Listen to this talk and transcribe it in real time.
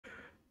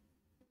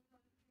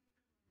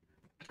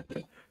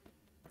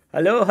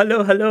Hello,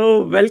 hello,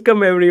 hello.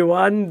 Welcome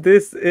everyone.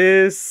 This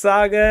is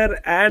Sagar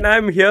and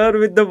I'm here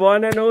with the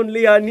one and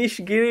only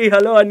Anish Giri.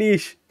 Hello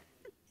Anish.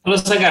 Hello,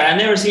 Sagar. I've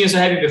never seen you so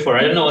happy before.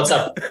 I don't know what's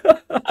up.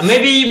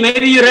 Maybe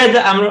you read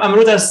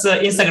Amruta's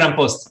Instagram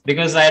post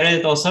because I read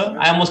it also.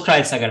 I almost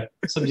cried, Sagar.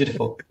 So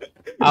beautiful.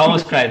 I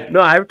almost cried.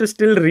 No, I have to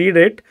still read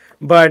it,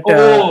 but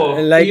Oh,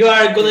 like you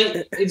are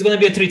gonna. It's gonna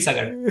be a treat,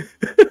 Sagar.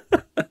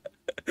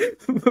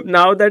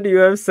 now that you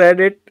have said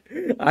it,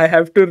 I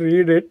have to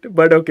read it.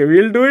 But okay,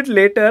 we'll do it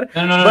later.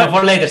 No. But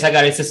For later,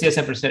 Sagar. It's a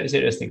separate,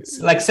 serious thing. It's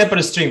like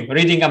separate stream.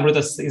 Reading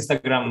Amruta's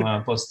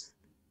Instagram post.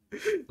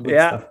 Good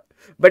yeah. stuff.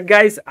 But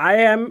guys, I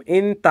am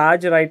in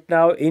Taj right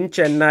now in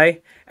Chennai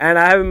and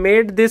I have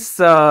made this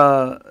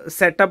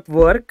setup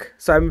work.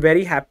 So I'm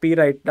very happy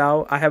right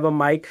now. I have a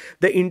mic.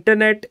 The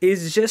internet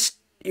is just,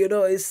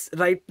 is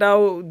right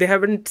now, they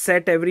haven't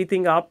set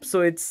everything up.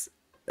 So it's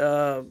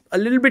a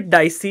little bit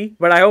dicey,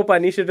 but I hope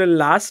Anish it will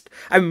last.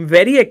 I'm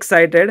very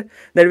excited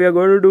that we are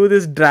going to do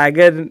this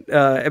dragon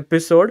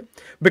episode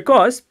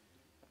because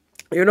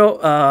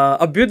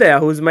Abhyudaya,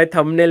 who's my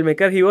thumbnail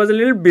maker, he was a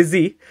little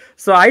busy.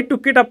 So I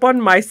took it upon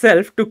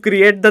myself to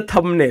create the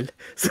thumbnail.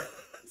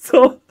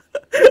 So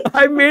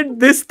I made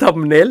this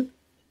thumbnail.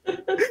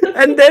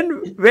 And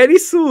then very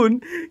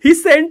soon he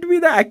sent me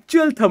the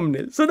actual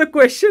thumbnail. So the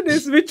question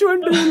is, which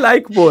one do you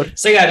like more?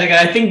 Sagar,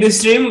 I think this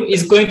stream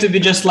is going to be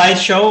just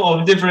slideshow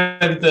of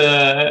different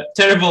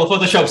terrible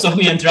photoshops of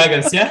me and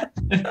dragons, yeah?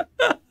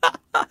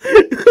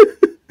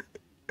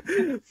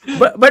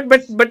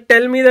 But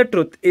tell me the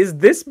truth. Is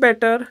this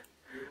better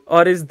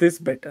or is this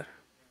better?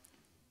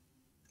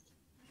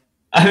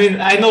 I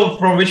mean, I know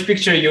from which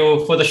picture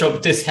you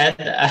photoshopped this head.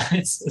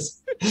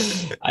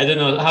 I don't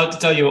know how to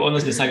tell you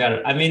honestly,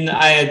 Sagar. I mean,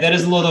 there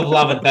is a lot of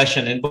love and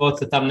passion in both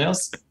the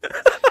thumbnails.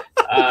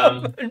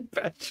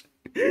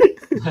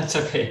 That's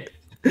okay.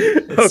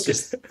 It's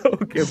just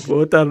Okay,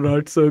 both are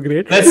not so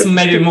great. let's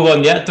maybe move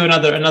on, yeah, to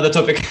another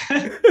topic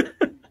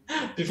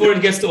before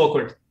it gets too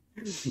awkward.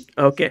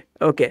 Okay.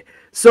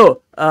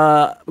 So,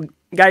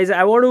 guys,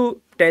 I want to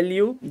tell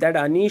you that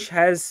Anish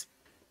has,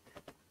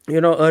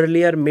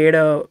 earlier made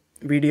a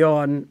video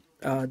on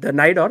the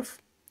Najdorf,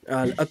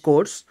 a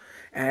course,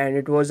 and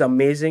it was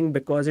amazing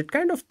because it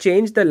kind of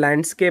changed the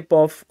landscape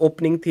of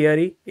opening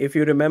theory. If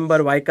you remember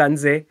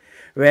Vaikanze,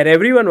 where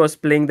everyone was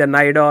playing the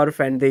Najdorf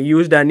and they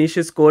used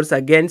Anish's course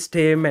against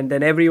him, and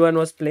then everyone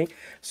was playing.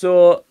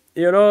 So,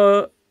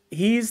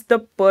 he's the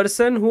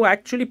person who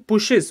actually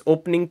pushes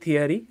opening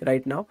theory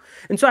right now.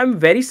 And so I'm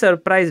very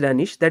surprised,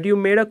 Anish, that you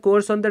made a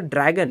course on the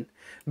dragon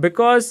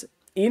because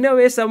in a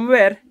way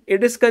somewhere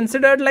it is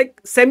considered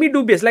like semi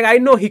dubious. Like I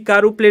know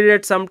Hikaru played it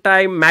at some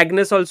time,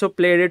 Magnus also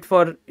played it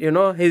for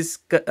his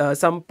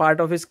some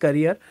part of his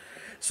career.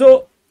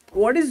 So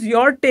what is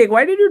your take?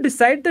 Why did you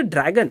decide the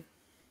dragon?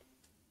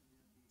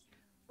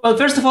 Well,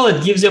 first of all,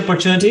 it gives the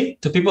opportunity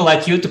to people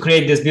like you to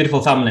create these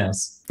beautiful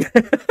thumbnails.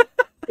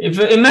 If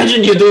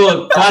imagine you do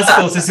a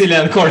classical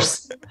Sicilian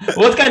course,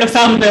 what kind of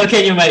thumbnail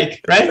can you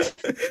make, right?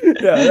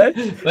 Yeah, right?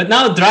 But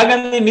now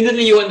dragon,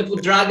 immediately you want to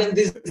put dragon,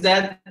 this,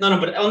 that. No.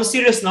 But on a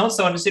serious note,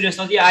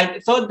 yeah, I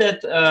thought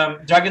that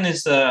dragon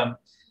is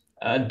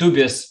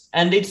dubious,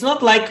 and it's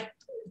not like,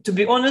 to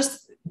be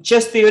honest,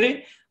 chess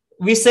theory.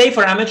 We say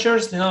for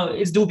amateurs,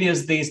 it's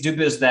dubious this,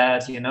 dubious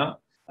that,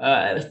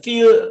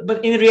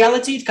 but in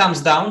reality, it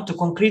comes down to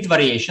concrete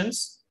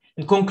variations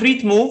and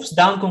concrete moves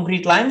down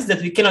concrete lines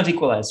that we cannot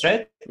equalize,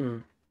 right?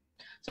 Mm.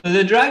 So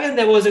the dragon,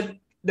 there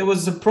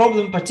was a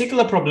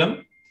particular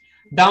problem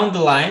down the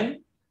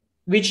line,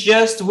 which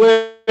just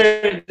where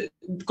the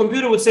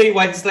computer would say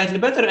white is slightly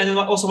better and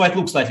also white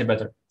looks slightly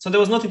better. So there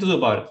was nothing to do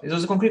about it. It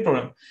was a concrete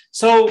problem.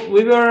 So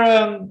we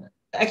were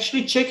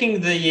actually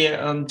checking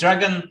the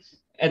dragon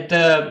at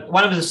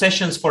one of the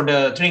sessions for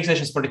the training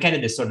sessions for the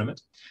candidates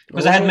tournament,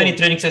 because I had many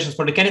training sessions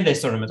for the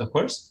candidates tournament, of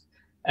course.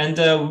 And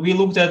we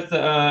looked at,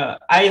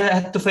 I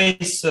had to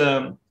face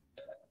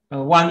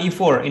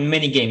 1e4 in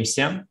many games,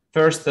 yeah?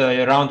 First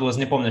round was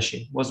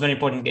Nepomniachtchi, was a very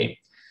important game.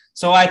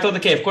 So I thought,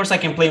 okay, of course I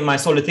can play my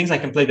solid things. I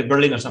can play the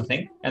Berlin or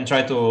something and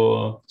try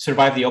to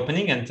survive the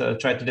opening and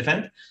try to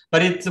defend.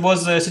 But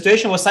the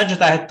situation was such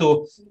that I had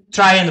to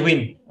try and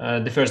win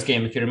the first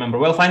game, if you remember.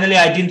 Well, finally,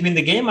 I didn't win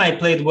the game. I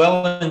played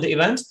well in the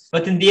event.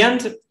 But in the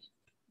end,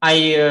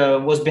 I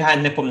was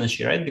behind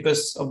Nepomniachtchi, right?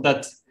 Because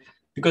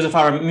of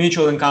our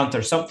mutual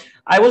encounter. So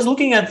I was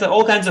looking at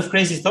all kinds of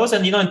crazy thoughts,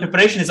 and in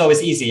preparation it's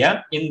always easy,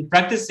 yeah. In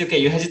practice, okay,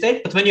 you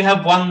hesitate, but when you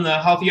have one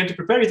half year to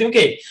prepare, you think,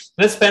 okay,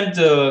 let's spend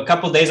a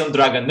couple days on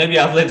dragon. Maybe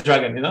I'll play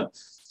dragon,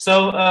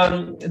 So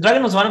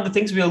dragon was one of the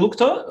things we looked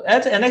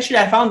at, and actually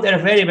I found there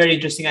a very, very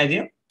interesting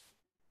idea,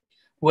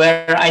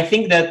 where I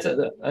think that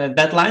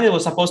that line that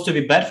was supposed to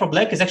be bad for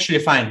black is actually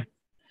fine.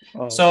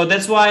 Oh. So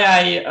that's why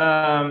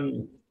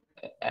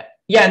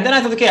and then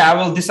I thought, okay, I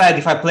will decide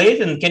if I play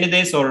it in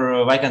candidates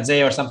or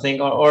Vaikanze or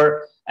something,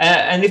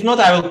 and if not,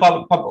 I will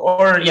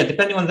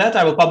depending on that,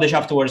 I will publish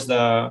afterwards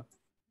the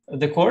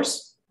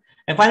course.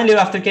 And finally,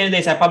 after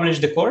candidates, I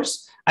published the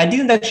course. I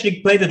didn't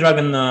actually play the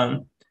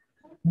dragon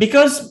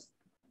because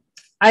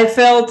I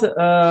felt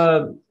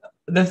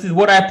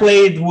what I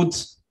played would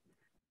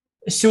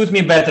suit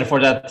me better for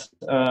that,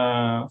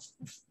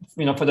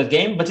 for that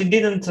game, but it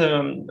didn't.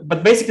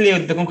 But basically,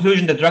 the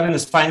conclusion that Dragon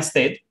is fine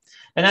state,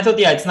 and I thought,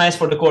 yeah, it's nice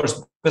for the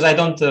course because I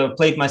don't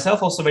play it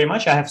myself also very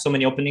much. I have so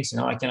many openings,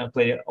 I cannot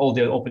play all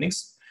the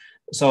openings.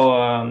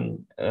 So,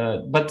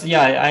 but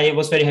yeah, I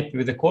was very happy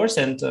with the course,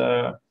 and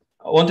I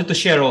wanted to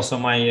share also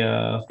my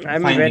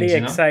I'm findings. very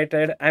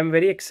excited. I'm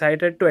very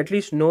excited to at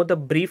least know the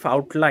brief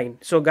outline.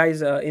 So,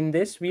 guys, in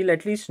this, we'll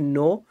at least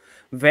know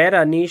where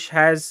Anish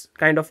has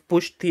kind of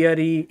pushed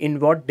theory, in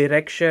what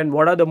direction,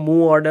 what are the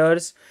move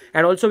orders,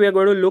 and also we are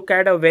going to look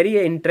at a very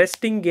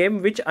interesting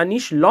game which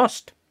Anish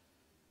lost.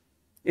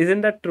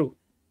 Isn't that true?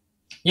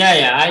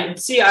 Yeah.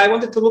 I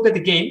wanted to look at the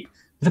game.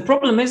 The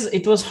problem is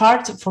it was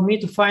hard for me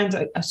to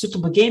find a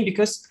suitable game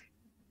because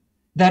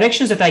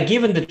directions that I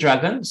give in the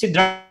Dragon. See,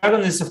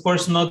 Dragon is of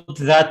course not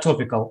that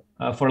topical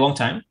for a long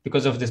time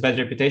because of this bad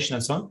reputation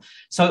and so on.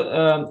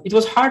 So it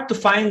was hard to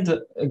find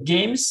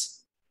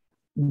games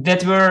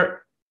that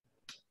were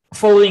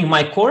following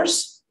my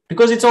course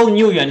because it's all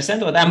new. You understand?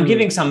 But I'm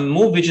giving some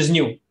move which is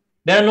new.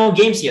 There are no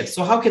games yet.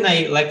 So how can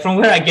I from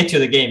where I get you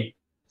the game?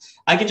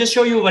 I can just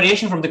show you a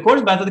variation from the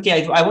course, but I thought,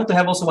 okay, I want to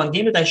have also one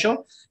game that I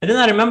show. And then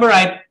I remember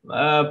I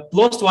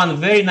lost one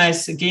very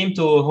nice game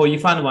to Ho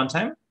Yifan one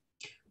time,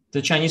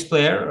 the Chinese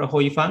player, Ho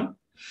Yifan.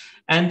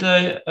 And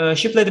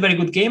she played a very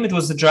good game. It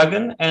was the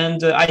Dragon.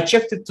 And I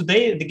checked it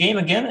today, the game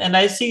again, and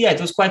I see, yeah, it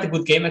was quite a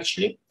good game,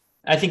 actually.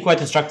 I think quite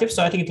instructive.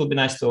 So I think it will be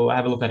nice to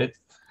have a look at it.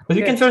 But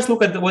we can first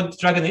look at what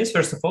Dragon is,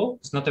 first of all.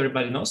 It's not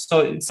everybody knows. So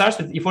it starts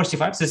with e4,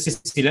 c5, it's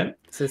Sicilian.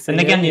 And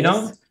again,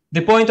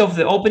 the point of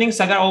the opening,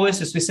 Sagar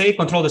always, as we say,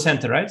 control the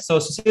center, right? So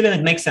Sicilian,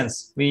 it makes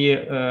sense. We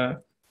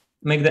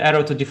make the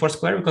arrow to d4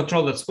 square. We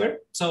control that square.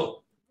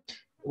 So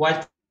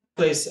white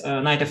plays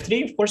knight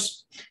f3. Of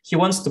course, he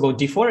wants to go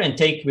d4 and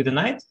take with the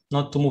knight,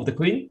 not to move the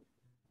queen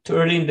too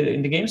early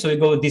in the game. So we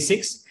go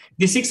d6.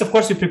 d6, of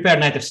course, we prepare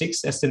knight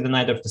f6, as in the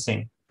Najdorf the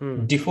same.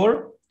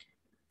 d4,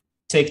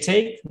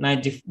 take,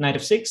 knight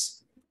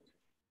f6,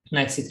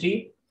 knight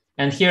c3.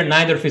 And here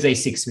Najdorf is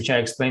a6, which I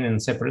explained in a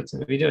separate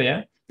video,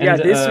 yeah? And,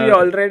 this we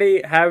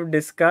already have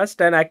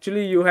discussed, and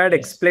actually you had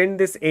explained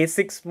this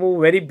a6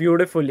 move very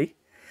beautifully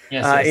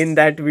in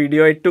that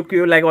video. It took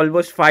you like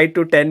almost 5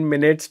 to 10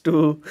 minutes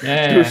to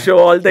show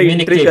all the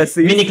intricacies.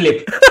 Mini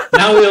clip.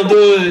 Now we'll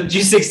do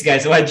g6,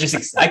 guys. Why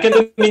g6? I can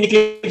do mini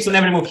clips on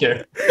every move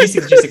here.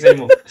 e6, g6, any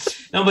move.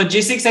 No, but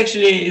g6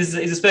 actually is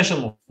a special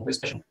move. Very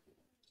special.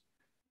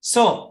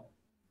 So,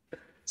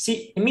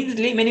 see,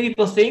 immediately many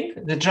people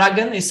think the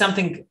Dragon is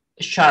something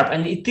sharp,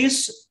 and it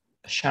is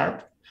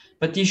sharp.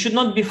 But you should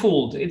not be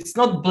fooled. It's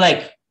not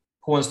black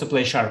who wants to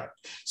play sharp.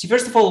 See,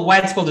 first of all,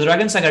 white's called the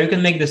Dragon. Sagar, you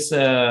can make this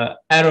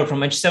arrow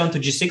from h7 to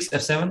g6,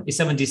 f7,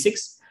 e7, d6.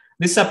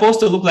 This is supposed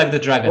to look like the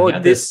Dragon. Oh,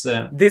 this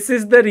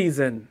is the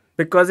reason.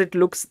 Because it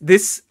looks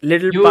this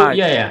little part.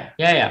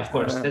 Yeah, of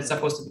course. That's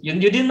supposed to be.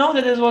 You didn't know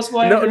that it was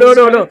white?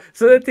 No.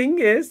 So the thing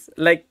is,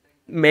 like,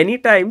 many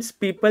times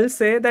people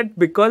say that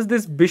because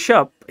this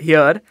bishop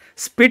here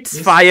spits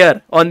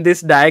fire on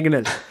this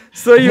diagonal.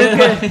 So you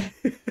can...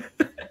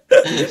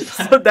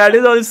 So that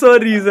is also a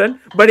reason.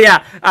 But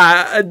yeah,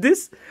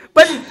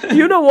 but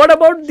what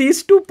about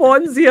these two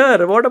pawns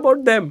here? What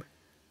about them?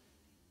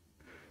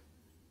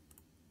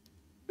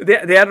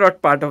 They are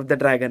not part of the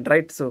Dragon,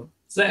 right? So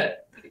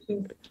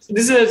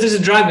this is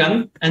a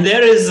Dragon, and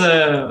there is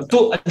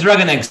two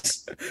Dragon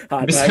eggs.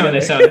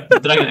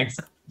 Dragon eggs.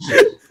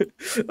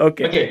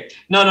 Okay.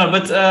 No,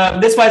 but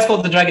that's why it's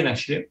called the Dragon,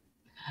 actually.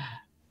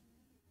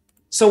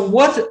 So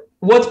what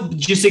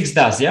g6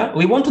 does,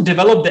 we want to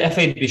develop the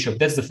f8 bishop.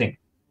 That's the thing.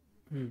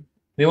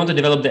 We want to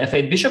develop the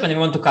f8 bishop, and we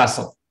want to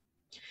castle.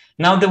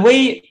 Now, the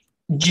way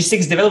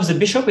g6 develops the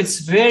bishop, it's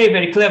very,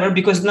 very clever,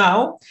 because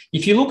now,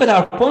 if you look at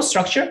our pawn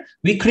structure,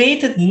 we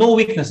created no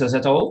weaknesses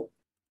at all.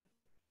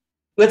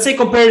 Let's say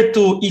compared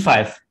to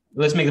e5.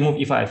 Let's make the move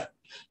e5.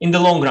 In the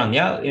long run,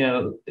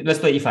 let's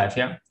play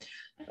e5,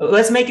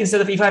 Let's make,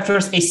 instead of e5,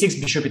 first a6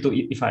 bishop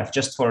e2 e5,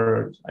 just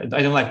for,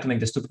 I don't like to make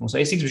the stupid move. So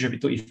a6 bishop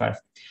e2 e5.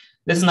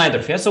 That's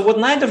Najdorf, So what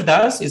Najdorf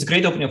does is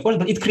great opening of course,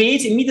 but it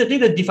creates immediately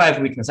the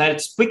d5 weakness. I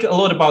speak a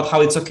lot about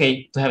how it's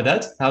okay to have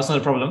that. That's not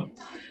a problem.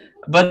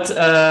 But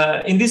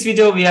in this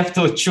video, we have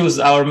to choose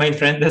our main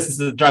friend. This is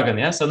the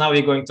Dragon, So now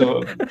we're going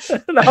to...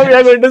 Now we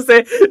are going to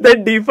say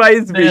that d5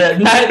 is weak.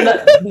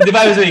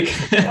 d5 is weak.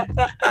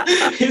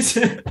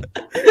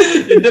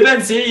 It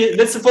depends.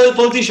 That's a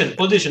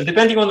politician.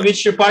 Depending on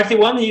which party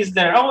won, he's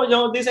there. Oh,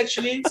 no, this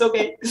actually, it's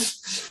okay.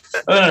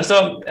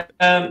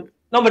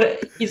 No,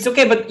 but it's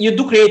okay, but you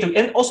do create,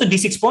 and also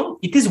d6 pawn,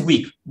 it is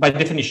weak by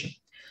definition.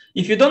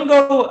 If you don't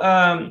go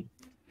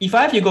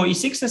e5, you go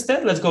e6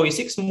 instead. Let's go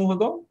e6, move a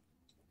go.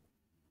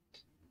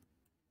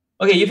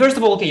 Okay, you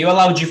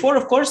allow g4,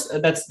 of course,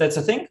 that's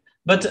a thing.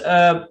 But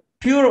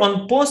pure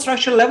on pawn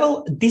structure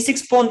level,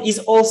 d6 pawn is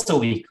also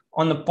weak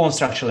on the pawn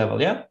structure level,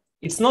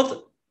 It's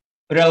not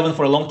relevant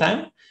for a long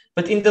time,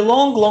 but in the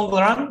long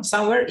run,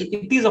 somewhere,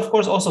 it is, of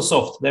course, also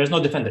soft. There is no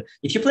defender.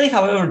 If you play,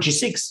 however,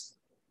 g6,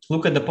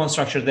 look at the pawn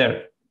structure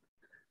there.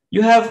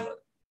 You have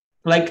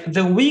like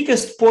the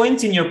weakest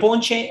points in your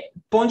pawn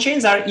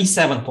chains are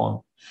e7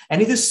 pawn,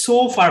 and it is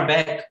so far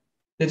back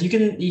that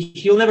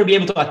you'll never be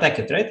able to attack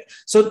it, right?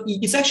 So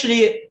it's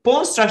actually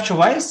pawn structure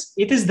wise,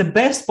 it is the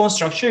best pawn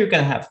structure you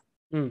can have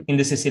in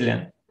the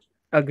Sicilian.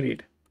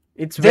 Agreed.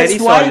 It's very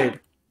solid.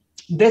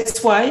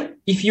 That's why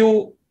if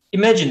you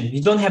imagine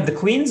you don't have the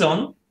queens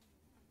on,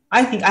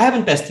 I think, I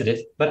haven't tested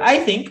it, but I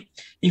think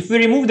if we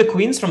remove the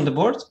queens from the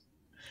board,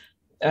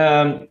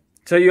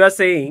 so you are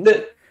saying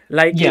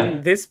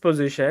in this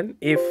position,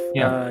 if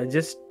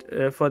just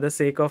for the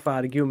sake of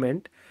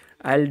argument,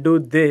 I'll do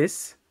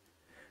this,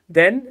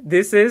 then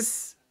this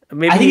is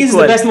maybe I think equal.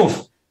 It's the best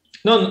move.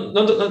 No.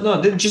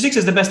 The G6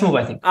 is the best move,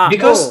 I think.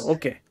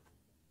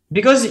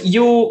 Because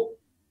you,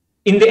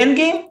 in the end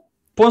game,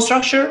 pawn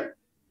structure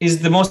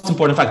is the most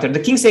important factor. The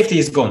king safety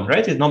is gone,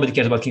 right? Nobody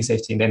cares about king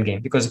safety in the end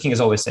game because the king is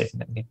always safe in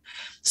the end game.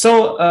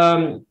 So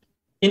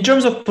in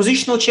terms of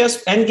positional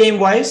chess, end game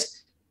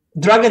wise,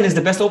 dragon is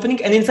the best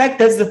opening. And in fact,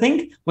 that's the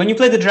thing. When you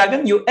play the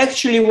dragon, you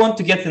actually want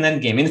to get an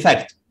end game. In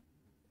fact,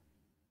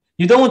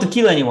 you don't want to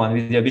kill anyone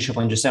with your bishop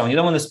on G7. You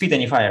don't want to spit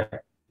any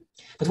fire.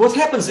 But what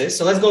happens is,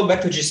 so let's go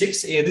back to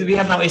G6. We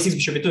have now A6,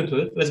 bishop E2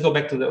 included. Let's go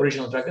back to the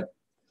original dragon.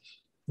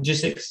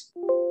 G6.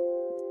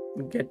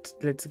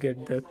 Let's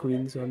get the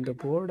queens on the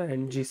board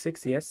and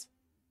G6, yes.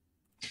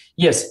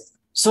 Yes.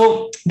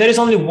 So there is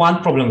only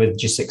one problem with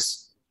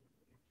G6.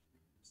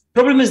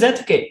 Problem is that,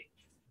 okay,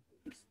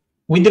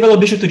 we develop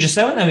bishop to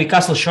G7 and we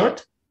castle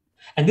short.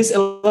 And this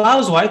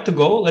allows white to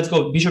go, let's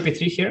go bishop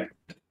E3 here.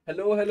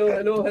 Hello.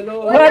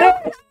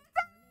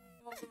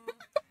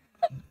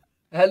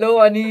 Hello,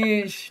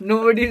 Anish.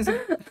 Nobody's...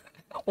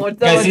 What's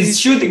Guys, he's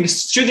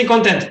shooting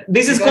content.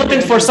 This is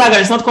content for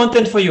Sagar, it's not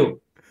content for you.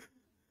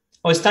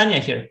 Oh, it's Tania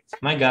here.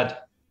 My God.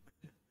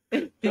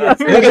 Yes.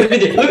 Look at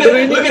Vidit. Look at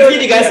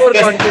Vidit, guys. Look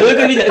at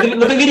Vidit.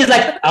 Look at Vidit. It's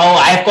like, oh,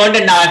 I have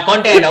content now. I have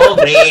content. Oh,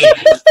 great.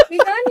 We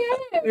can't hear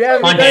him. Yeah,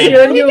 we Content. can't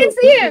hear you. We can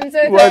see him. So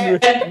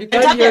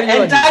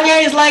And Tania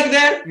is like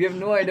there. We have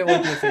no idea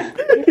what you're saying.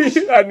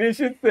 Anish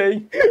is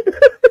saying,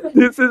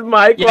 this is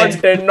my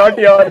content, not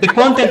yours. The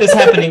content is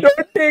happening.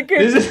 Don't take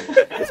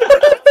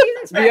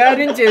it. We are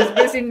in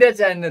Chessable India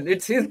channel.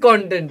 It's his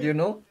content, you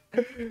know.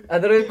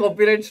 Otherwise,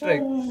 copyright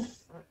strike.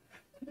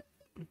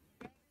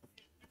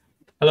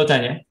 Hello,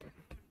 Tania.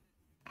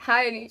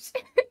 hi, Anish.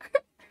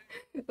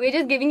 We're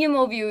just giving you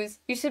more views.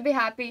 You should be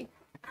happy.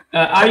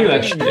 Are you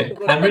actually?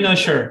 I'm really not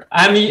sure.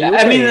 I mean,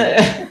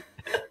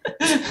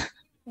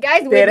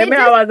 Guys, तेरे में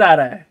आवाज आ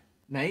रहा है.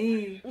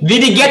 नहीं.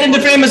 Vidit, get in the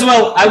frame as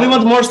well. We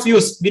want more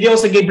views. Vidit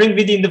also bring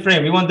Vidit in the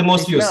frame. We want the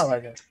most views.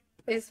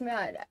 इसमें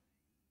आ रहा है.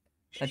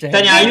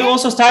 Tania, are you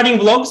also starting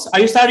vlogs? Are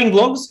you starting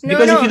vlogs?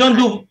 Because if you don't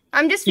do...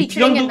 I'm just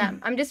featuring in them.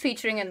 I'm just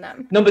featuring in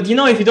them. No, but you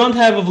know, if you don't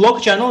have a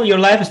vlog channel, your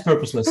life is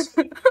purposeless.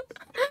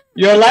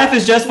 Your life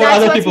is just for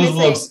other people's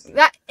vlogs.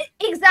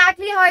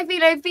 Exactly how I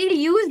feel. I feel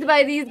used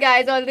by these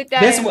guys all the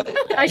time. That's what,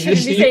 I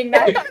shouldn't be saying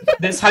that.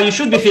 That's how you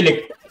should be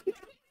feeling.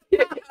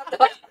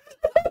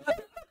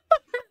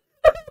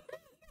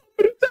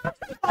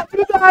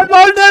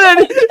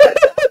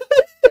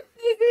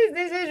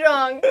 This is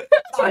wrong.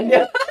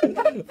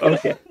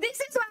 Okay. This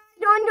is why I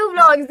don't do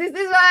vlogs. This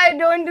is why I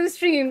don't do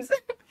streams.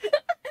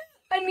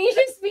 Anish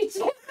is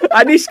speechless.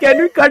 Anish,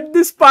 can we cut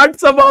this part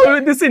somehow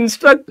with this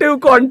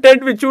instructive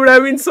content which would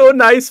have been so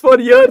nice for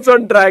years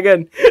on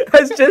Dragon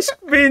has just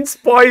been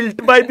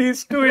spoiled by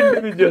these two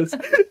individuals.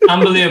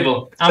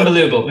 Unbelievable.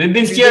 Unbelievable. We've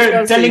been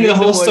here telling the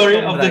whole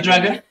story of the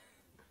Dragon.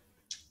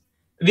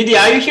 Vidit,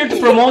 are you here to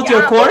promote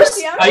your course?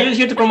 Are you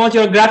here to promote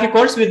your graphic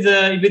course with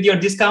your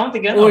discount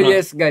again? Oh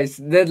yes, guys.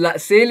 The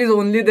sale is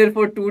only there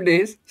for 2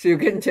 days, so you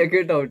can check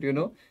it out. You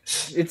know,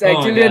 it's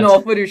actually an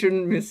offer you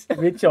shouldn't miss.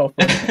 Which offer?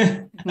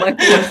 My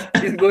course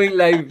is going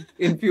live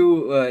in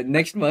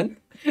next month,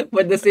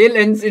 but the sale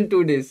ends in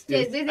 2 days.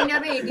 Yes, this India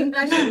में 18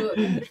 plus शुरू.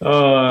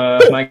 Oh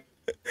my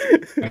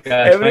God.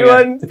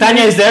 Everyone,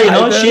 Tania is there, you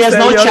know, she has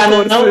no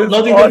channel,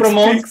 nothing to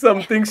promote. Speak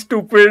something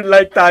stupid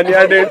like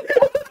Tania did.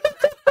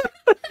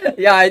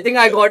 Yeah, I think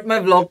I got my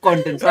vlog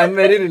content, so I'm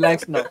very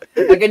relaxed now.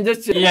 I can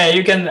just chill. Yeah,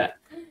 you can.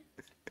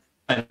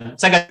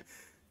 Sagar,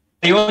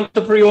 you want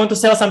to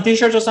sell some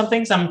t-shirts or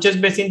something? Some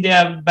Chess-based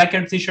India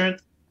backer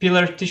t-shirt,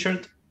 pillar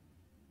t-shirt.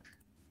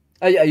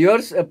 Yeah,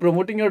 you're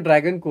promoting your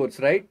Dragon course,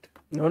 right?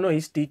 No,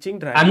 he's teaching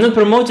Dragon. I'm not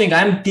promoting.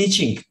 I'm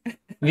teaching.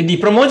 The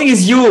promoting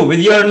is you with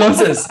your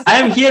nonsense. I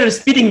am here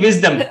spitting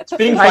wisdom,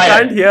 spitting fire. I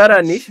can't hear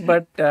Anish,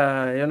 but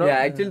you know. Yeah,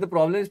 actually the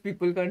problem is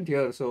people can't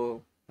hear,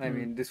 so. I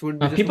mean, this would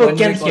be just people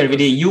can't hear,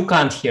 Vidit. You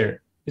can't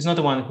hear. It's not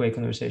a one-way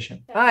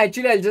conversation.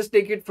 Actually, I'll just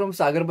take it from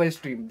Sagar Bhai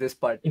stream, this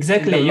part.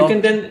 Exactly. You can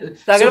then...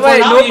 Sagar Bhai,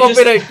 no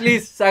copyright,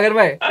 please. Sagar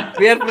Bhai,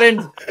 we are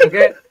friends,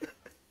 okay?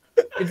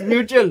 It's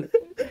mutual.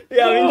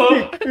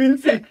 Yeah, we'll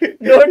see.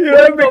 Don't you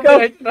have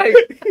copyright, right?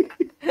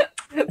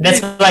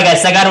 That's why,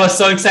 guys, Sagar was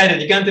so excited.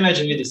 You can't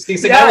imagine Vidit.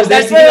 Sagar yeah, was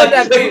that's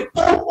there.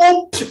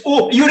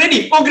 Oh, you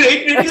ready? Oh,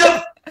 great. Ready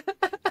up.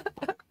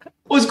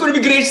 Oh, it's going to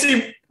be great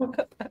stream.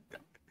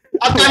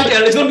 I can't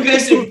tell. It's going to be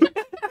great stream.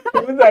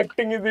 Whose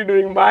acting is he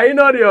doing? Mine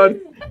or yours?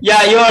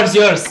 Yeah,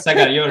 yours,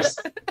 Sagar, yours.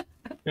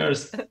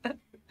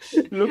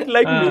 Look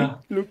like me.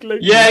 Look like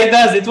Yeah, me. it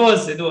does.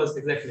 It was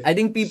exactly. I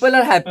think people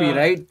are happy,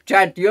 right?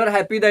 Chat, you're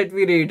happy that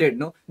we raided,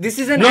 no? This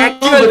is an No,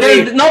 actual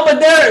raid. but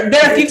there are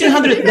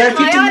 1,500. There are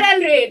 15. IRL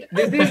raid.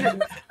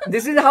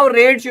 This is how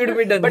raid should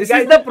be done. But This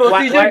guys, is the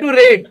procedure to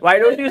raid. Why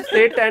don't you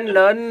sit and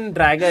learn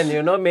Dragon?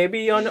 You know,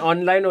 maybe on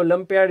online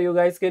Olympiad you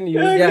guys can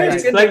use Yeah, this.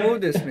 you can Like-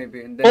 remove this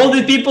maybe. And then All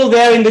the people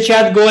there in the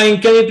chat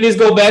going, can you please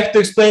go back to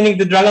explaining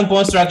the dragon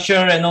pawn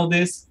structure and all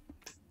this?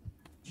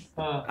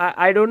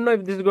 I don't know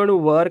if this is going to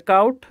work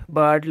out,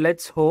 but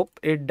let's hope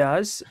it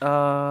does.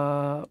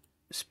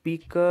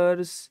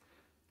 Speakers,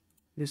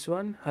 this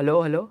one.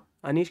 Hello.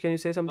 Anish, can you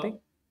say something?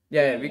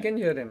 yeah, we can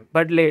hear him.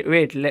 But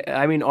wait,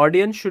 I mean,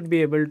 audience should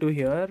be able to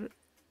hear.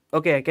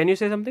 Okay, can you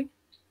say something?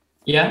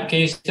 Yeah, can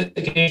you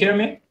hear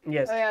me?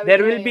 Yes, Oh, yeah, we there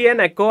can will hear be you. an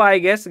echo, I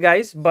guess,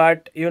 guys.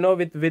 But you know,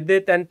 with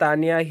Vidit and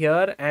Tania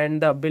here,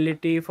 and the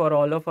ability for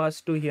all of us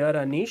to hear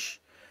Anish,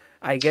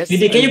 I guess.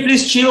 Vidit, can you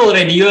please chill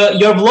already?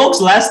 Your vlogs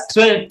last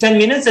 10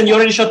 minutes and you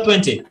already shot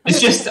 20. It's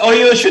just, or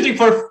you're shooting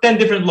for 10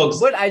 different vlogs.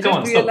 But I Come just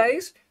on, stop.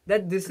 realized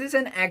that this is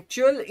an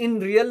actual in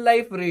real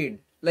life raid.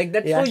 Like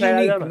that's Yeah, so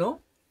I unique, know. no?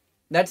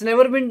 That's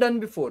never been done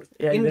before.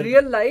 Yeah, in exactly.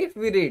 real life,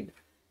 we raid.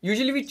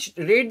 Usually we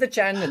raid the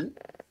channel.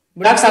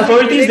 But Tax in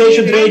authorities, real they life,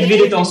 should we raid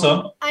Vidit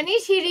also.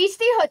 Anish, he reached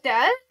the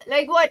hotel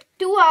like what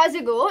 2 hours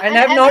ago, And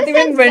I've ever not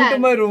even since went to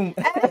then- my room.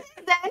 Ever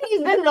since then,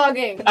 he's been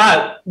vlogging.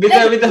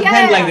 With the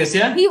hand like this,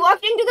 yeah? He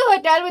walked into the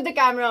hotel with the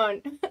camera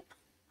on.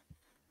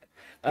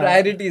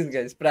 Priorities,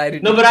 guys.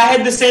 Priorities. No, but I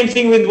had the same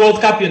thing with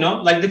World Cup, you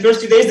know? Like the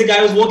first 2 days, the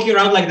guy was walking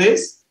around like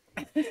this.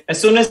 As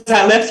soon as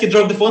I left, he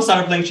dropped the phone,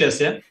 started playing chess,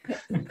 yeah?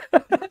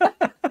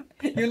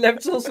 You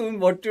left so soon.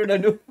 What should I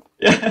do?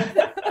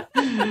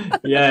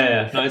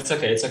 Yeah. No, it's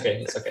okay.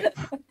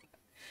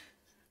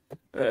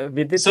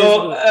 Vidit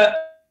So,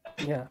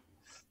 is, yeah.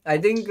 I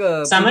think.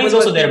 Sama people is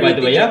also were there, by the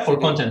way, waiting yeah, to for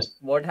see content.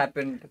 What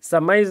happened?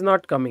 Sama is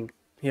not coming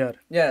here.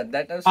 Yeah,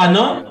 that was.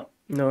 No?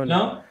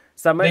 No.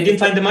 Sama They is- didn't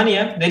find the money,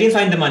 yeah? They didn't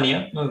find the money,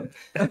 yeah? No.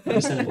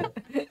 Understandable.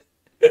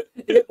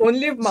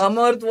 Only if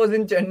Mama Earth was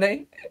in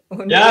Chennai.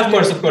 Only Yeah, then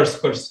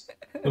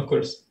of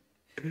course.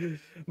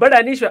 But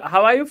Anish,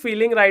 how are you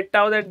feeling right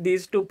now that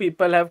these two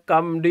people have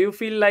come? Do you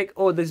feel like,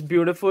 oh, this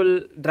beautiful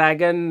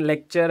dragon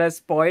lecture has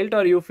spoiled,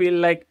 or you feel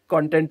like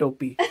content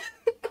OP?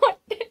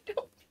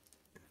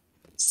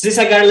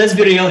 Sagar, let's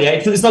be real, yeah?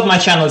 It's not my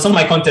channel, it's not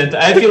my content.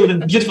 I feel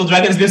the beautiful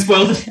dragon has been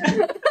spoiled.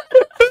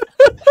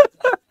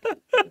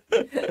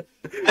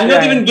 I'm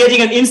not even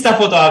getting an Insta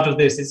photo out of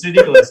this. It's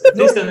ridiculous. At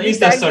least an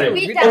Insta story.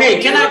 We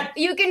Okay, tell can you, I?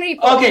 You can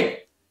repost.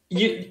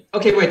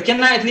 Okay, wait.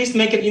 Can I at least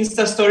make an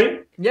Insta story?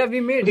 Yeah,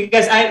 we made. Okay,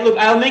 guys,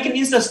 I'll make an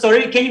Insta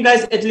story. Can you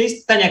guys at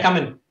least, Tanya, come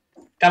in,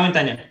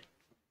 Tanya.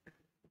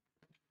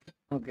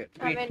 Okay.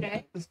 I'm in,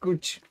 right?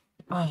 Scooch.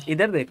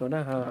 इधर देखो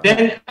ना हाँ.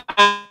 Then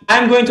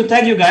I'm going to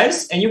tag you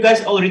guys, and you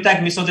guys all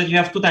retag me so that you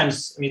have 2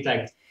 times me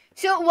tagged.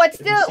 So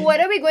what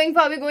are we going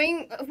for? Are we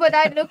going for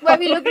that look where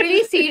we look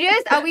really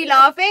serious? Are we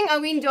laughing? Are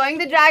we enjoying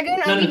the dragon?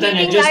 Are we Tanya,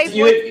 making just live?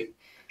 you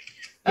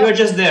are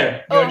just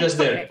there. You Oh, are just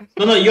there.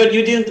 okay. No, you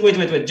didn't.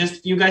 Wait.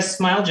 Just you guys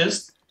smile.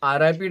 Just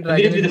RIP Vidit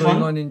Dragon with is the going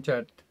phone? on in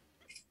chat.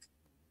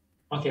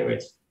 okay.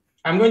 Wait.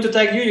 I'm going to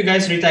tag you. You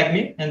guys retag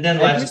me, and then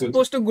At life's least good.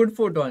 post a good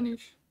photo,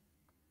 Anish.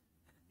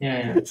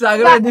 Yeah.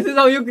 Sagar, this is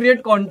how you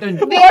create content.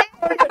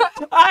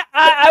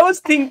 I was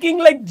thinking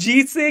like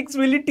G6,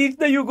 will he teach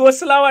the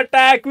Yugoslav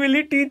attack? Will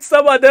he teach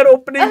some other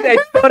opening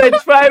H4,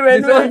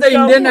 H5? This was the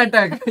Indian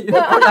attack.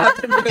 What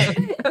happened there?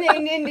 The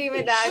Indian team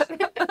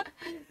attack.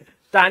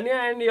 Tanya,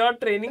 and your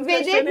training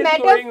Vidit session is met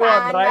a going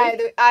fan, on, by right?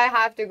 the way. I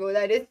have to go.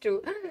 That is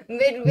true.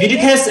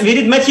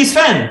 Vidit met his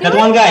fan. That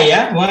one guy.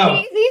 Yeah. Wow.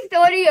 Crazy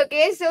story.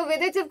 Okay, so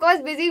Vidit's of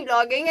course busy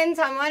vlogging, and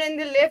someone in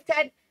the lift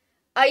said,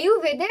 "Are you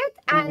Vidit?"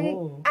 And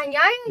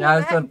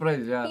Yeah,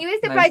 surprise. Yeah. he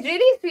was surprised. Nice.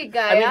 Really sweet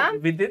guy. I Yeah.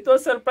 mean, Vidit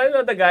was surprised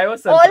or the guy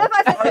was All surprised? of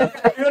us are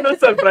surprised. You know,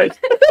 surprised.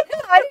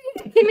 How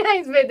did he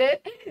recognize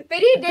Vidit? But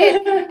he did.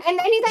 And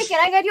then he's like,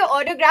 "Can I get your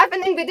autograph?"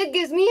 And then Vidit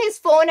gives me his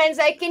phone and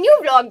is like, "Can you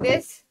vlog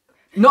this?"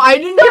 No, I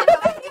didn't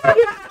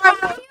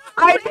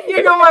I didn't give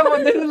you my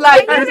phone. This is lie.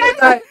 This is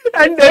lie.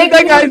 And then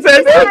the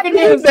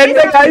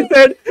guy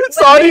said,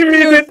 sorry,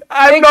 Vidit,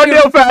 I'm not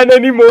your fan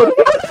anymore.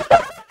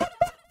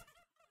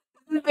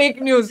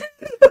 Fake news.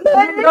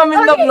 Come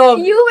in the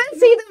vlog. You will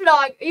see the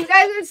vlog. You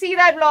guys will see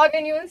that vlog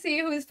and you will see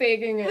who's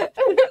faking it.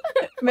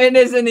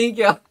 मैंने ऐसे नहीं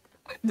किया.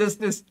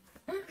 Justice.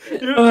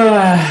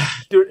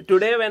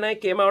 Today, when I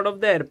came out of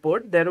the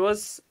airport, there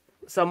was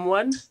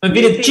someone. But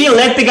Vidit, chill.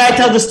 Let the guy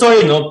tell the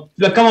story. No,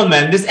 look, come on,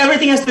 man.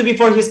 Everything has to be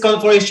for his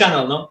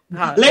channel. No,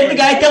 let the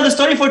guy tell the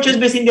story for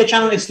Chessbase India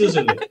channel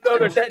exclusively. No,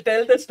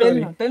 tell the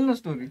story. Tell no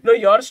story. No,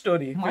 your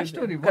story. My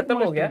story. What खत्म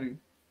my हो गया. story?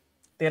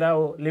 तेरा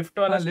वो lift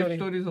वाला Live story.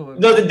 story is over.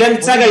 No,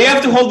 then Saga, you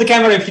have to hold the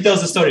camera if he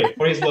tells the story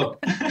for his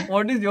vlog.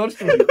 What is your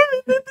story?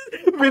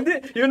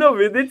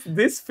 With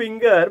this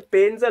finger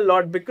pains a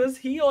lot because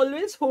he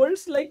always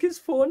holds like his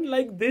phone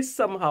like this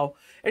somehow,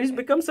 and he's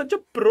become such a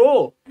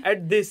pro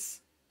at this,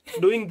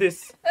 doing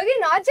this. Okay,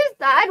 not just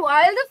that.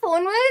 While the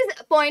phone was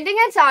pointing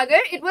at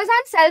Sagar, it was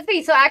on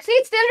selfie. So actually,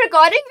 it's still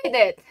recording with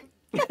it.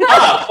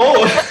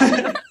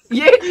 Oh.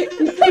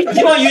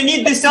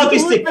 this selfie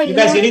stick. You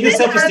guys, you need this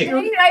selfie stick.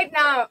 Happening right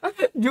now.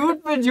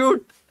 Jute pe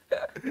jute.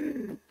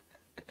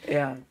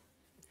 Yeah.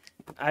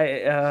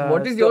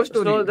 What is your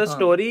story? So the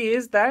story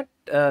is that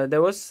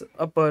there was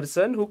a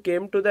person who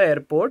came to the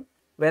airport.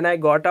 When I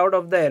got out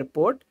of the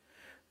airport,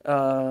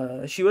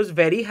 she was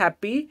very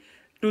happy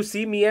to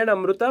see me and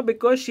Amruta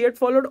because she had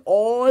followed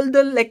all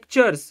the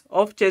lectures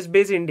of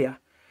Chessbase India.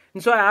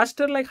 And so I asked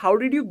her, like, how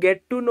did you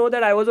get to know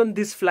that I was on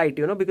this flight?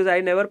 You know, because I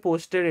never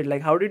posted it.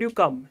 Like, how did you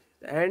come?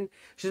 And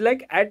she's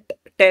like, at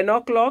 10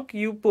 o'clock,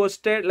 you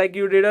posted, like,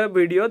 you did a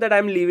video that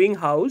I'm leaving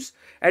house.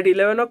 At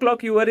 11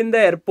 o'clock, you were in the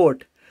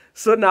airport.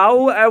 So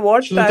now I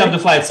watched. She looked up the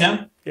flights,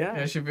 yeah?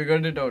 Yeah, she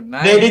figured it out.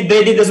 Nice.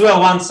 They did as well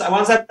once.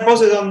 Once I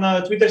posted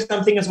on Twitter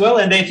something as well,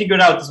 and they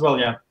figured out as well,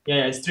 yeah.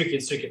 Yeah, it's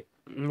tricky.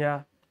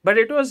 Yeah. But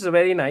it was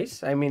very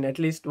nice. I mean, at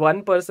least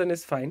one person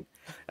is fine.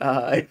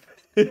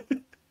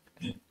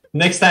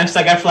 Next time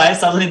Sagar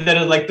flies, suddenly there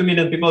are like 2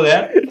 million people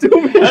there.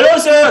 Hello,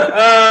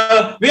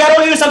 sir. We are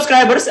all your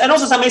subscribers and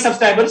also some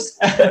subscribers.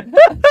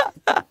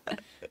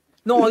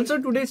 No, also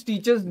today's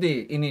Teachers'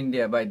 Day in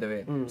India, by the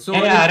way. So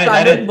I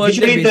read.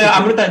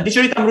 Did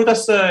you read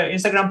Amruta's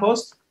Instagram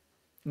post?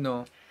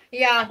 No.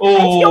 Yeah. Oh.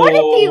 I showed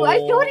it to you. I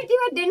showed it to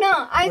you at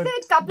dinner. I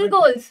said couple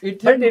goals.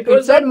 It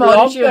was said a blog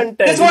Mauritius. content.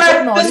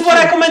 That's what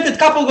I commented.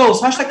 Couple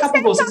goals. Hashtag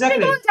couple goals.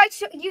 Exactly.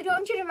 You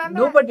don't you remember?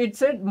 No, but it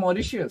said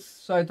Mauritius.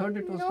 So I thought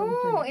it was No,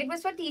 something. it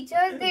was for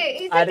Teachers'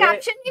 Day. इसने अरे,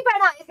 caption नहीं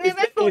पढ़ा. इसने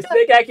बस photo.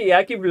 इसने क्या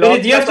किया कि blog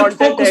Vidit, you have to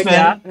focus,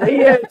 man. नहीं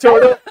है,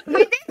 छोड़ो.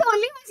 Vidit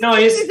only was No,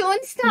 doing he's- his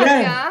own stuff.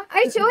 yeah. Yeah.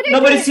 I showed it.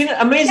 No, but to it's him.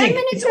 amazing.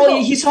 10 minutes It's all,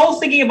 ago. he's all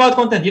thinking about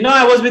content. You know,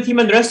 I was with him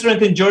in the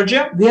restaurant in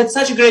Georgia. We had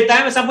such a great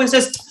time. At some point, he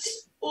says,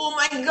 "Oh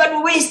my God,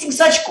 we're wasting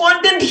such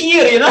content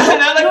here." You know,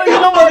 and I'm like, No, you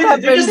know "Come what on, you're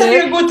happened just there?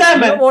 having a good time,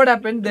 You know man." what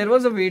happened? There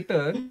was a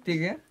waiter,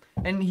 okay,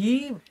 and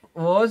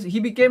he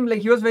became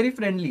like, he was very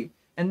friendly.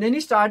 And then he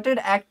started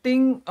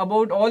acting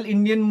about all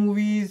Indian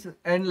movies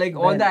and like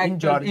all Man, the in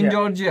actors in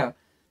Georgia.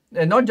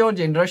 Not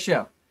Georgia, in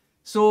Russia.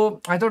 So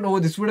I thought, oh,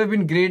 this would have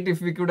been great if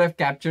we could have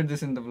captured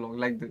this in the vlog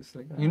like this.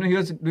 Like, you know, he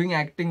was doing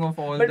acting of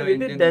all But the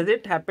Vidit, Indian. does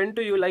it happen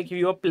to you like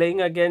you are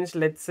playing against,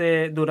 let's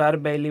say,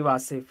 Durar Bailey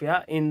Wasif,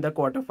 yeah, in the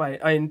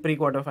in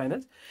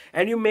pre-quarterfinals,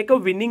 and you make a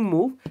winning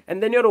move,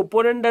 and then your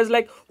opponent does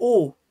like,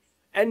 oh,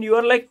 and you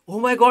are like, oh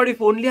my God,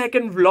 if only I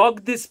can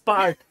vlog this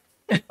part.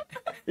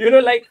 You know,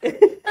 like.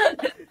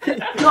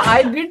 No,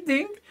 I did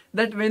think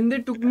that when they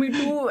took me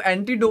to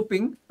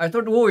anti-doping, I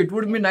thought, oh, it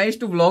would be nice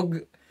to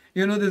vlog,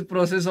 you know, this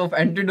process of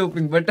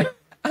anti-doping. But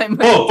I'm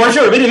Oh, for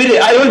sure, Vidit.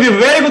 It will be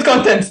very good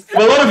content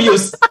for a lot of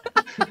views.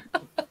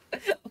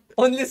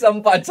 only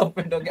some parts of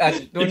it. Okay,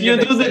 Anish, don't If you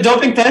get do the excited.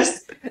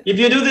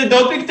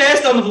 doping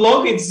test on the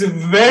vlog, it's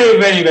very,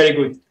 very, very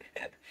good.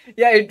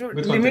 Yeah, it would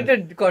Good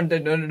limited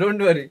content. Don't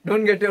worry.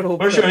 Don't get your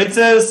hopes For sure. up.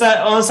 It's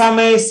on some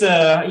ways,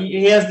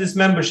 he has this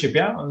membership,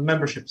 yeah?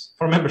 Memberships.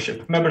 For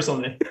membership. Members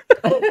only.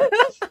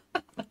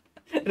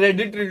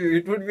 Reddit review.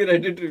 It would be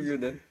Reddit review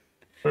then.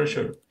 For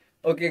sure.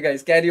 Okay,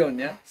 guys, carry on.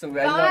 Yeah. So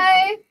well done.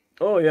 Bye.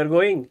 Oh, you're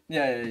going.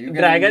 Yeah, you can.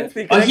 Dragon end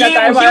that. सीखने का he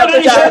time आया तो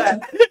already जा shot. रहा है.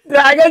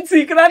 Dragon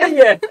सीखना नहीं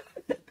है.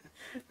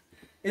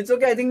 It's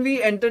okay. I think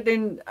we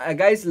entertained.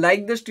 Guys,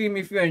 like the stream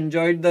if you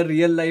enjoyed the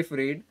real life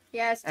raid.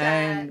 Yes, Dad.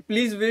 And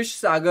please wish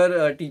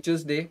Sagar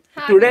Teachers' Day.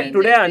 Happy Today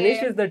Teachers'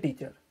 Anish Day. is the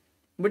teacher.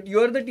 But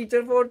you're the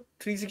teacher for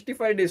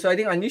 365 days. So I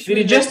think Anish will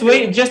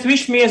Vidit, just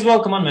wish me as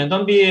well. Come on, man.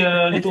 Don't be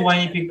a little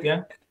whiny pig,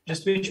 yeah?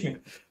 Just wish me.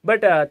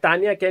 But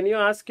Tania, can you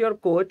ask your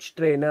coach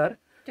trainer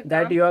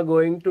that you are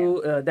going to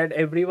that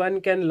everyone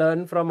can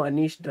learn from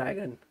Anish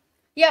Dragon?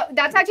 Yeah,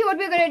 that's actually what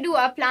we're gonna do.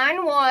 Our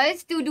plan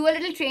was to do a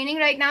little training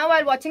right now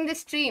while watching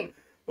this stream.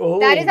 Oh.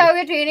 That is how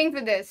we're training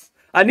for this.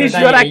 Anish,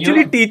 But you are Tania, actually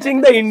you-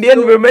 teaching the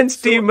Indian women's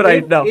team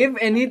right now. If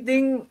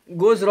anything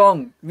goes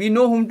wrong, we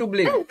know whom to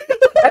blame.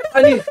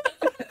 Anish,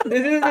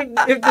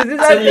 if this is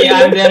Suddenly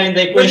I'm there in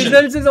the the equation.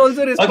 results is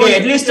also responsible. Okay,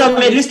 at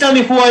least tell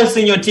me who else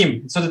in your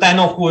team so that I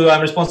know who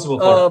I'm responsible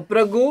for.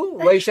 Pragu,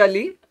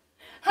 Vaishali.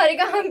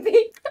 Harika Hampi.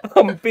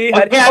 Humpy,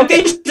 Okay, I'm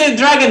teaching the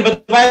dragon,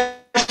 but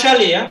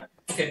Vaishali, yeah?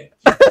 Okay.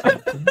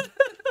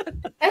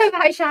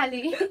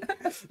 Vaishali.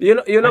 you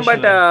know,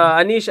 but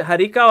Mashallah. Anish,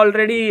 Harika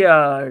already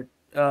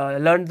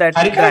learned that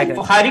dragon.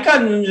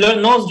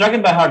 Harika knows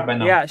dragon by heart by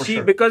now. Yeah, for she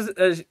sure.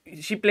 because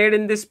she played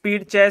in this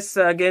speed chess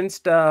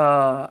against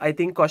I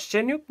think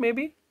Kostyanyuk,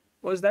 maybe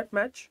was that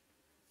match.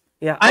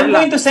 Yeah, I'm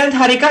going to send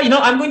Harika,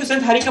 I'm going to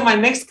send Harika my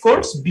next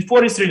course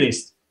before it's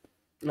released.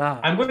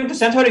 I'm going to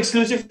send her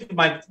exclusive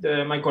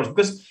my course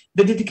because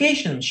the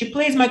dedication, she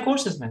plays my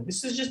courses, man.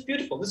 This is just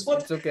beautiful. This is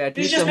what It's okay. At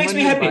this least just makes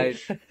me someone will happy.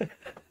 buy it.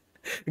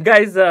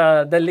 Guys,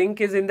 the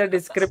link is in the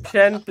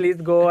description. Please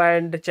go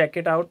and check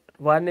it out.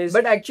 One is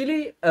But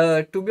actually,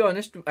 to be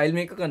honest, I'll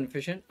make a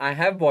confession. I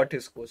have bought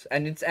his course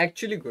and it's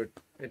actually good.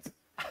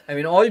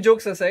 All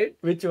jokes aside,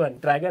 which one?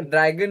 Dragon.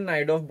 Dragon,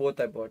 Najdorf, both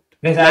I bought.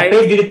 Guys, I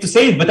paid Vidit to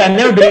say it, but I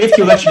never believed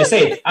you'll actually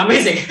say it.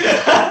 Amazing.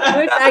 So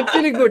it's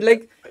actually good.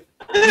 Like,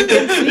 you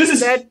can see This is-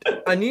 that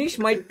Anish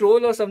might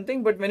troll or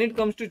something, but when it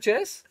comes to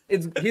chess,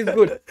 he's good. He's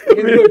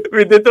good.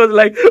 Vidit was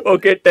like,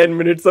 okay, 10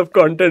 minutes of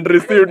content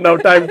received. Now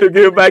time to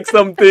give back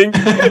something.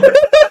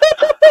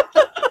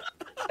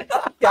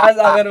 Yeah,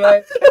 Sagar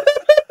bhai.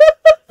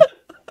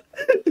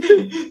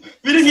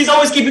 He's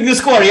always keeping the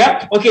score,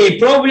 yeah? Okay,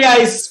 probably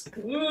I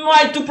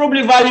took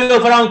probably value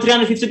of around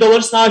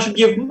 $350. Now I should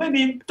give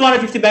maybe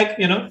 250 back,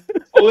 you know?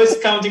 Always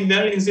counting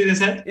there in his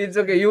head. It's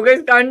okay. You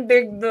guys can't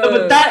take the.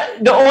 But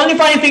the only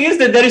funny thing is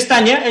that there is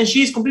Tanya, and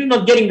she's completely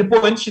not getting the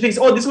point. She thinks,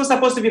 oh, this was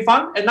supposed to be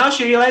fun, and now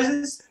she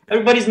realizes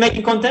everybody's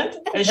making content,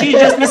 and she's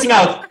just missing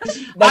out.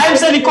 I'm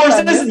selling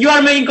courses, you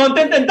are making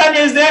content, and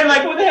Tanya is there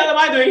like, what the hell am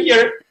I doing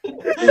here?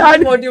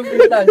 That's what you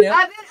feel, Tanya.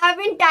 I've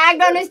been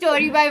tagged on a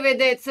story by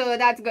Vidit, so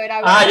that's good.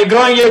 You're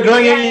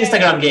growing your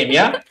Instagram game,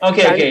 yeah?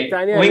 Okay.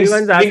 Tanya, Wings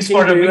everyone's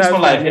for asking, do you have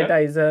life, yeah?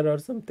 sanitizer or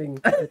something?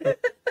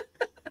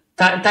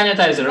 Tanya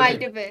Tizer.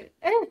 Multiple.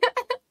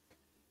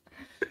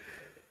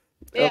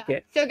 Yeah.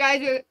 Okay. So guys,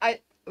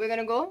 we're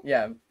gonna go.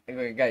 Yeah.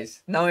 Okay,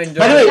 guys. Now enjoy.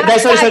 By the way,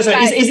 guys, sorry.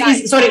 Guys.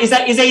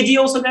 Is AD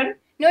also there?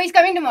 No, he's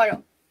coming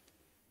tomorrow.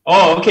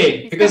 Oh,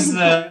 okay. Because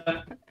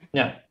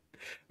yeah.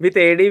 With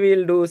AD,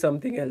 we'll do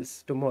something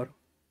else tomorrow.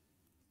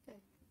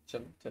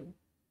 Chalo.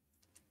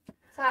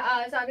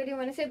 Sagar, you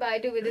want to say bye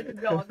to Vidit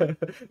vlog?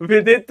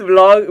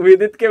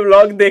 विदित के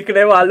vlog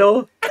देखने वालों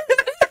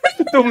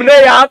तुमने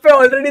यहाँ पे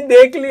already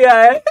देख लिया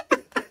है.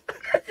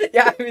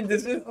 Yeah, I mean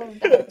this is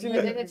actually.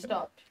 It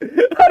stopped.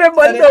 अरे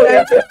बंद हो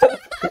गया.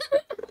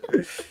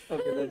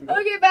 Okay, let's go.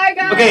 Okay, bye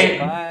guys. Okay.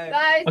 Bye.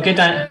 Bye. Okay,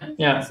 Tanya.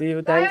 Yeah. See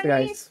you. Thanks,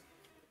 guys.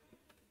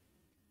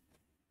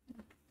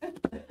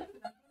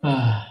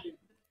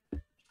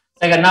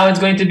 Sagar, now it's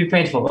going to be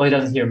painful. Oh, he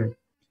doesn't hear me.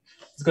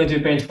 It's going to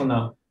be painful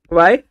now.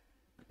 Why?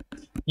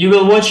 You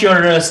will watch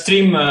your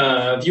stream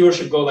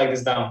viewership go like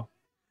this down.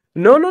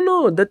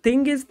 No. The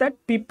thing is that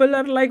people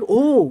are like,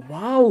 oh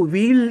wow,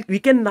 we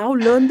can now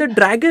learn the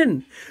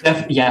dragon.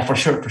 Yeah, for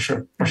sure.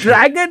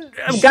 Dragon,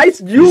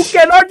 guys, you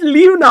cannot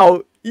leave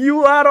now.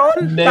 You are all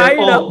tied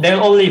up. They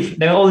will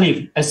all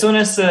leave. As soon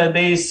as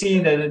they see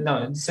that,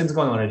 no, it's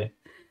gone already.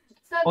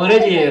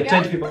 Already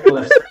 20 people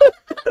left.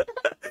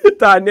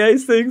 Tanya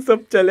is saying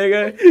sab chale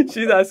gaye.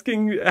 She's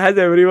asking, has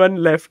everyone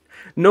left?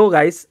 No,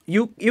 guys,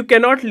 you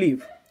cannot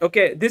leave.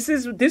 Okay, this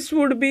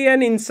would be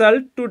an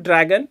insult to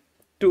dragon,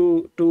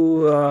 to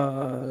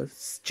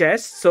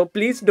chess. So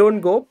please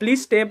don't go.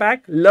 Please stay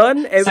back.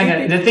 Learn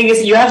everything. The thing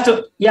is, you have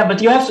to. Yeah,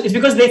 but you have to. It's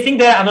because they think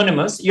they're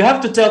anonymous. You have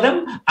to tell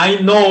them,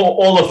 I know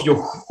all of you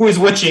who is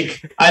watching.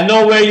 I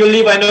know where you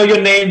live. I know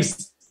your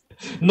names.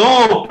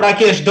 No,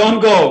 Prakesh, don't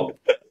go.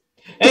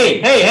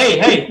 Hey.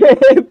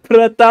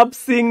 Pratap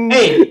Singh,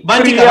 Hey,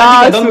 Priya,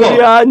 Vantika, don't go.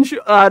 Suryansh,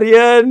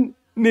 Aryan,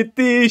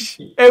 Nitish,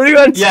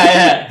 everyone.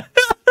 Yeah.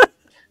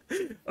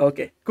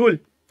 Okay, cool.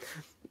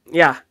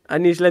 Yeah,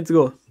 Anish, let's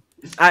go.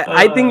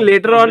 I think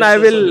later on I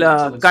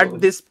will cut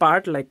this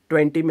part like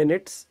 20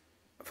 minutes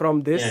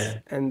from this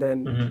and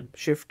then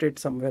shift it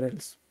somewhere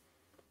else.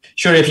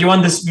 Sure, if you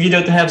want this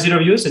video to have 0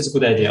 views, it's a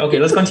good idea. Okay,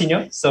 let's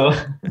continue. So,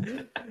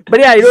 but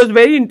yeah, it was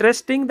very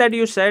interesting that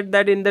you said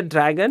that in the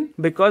dragon,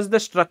 because the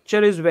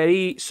structure is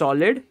very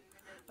solid,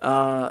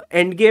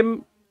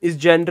 endgame is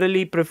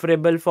generally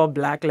preferable for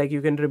black, like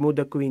you can remove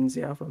the queens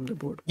from the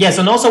board. Yes,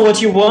 and also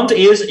what you want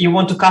is you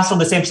want to castle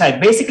the same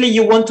side. Basically,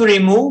 you want to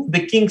remove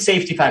the king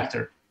safety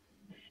factor.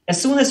 As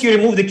soon as you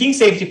remove the king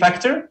safety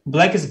factor,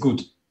 black is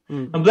good.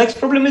 And black's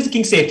problem is the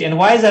king safety. And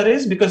why that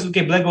is? Because,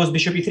 okay, black goes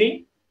bishop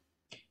e3.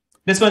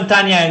 That's when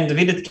Tanya and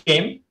Vidit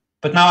came.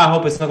 But now I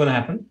hope it's not going to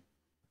happen.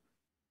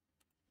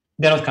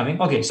 They're not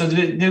coming. Okay, so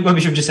they go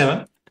bishop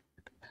g7.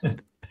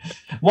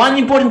 One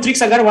important trick,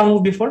 Sagar, one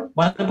move before.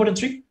 One important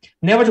trick.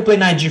 Never to play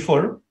knight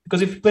g4.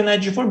 Because if you play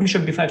knight g4,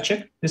 bishop b5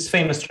 check. This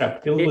famous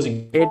trap. You're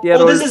losing.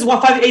 8-year-old. Oh, this is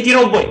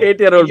 8-year-old boy.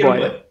 8-year-old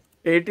boy.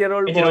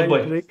 8-year-old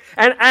boy. Trick.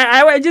 And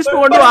I just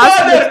want to But ask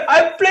father,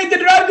 I played the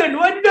dragon.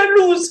 Why did I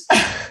lose?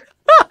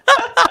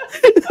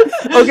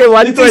 Okay,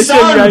 one question,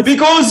 guys.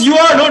 Because you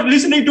are not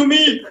listening to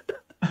me.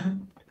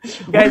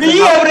 Guys, we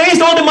have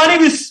raised all the money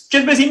with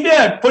Chessable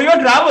India for your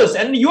travels,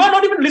 and you are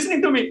not even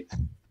listening to me.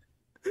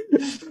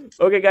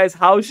 Okay, guys,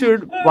 how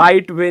should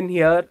white win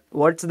here?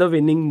 What's the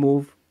winning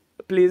move?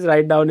 Please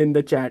write down in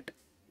the chat.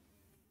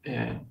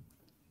 Yeah.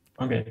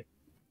 Okay.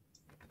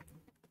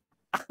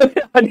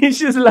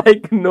 Anish is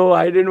like, no,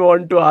 I didn't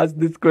want to ask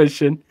this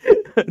question.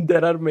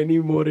 There are many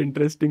more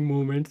interesting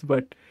moments,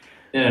 but...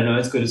 No,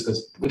 it's good.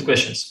 Good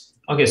questions.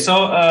 Okay,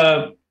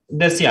 so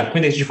that's,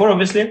 queen takes g4,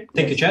 obviously.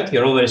 Thank you, chat.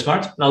 You're all very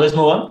smart. Now let's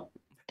move on.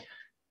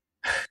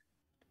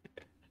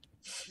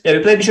 We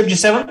play bishop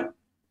g7.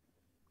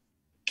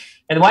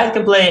 And white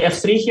can play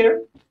f3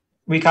 here.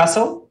 We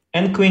castle.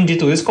 And queen d2.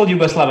 This is called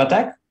Yugoslav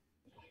attack.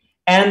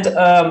 And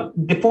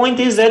the point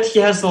is that he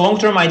has the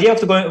long-term idea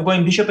of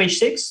going bishop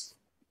h6.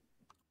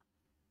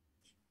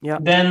 Yeah.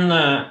 Then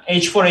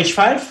h4,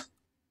 h5.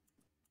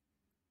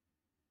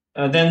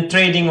 Then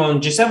trading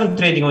on g7,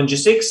 trading on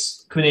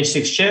g6, queen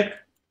h6 check.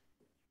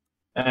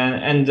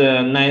 And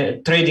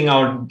trading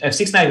our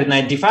f6 knight with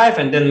knight d5,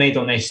 and then mate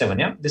on h7.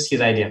 Yeah, this is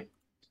his idea.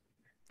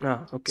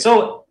 Okay.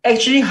 So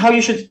actually, how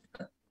you should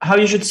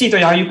see it, or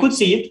how you could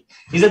see it,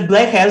 is that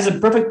black has a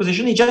perfect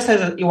position. He just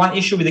has one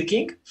issue with the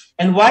king,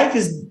 and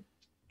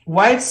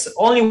white's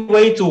only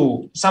way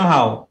to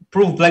somehow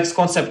prove black's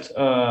concept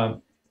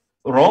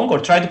wrong or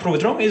try to prove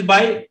it wrong is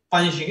by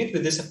punishing it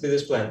with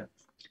this plan.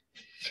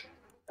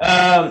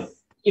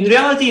 In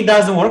reality, it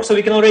doesn't work. So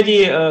we can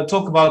already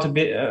talk about a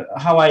bit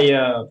how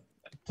I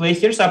play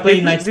here. So I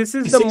play knight. This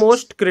is the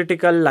most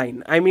critical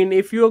line. I mean,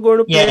 if you are going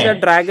to play the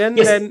dragon,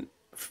 then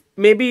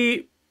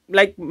maybe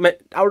like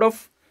out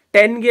of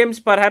 10 games,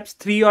 perhaps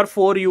 3 or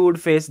 4 you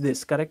would face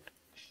this, correct?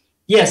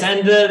 Yes,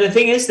 and the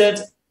thing is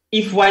that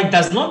if white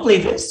does not play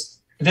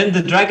this, then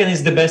the dragon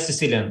is the best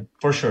Sicilian,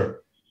 for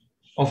sure,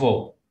 of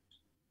all.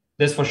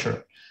 That's for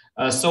sure.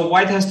 So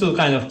white has to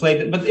kind of play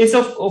it, but it's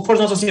of course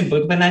not so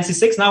simple. But knight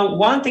c6. Now,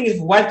 one thing is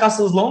white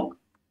castle is long,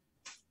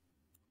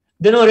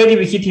 then already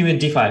we hit him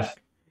with d5.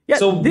 Yeah,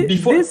 so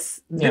before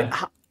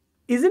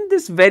isn't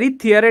this very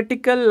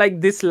theoretical,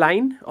 like this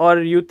line, or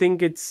you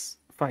think it's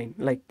fine?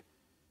 Like,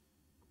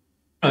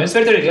 no, it's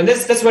very theoretical.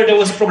 That's where there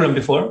was a problem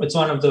before. It's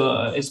one of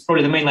the. It's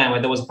probably the main line where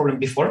there was a problem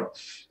before.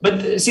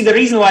 But see, the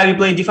reason why we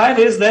play d5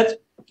 is that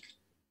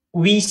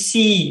we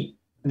see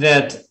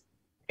that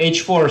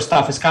h4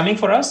 stuff is coming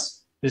for us.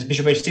 This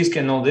bishop h6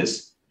 and all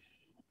this,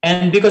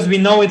 and because we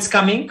know it's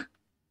coming,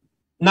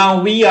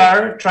 now we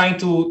are trying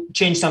to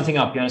change something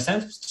up. You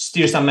understand?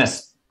 Steer some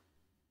mess.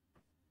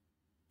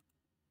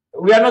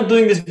 We are not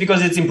doing this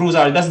because it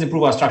doesn't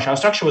improve our structure. Our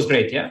structure was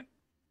great, yeah.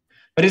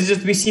 But it's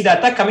just we see the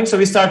attack coming, so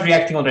we start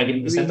reacting already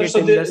in the center.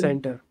 So the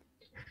center.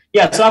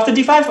 Yeah. So after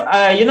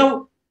d5, you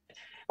know,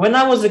 when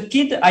I was a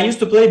kid, I used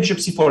to play bishop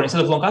c4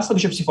 instead of long castle.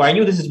 Bishop c4. I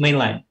knew this is main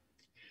line.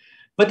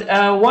 But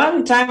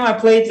one time I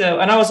played,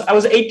 and I was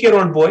an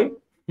 8-year-old boy,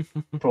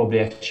 probably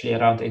actually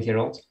around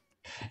 8-year-old,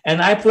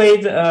 and I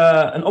played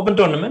an open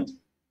tournament,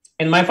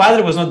 and my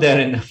father was not there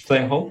in the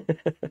playing hall.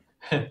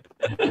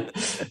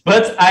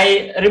 But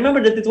I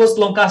remember that it was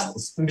long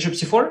castles, bishop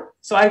c4.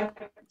 So I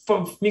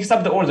mixed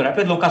up the order. I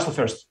played long castle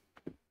first.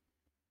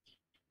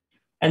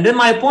 And then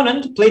my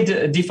opponent played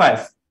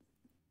d5.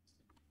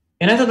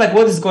 And I thought, like,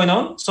 what is going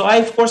on? So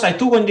I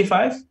took on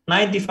d5,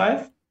 knight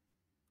d5.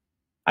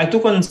 I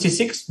took on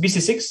c6,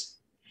 bc6.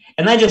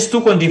 And I just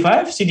took on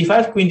d5,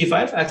 cd5, queen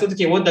d5. I thought,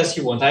 okay, what does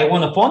he want? I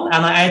want a pawn,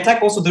 and I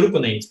attack also the rook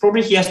on a8.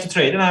 Probably he has to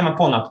trade, and I'm a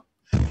pawn up.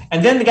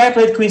 And then the guy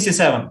played queen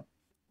c7.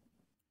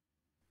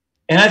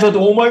 And I thought,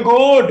 oh my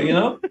God, you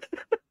know?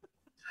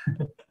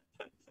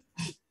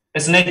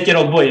 As an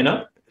 8-year-old boy, you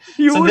know?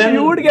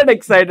 You would get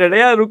excited.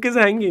 Yeah, rook is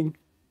hanging.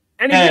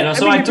 And if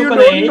you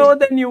don't know,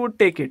 then you would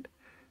take it.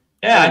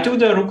 Yeah, I took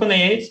the rook on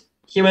a8.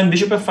 He went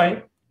bishop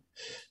f5.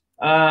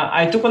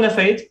 I took on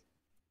f8.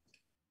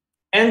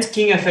 And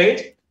king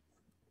f8.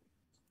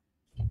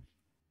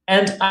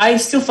 And I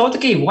still thought,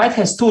 okay, white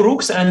has 2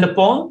 rooks and a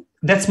pawn.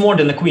 That's more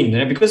than a queen.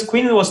 Right? Because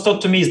queen was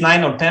taught to me is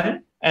 9 or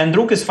 10. And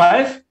rook is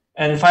 5.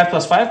 And 5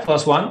 plus 5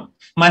 plus 1.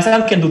 My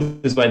son can do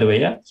this, by the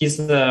way. Yeah, he's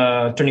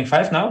turning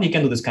 5 now. He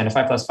can do this kind of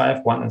 5 plus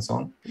 5, 1, and so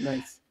on.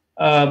 Nice.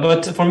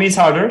 But for me, it's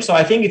harder. So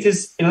I think it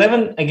is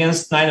 11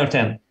 against 9 or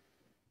 10.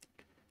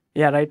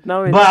 Yeah, right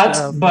now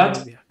it's...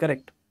 But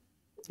correct.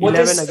 What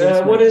is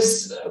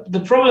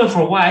the problem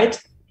for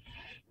white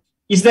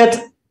is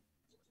that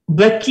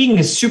black king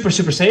is super,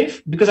 super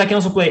safe because I can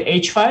also play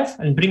h5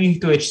 and bring it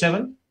to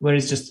h7, where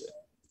it's just...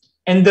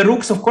 And the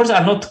rooks, of course,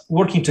 are not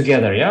working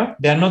together, yeah?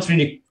 They are not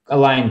really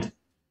aligned.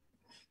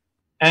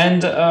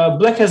 And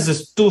black has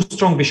these 2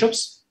 strong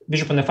bishops,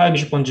 bishop on f5,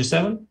 bishop on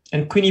g7,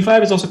 and queen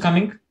e5 is also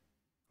coming.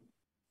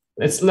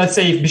 Let's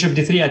say if bishop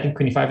d3, I think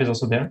queen e5 is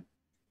also there.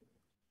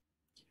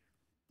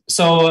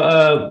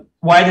 So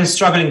white is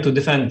struggling to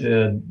defend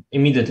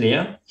immediately,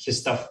 yeah, his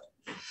stuff.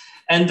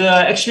 And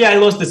actually, I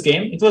lost this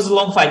game. It was a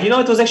long fight. You know,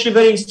 it was actually a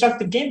very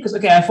instructive game because,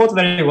 okay, I fought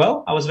very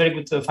well. I was a very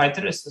good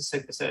fighter as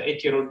an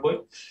 8-year-old boy.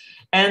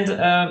 And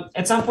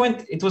at some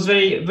point, it was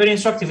very, very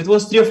instructive. It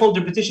was 3-fold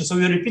repetition. So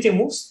we were repeating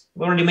moves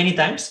already many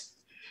times.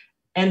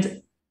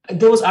 And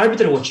there was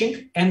arbiter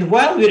watching. And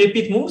while we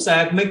repeat moves,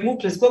 I make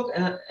moves, let's go.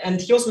 And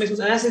he also makes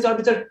moves. And I said to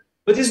arbiter,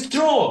 but it's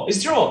draw.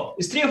 It's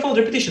 3-fold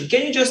repetition.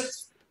 Can you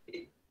just...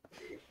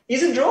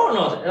 Is it draw or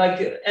not?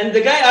 Like, and the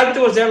guy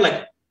arbiter was there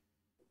like...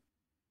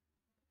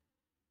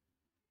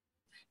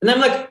 And I'm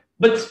like,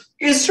 but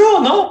it's draw,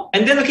 no?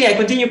 And then, okay, I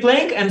continue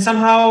playing. And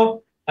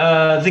somehow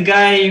the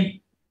guy...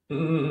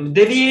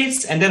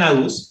 deviates, and then I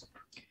lose.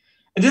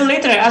 And then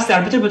later I asked the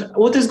arbiter, but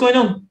what is going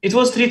on? It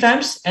was 3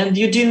 times and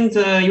you didn't,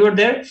 you were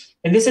there.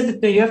 And they said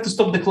that you have to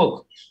stop the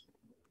clock.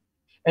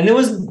 And it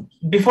was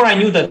before I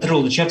knew that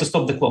rule that you have to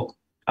stop the clock.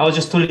 I was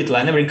just too little.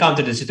 I never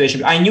encountered the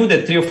situation. I knew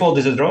that 3-fold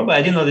is a draw, but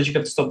I didn't know that you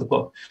have to stop the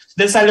clock. So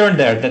that's I learned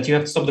there that you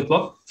have to stop the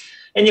clock.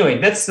 Anyway,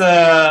 that's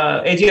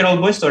 8-year-old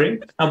boy story.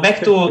 Now back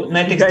to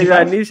knight takes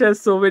d5. Anish has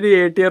so many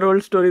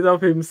 8-year-old stories of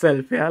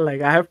himself. Yeah,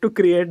 like I have to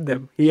create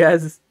them. He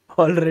has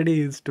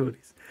already his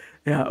stories.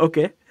 Yeah,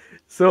 okay.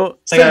 So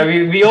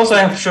we also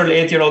have surely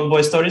 8-year-old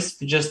boy stories.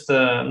 Just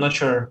not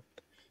sure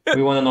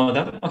we want to know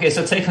them. Okay,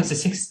 so take on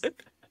c6.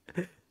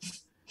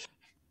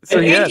 So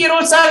an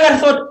 8-year-old Sagar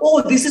thought,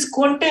 oh, this is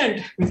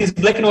content with his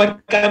black and white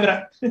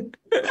camera.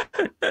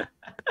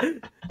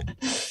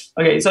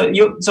 Okay,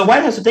 so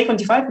white has to take on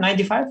d5, knight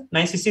d5,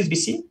 knight c6,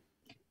 bc.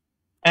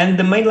 And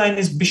the main line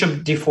is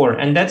bishop d4,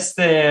 and that's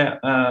the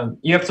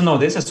you have to know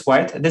this as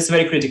white. That's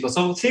very critical.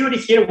 So theory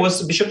here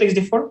was bishop takes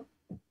d4,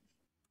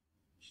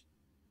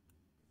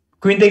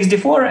 queen takes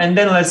d4, and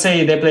then let's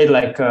say they played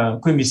like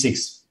queen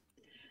b6.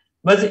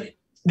 But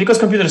because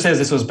computer says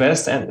this was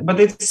best, but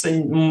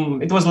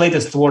it was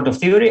latest word of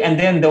theory, and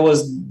then there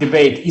was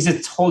debate: is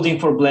it holding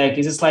for black?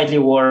 Is it slightly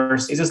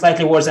worse? Is it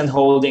slightly worse and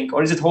holding,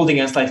 or is it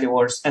holding and slightly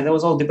worse? And there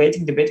was all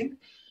debating.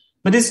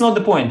 But it's not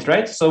the point,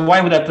 right? So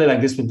why would I play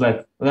like this with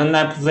black? Then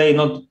I play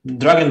not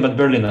Dragon but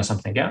Berlin or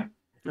something, yeah?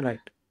 Right.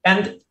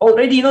 And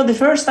already, the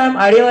first time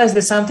I realized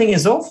that something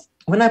is off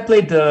when I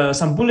played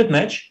some bullet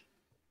match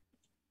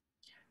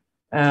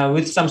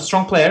with some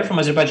strong player from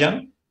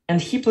Azerbaijan,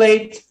 and he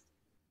played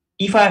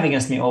e5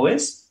 against me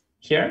always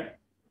here.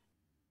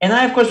 And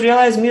I, of course,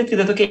 realized immediately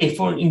that, okay,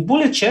 in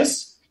bullet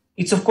chess,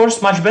 it's, of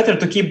course, much better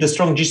to keep the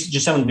strong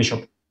G7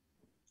 bishop.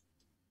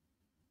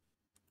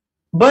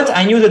 But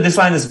I knew that this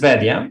line is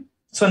bad, yeah?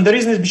 So, and the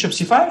reason is bishop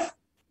c5.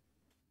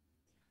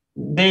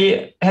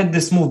 They had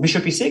this move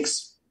bishop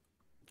e6.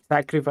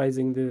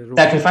 Sacrificing the rook.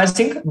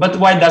 Sacrificing, but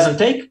white doesn't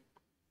take.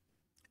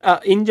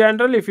 In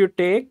general, if you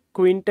take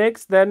queen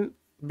takes, then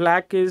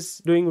black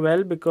is doing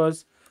well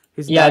because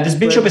his this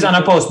bishop is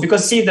unopposed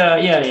because see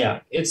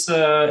it's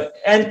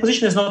and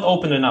position is not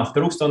open enough.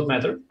 The rooks don't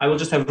matter. I will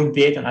just have rook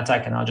d8 and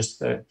attack, and I'll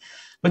just.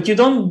 But you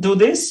don't do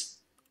this.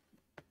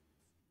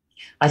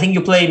 I think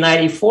you play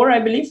knight e4, I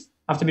believe,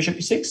 after bishop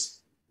e6.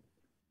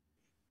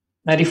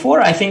 Knight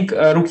e4, I think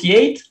rook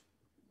e8.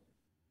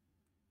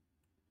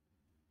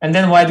 And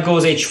then white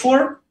goes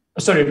h4.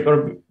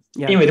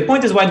 Anyway, the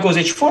point is white goes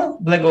h4,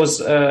 black goes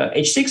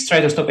h6, try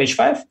to stop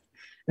h5.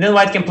 And then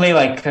white can play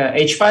like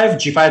h5,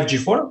 g5,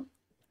 g4.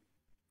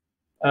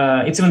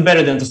 It's even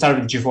better than to start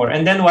with g4.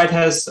 And then white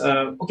has,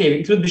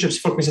 include bishop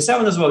c4, queen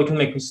c7 as well. You can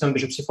make queen c7,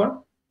 bishop c4,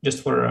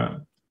 just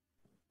for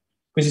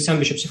queen c7,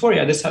 bishop c4.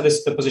 Yeah, this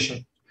is the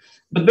position.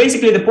 But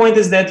basically, the point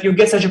is that you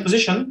get such a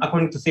position,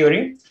 according to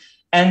theory.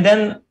 And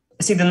then,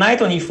 see, the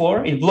knight on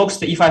e4, it blocks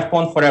the e5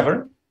 pawn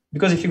forever.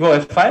 Because if you go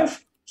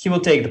f5, he will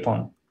take the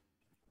pawn.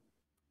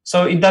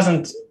 So it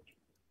doesn't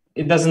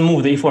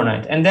move the e4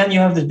 knight. And then you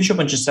have the bishop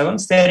on g7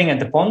 staring at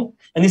the pawn,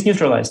 and it's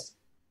neutralized.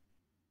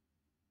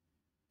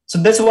 So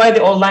that's why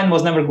the old line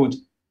was never good.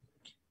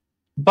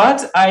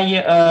 But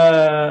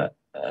I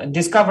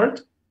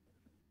discovered,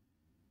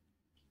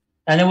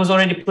 and it was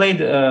already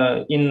played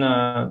in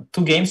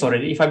 2 games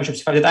already, e5, bishop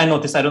c5, that I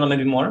noticed, I don't know,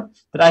 maybe more.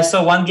 But I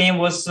saw one game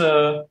was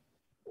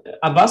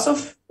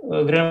Abbasov,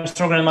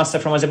 Grandmaster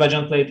from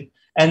Azerbaijan played.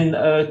 And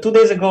 2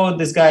 days ago,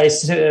 this guy,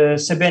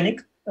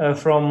 Sebenik,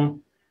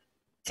 from,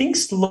 I think,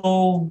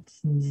 Slovenia.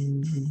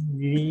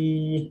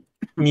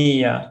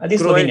 I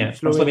think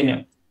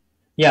Slovenia.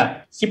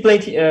 Yeah, he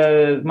played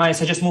my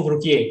suggest move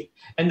rook e8.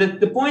 And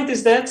the point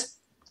is that,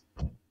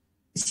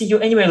 see, you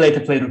anyway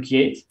later play rook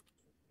e8,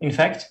 in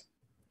fact.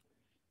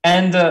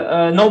 And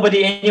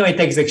nobody anyway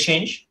takes the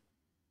exchange.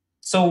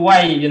 So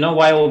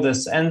why all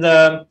this? And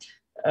the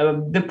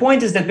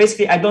point is that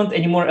basically I don't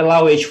anymore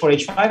allow h4,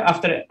 h5.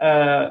 After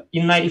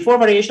in knight e4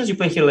 variations, you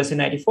play here, let's say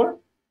knight e4.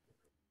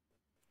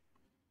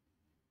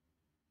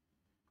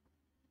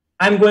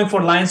 I'm going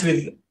for lines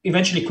with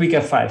eventually quick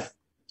f5,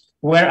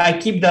 where I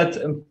keep that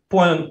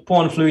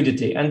pawn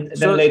fluidity, and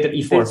then later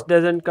e4. This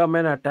doesn't come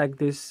and attack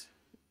this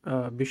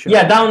bishop.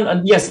 Yeah,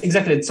 down. Yes,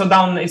 exactly. So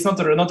down, it's not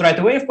right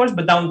away, of course,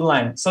 but down the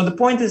line. So the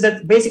point is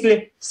that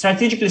basically,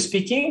 strategically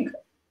speaking,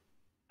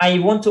 I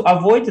want to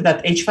avoid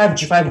that h5,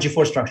 g5,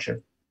 g4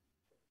 structure.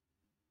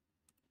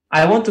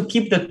 I want to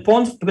keep that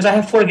pawn, because I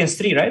have 4 against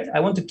 3, right? I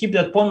want to keep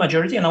that pawn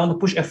majority, and I want to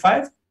push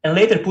f5 and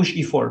later push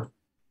e4.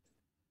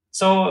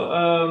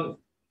 So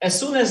as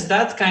soon as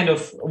that kind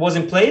of was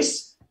in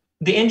place,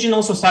 the engine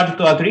also started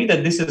to agree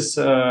that this is.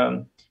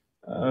 In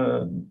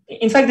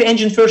fact, the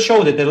engine first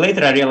showed it, and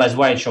later I realized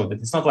why it showed it.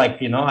 It's not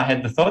like, I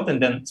had the thought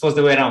and then it was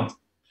the way around.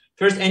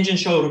 First engine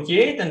showed rook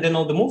e8 and then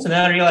all the moves, and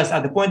then I realized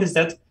the point is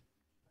that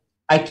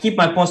I keep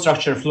my pawn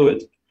structure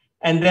fluid.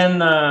 And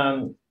then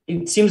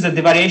it seems that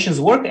the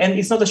variations work, and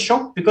it's not a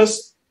shock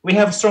because we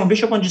have strong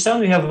bishop on g7,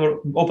 we have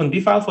open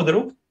b file for the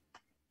rook.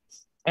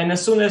 And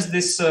as soon as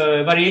this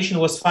variation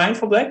was fine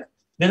for black,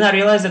 then I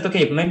realized that,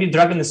 okay, maybe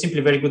Dragon is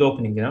simply very good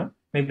opening,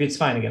 Maybe it's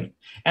fine again.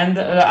 And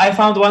I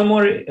found one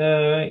more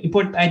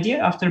important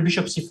idea after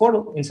bishop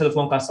c4 instead of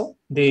long castle,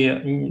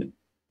 the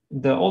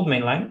old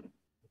main line.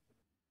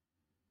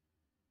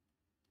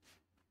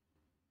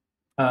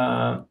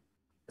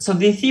 So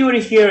the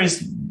theory here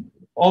is,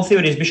 all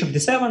theory is bishop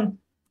d7,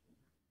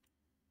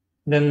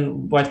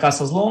 then white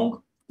castles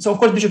long. So of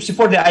course bishop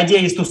c4, the idea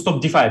is to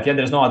stop d5. Yeah,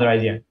 there's no other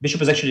idea.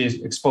 Bishop is actually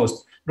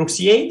exposed. Rook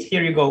c8,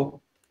 here you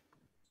go.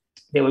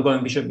 They will go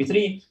in bishop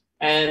b3.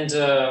 And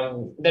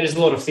there is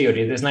a lot of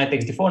theory. There's knight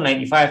takes d4,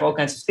 knight e5, all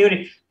kinds of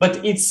theory. But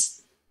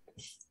it's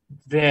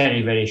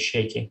very, very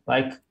shaky.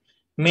 Like,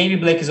 maybe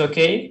black is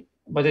okay,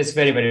 but it's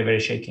very, very, very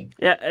shaky.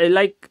 Yeah,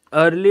 like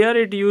earlier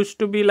it used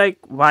to be like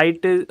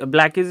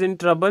black is in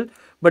trouble.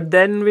 But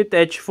then with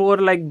h4,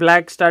 like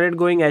black started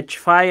going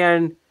h5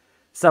 and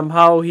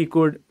somehow he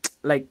could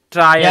like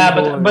try Yeah,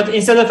 and hold. but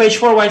instead of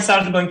h4, white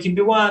started going king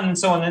b1 and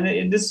so on,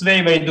 and this is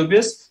very, very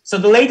dubious. So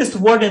the latest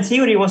word in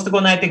theory was to go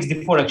knight x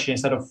d4 actually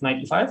instead of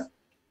knight e5.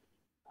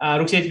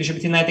 Rook c8, bishop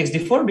e3, knight x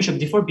d4, bishop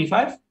d4,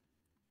 b5,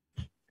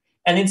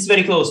 and it's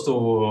very close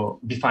to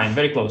be fine,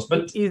 very close.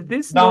 But Is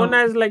this down- known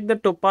as like the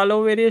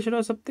Topalov variation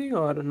or something,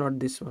 or not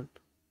this one?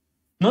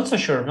 not so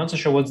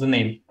sure what's the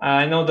name.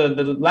 I know the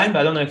line, but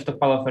I don't know if the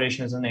Topalov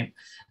variation is the name.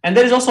 And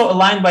there is also a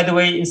line, by the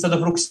way, instead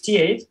of rook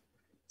c8,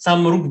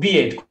 some rook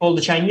b8 called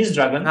the Chinese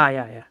Dragon.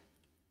 Yeah.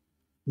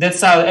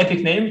 That's our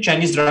epic name,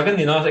 Chinese Dragon.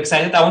 You know,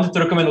 excited. I wanted to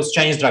recommend also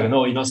Chinese Dragon.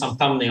 Oh, you know, some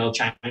thumbnail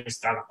Chinese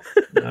Dragon,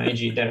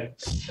 AG there.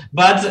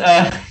 But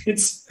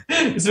it's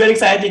very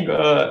exciting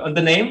on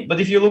the name. But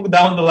if you look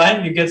down the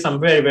line, you get some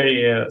very,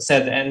 very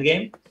sad end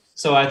game.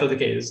 So I thought,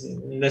 okay,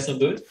 let's not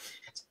do it.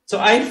 So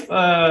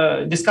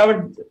I've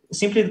discovered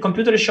simply the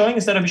computer is showing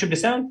instead of bishop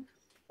d7,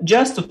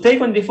 just to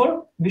take on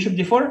d4, bishop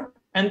d4,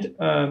 and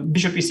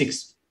bishop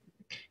e6.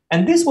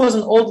 And this was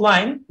an old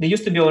line. They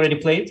used to be already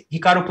played.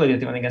 Hikaru played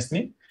it even against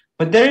me.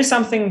 But there is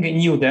something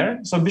new there.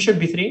 So bishop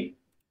b3.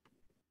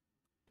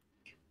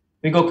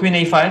 We go queen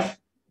a5.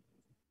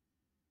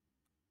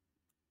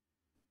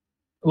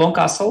 Long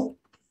castle.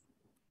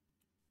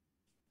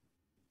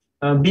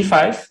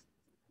 b5.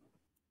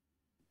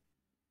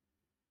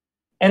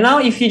 And now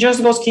if he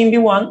just goes king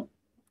b1,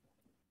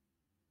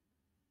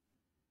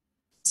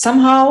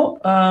 somehow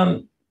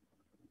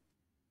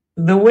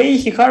the way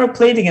Hikaru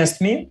played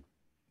against me,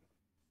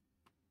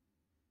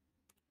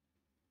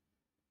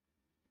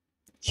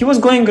 he was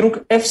going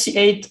rook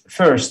fc8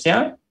 first,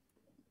 yeah?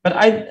 But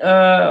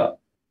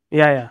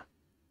Yeah,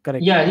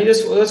 correct. yeah,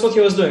 that's what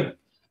he was doing.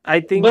 I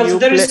think But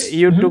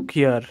you took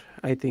here,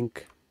 I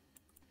think.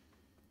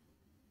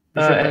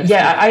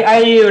 Yeah,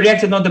 I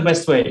reacted not the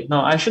best way.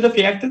 No, I should have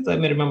reacted. Let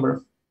me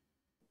remember.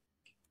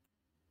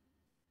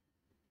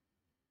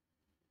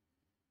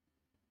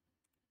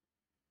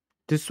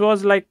 This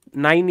was like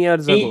 9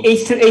 years ago.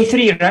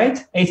 A3, right?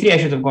 A3 I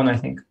should have gone, I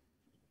think.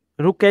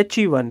 Rook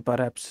h1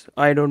 perhaps.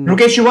 I don't know. Rook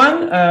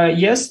h1,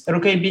 yes.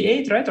 Rook a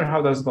b8, right? Or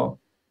how does it go?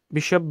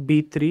 Bishop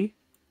b3.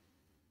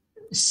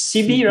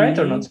 CB, right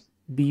or not?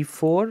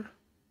 b4.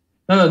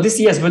 No, this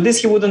yes, but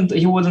this he wouldn't.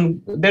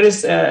 There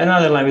is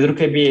another line with rook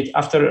a b8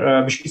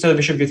 after instead of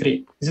bishop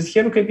b3. Is it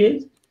here rook a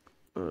b8?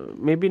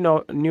 Maybe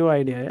no new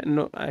idea. Yeah?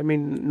 No, I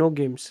mean no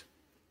games.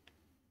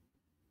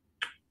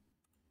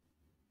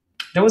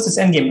 There was this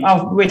endgame.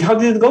 Oh wait, how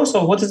did it go?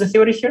 So what is the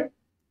theory here?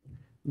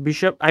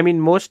 Bishop. I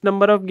mean most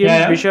number of games.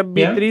 Yeah, bishop b3,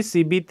 yeah.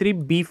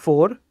 cb3,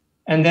 b4,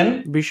 And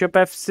then bishop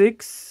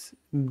f6,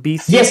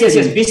 bc. yes,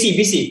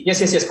 BC.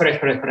 Yes,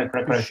 correct.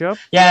 Bishop.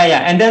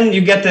 Yeah. And then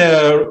you get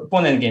the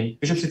pawn endgame.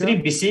 Bishop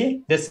c3,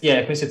 BC. That's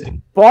queen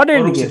c3. Pawn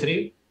Or rook endgame.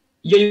 c3.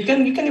 Yeah, you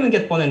can even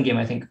get pawn endgame,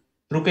 I think.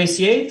 Rook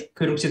a8,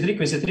 rook c3,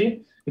 queen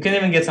c3. You can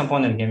even get some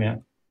pawn endgame, yeah.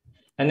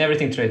 And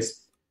everything trades.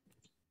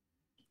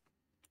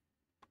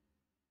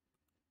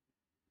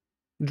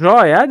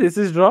 Draw, yeah. This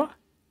is draw.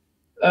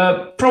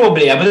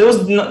 Probably, yeah, but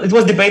it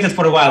was debated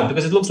for a while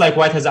because it looks like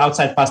white has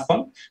outside passed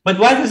pawn. But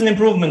white has an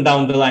improvement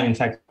down the line, in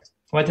fact.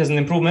 White has an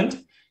improvement.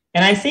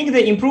 And I think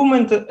the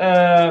improvement,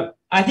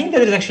 I think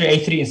that is actually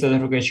a3 instead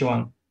of rook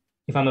h1,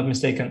 if I'm not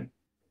mistaken.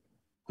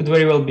 Could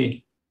very well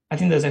be. I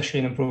think that's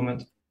actually an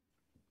improvement.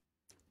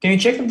 Can you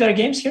check if there are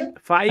games here?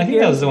 5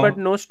 games, but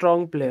no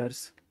strong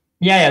players.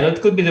 Yeah,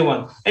 that could be the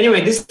one. Anyway,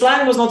 this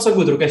line was not so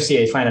good, rook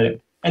fc8,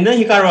 finally. And then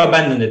Hikaru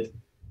abandoned it.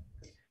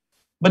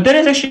 But there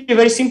is actually a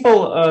very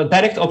simple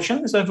direct option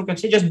instead of rook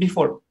f8, just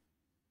b4.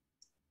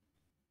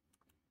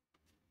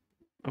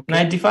 Okay.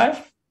 Knight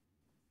d5.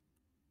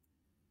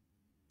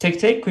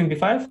 Take, queen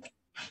b5.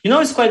 You know,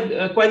 it's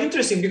quite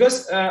interesting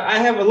because I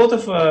have a lot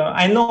of,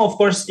 I know, of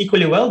course,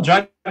 equally well,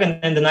 Dragon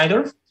and the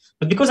Najdorf.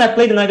 But because I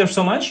play the Najdorf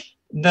so much,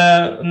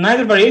 the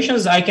Najdorf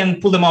variations, I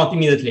can pull them out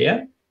immediately,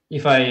 yeah?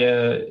 If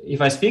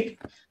I speak.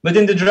 But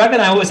in the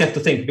Dragon, I always have to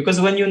think because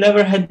when you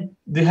never had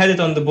it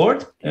on the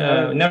board,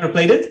 never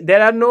played it.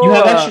 There are no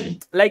actually,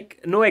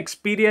 no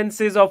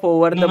experiences of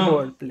over the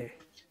board play.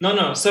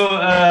 No. So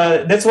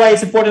that's why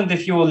it's important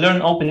if you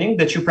learn opening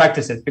that you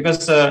practice it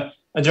because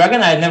a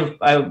Dragon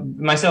I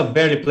myself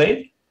barely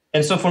played,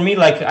 and so for me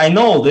like I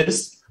know all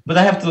this, but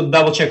I have to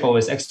double check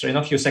always extra in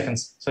a few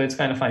seconds. So it's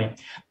kind of funny.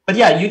 But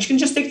yeah, you can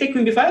just take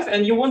queen b5,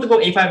 and you want to go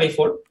a5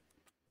 a4.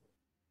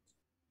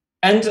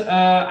 And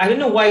I don't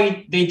know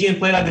why they didn't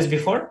play like this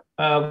before.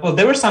 Well,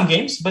 there were some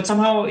games, but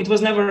somehow it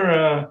was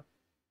never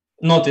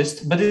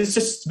noticed. But it's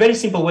just very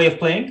simple way of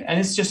playing, and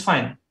it's just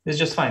fine. It's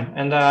just fine.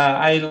 And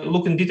I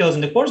look in details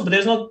in the course, but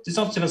it's not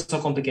even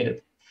so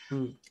complicated.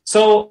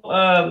 So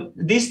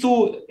these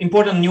two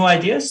important new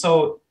ideas.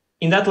 So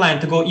in that line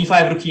to go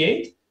e5, rook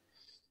e8,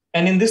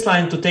 and in this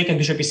line to take and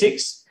bishop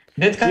e6.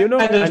 That kind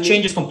of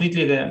changes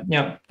completely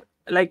the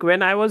Like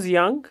when I was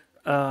young,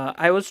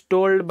 I was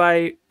told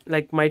by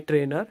like my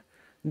trainer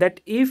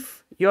that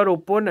if your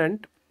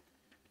opponent,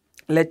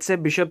 let's say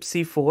bishop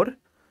c4,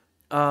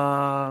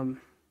 how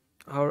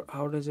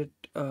does it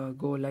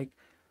go? Like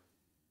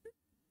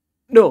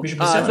no,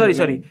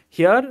 sorry.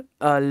 Here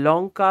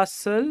long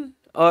castle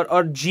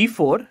or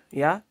g4,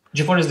 yeah.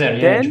 G4 is there.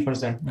 Yeah, Then G4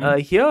 is there.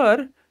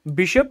 here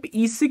bishop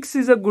e6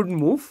 is a good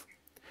move.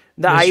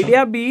 The That's true.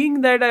 idea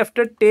being that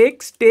after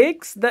takes,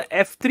 the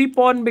f3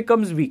 pawn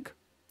becomes weak.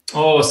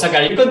 Oh,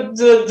 Sagar, you could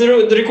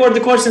record the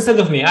course instead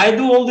of me. I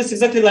do all this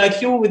exactly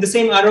like you with the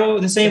same arrow,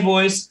 the same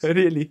voice.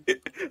 Really?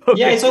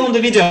 Yeah, it's all on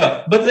the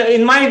video. But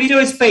in my video,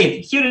 it's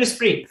paid. Here it's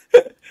free.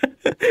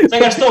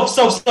 Sagar, stop.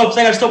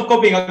 Sagar, stop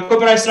copying. I'll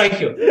copyright strike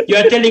you. You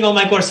are telling all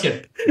my course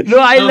here. No,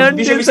 I learned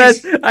this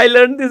as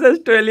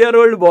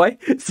 12-year-old boy.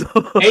 So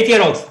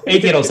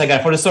 8-year-old, Sagar.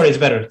 For the story, it's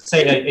better.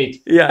 Say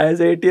 8. yeah,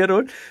 as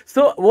 8-year-old.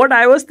 So what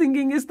I was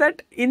thinking is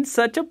that in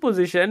such a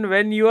position,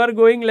 when you are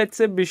going, let's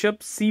say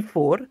bishop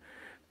c4,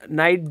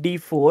 knight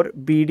d4,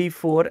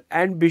 bd4,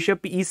 and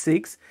bishop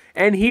e6,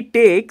 and he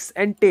takes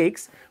and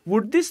takes,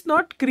 would this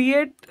not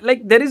create,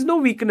 like, there is no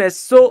weakness?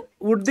 So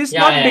would this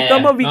not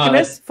become a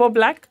weakness for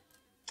black?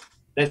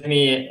 Let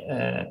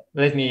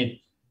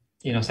me,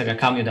 Sagar,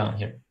 calm you down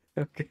here.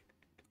 Okay.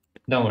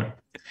 Don't worry.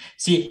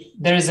 See,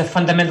 there is a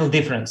fundamental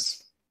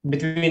difference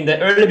between the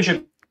early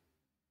bishop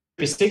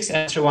e6 and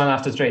extra one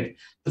after trade.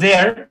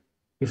 There,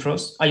 you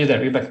froze. Are you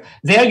there? You're back.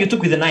 There, you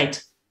took with the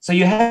knight. So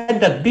you had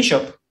that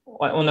bishop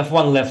on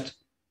f1 left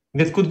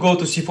that could go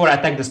to c4,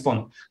 attack the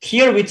pawn.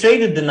 Here, we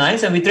traded the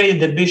knights and we traded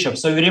the bishop.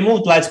 So we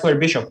removed light square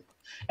bishop.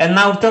 And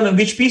now tell me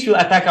which piece will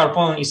attack our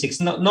pawn on e6.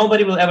 No,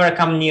 nobody will ever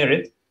come near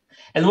it.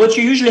 And what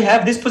you usually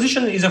have, this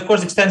position is, of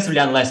course, extensively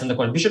analyzed on the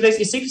court. Bishop takes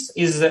e6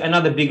 is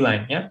another big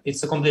line. Yeah,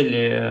 it's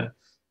completely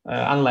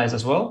analyzed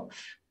as well.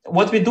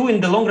 What we do in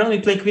the long run, we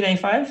play queen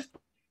a5.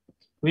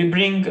 We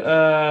bring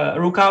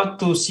rook out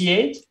to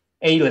c8,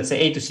 let's say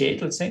a to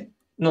c8, let's say.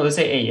 No, let's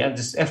say a, yeah,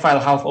 this f file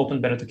half open,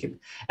 better to keep.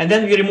 And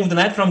then we remove the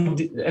knight from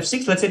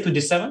f6, let's say to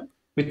d7.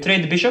 We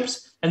trade the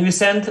bishops and we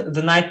send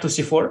the knight to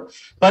c4.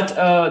 But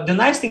the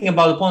nice thing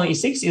about the pawn on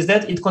e6 is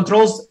that it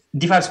controls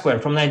d5 square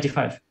from knight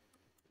d5.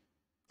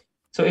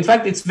 So in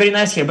fact, it's very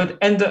nice here. But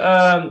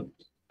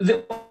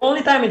the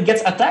only time it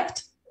gets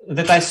attacked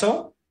that I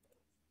saw,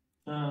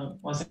 1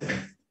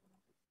 second.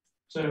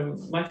 So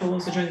Michael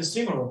wants to join the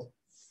stream or what?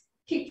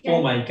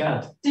 Oh my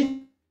god!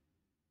 You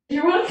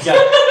want?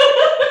 Yeah.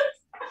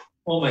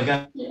 Oh my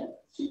god! Yeah,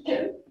 he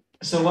can.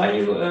 So why are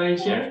you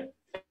here?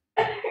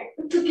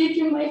 To give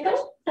you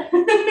Michael.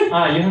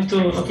 You have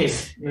to. Okay,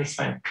 that's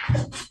fine.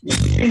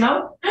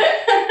 Now.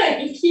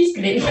 He's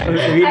great.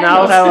 We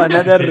now have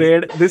another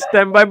raid, this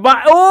time by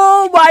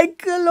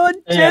Michael on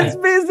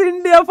Chessbase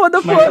India for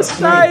the first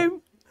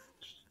time.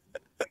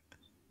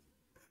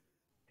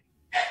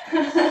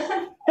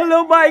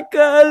 Hello,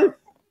 Michael.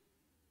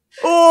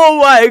 Oh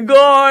my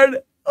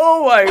god.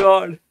 Oh my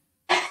god.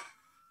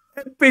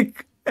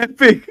 Epic.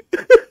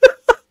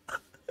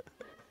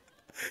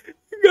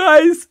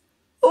 Guys.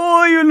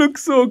 Oh, you look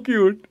so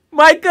cute.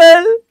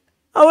 Michael,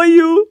 how are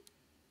you?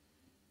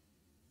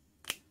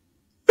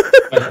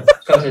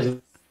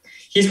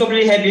 He's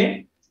completely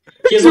happy.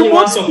 He has only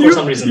one sock for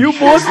some reason. You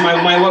both.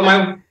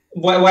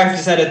 My wife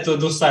decided to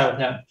do style.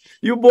 Yeah.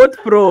 You both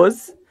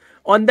froze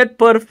on that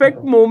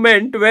perfect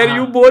moment where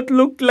you both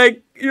looked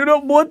like,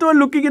 both were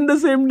looking in the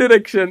same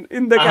direction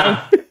in the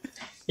camera.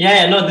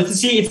 Yeah, no,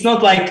 see, it's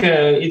not like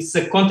it's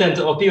a content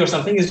OP or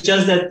something. It's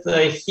just that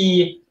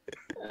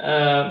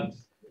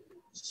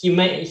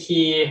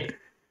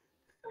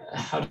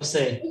how to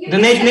say, the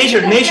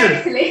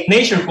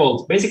nature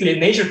called, basically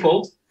nature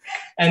called.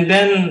 And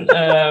then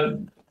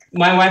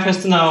my wife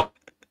has to now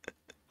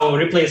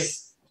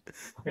replace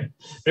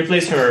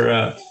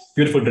her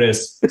beautiful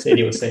dress,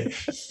 Sadie would say.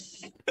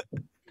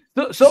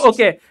 So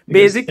okay,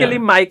 basically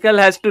Michael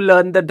has to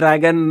learn the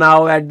dragon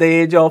now at the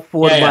age of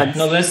 4 months.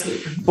 No, that's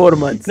 4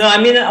 months. No, I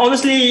mean,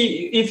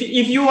 honestly, if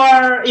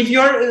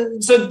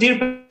you're so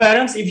dear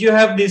parents, if you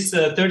have this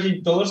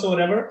 $30 or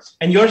whatever,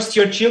 and your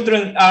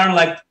children are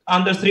like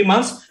under 3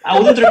 months, I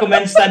wouldn't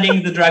recommend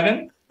studying the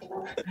dragon.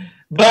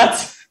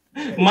 But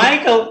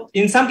Michael,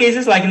 in some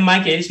cases, like in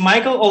my case,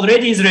 Michael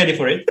already is ready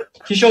for it.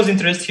 He shows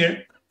interest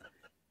here.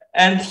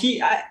 And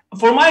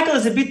for Michael,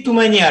 it's a bit too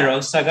many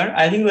arrows, Sagar.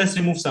 I think let's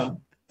remove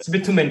some. It's a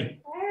bit too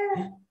many.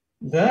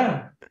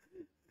 Да.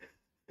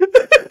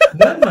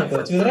 Да,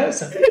 Michael, тебе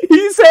нравится?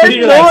 He said,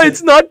 no,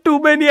 it's not too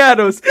many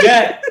arrows.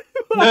 Yeah.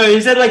 No,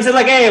 he said like,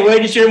 hey, where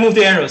did you remove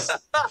the arrows?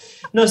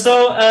 No,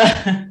 so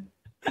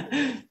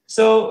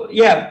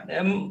yeah,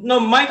 no,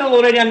 Michael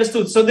already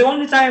understood. So the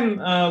only time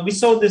we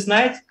saw this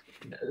knight,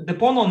 the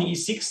pawn on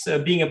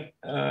e6 being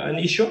an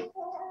issue,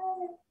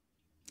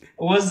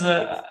 was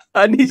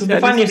Anish, to be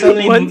funny.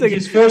 Suddenly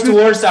his first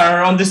words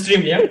are on the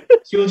stream. Yeah,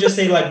 he will just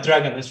say like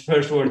dragon as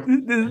first word.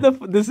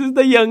 This is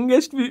the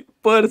youngest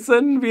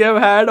person we have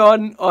had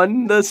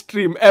on the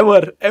stream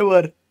ever.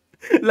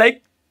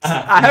 Like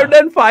I have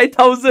done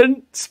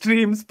 5,000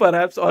 streams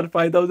perhaps or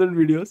 5,000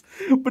 videos,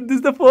 but this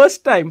is the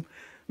first time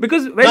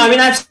because when no, I mean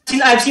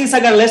I've seen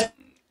Sagar less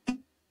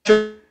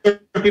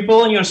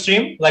people on your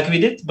stream like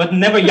Vidit, but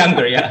never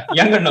younger. Yeah,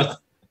 younger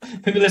not,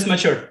 maybe less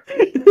mature.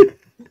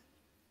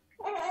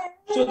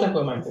 Что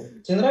такое, Майкл?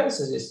 Тебе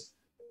нравится здесь?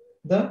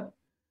 Да?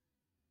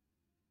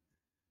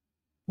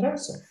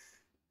 Нравится?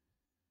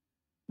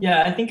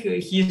 Yeah, I think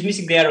he's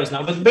missing the arrows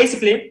now. But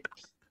basically,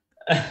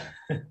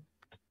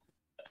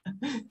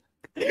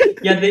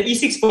 Yeah, the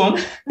e6 pawn.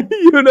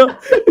 you know,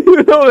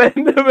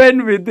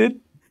 when Vidit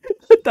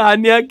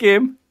Tania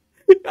came,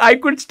 I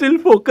could still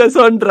focus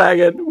on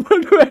dragon,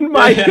 but when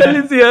Michael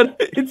is here,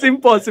 it's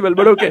impossible.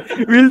 But okay,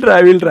 we'll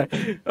try.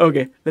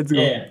 Okay, let's go.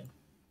 Yeah.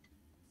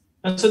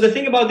 And so the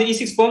thing about the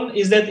e6 pawn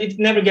is that it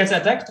never gets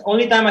attacked.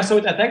 Only time I saw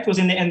it attacked was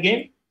in the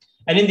endgame.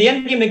 And in the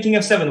endgame, the king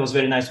f7 was a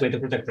very nice way to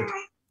protect it.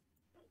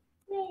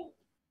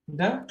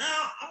 Да?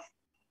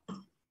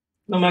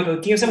 No, Michael,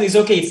 king f7 is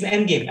okay. It's an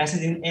endgame. I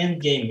said in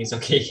endgame is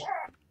okay.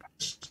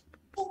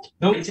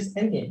 No, it's just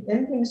endgame.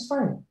 Endgame is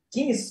fine.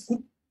 King is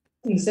good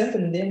in the center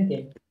in the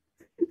endgame.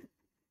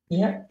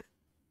 Yeah.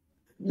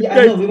 Yeah,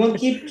 I know. We want to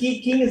keep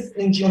king is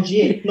on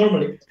g8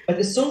 normally. But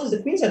as soon as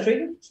the queens are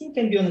traded, king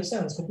can be on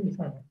f7. It's completely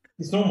fine.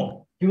 It's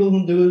normal. You will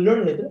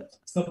learn later.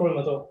 It's no problem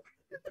at all.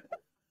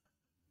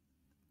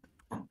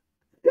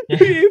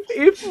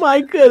 If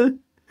Michael,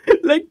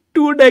 like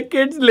 2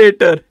 decades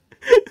later,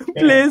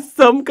 plays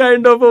some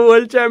kind of a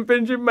world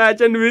championship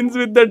match and wins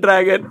with the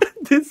dragon,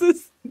 this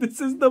is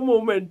the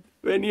moment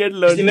when he had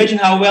learned. Just imagine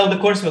how well the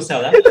course will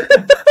sell. Huh?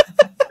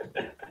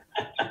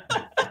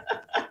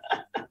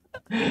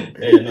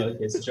 No,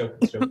 it's a joke.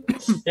 It's a joke.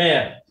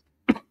 Yeah.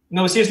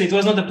 No, seriously, it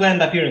was not a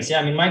planned appearance. Yeah,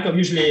 I mean, Michael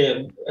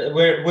usually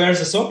wears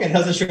a sock and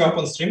doesn't show up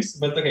on streams,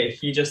 but okay,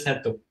 he just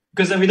had to.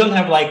 Because we don't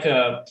have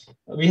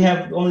we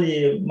have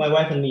only my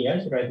wife and me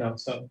right now,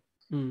 so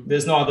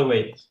there's no other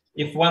way.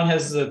 If one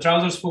has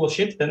trousers full of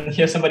shit, then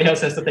here somebody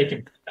else has to take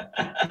him.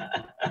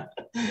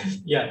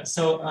 Yeah,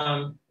 so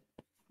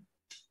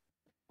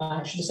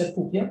I should have said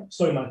poop, yeah?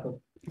 Sorry,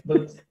 Michael,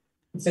 but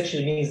it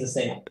actually means the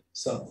same,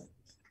 so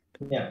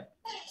yeah.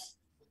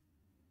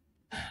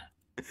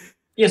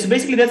 Yeah, so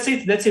basically that's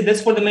it.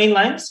 That's for the main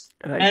lines.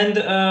 Right.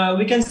 And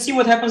we can see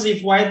what happens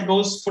if white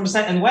goes for the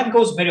side. And white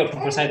goes very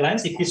often for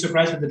sidelines if he's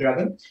surprised with the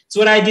dragon. It's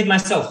what I did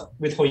myself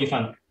with Hou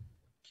Yifan.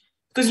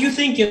 Because you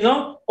think,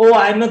 oh,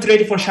 I'm not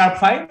ready for sharp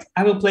fight.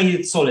 I will play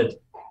it solid.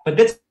 But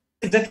that's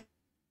exactly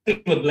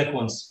what black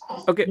wants.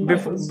 Okay,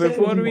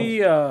 before we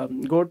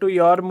go to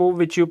your move,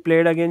 which you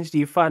played against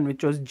Yifan,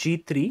 which was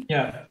g3.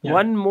 Yeah.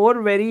 One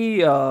more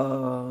very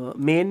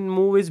main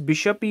move is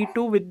bishop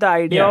e2 with the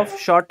idea of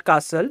short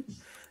castle.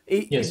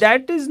 Yes.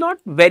 That is not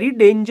very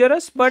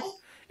dangerous, but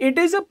it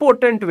is a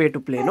potent way to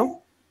play,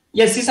 no?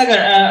 Yes, Sagar,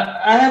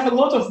 I have a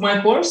lot of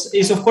my course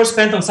is of course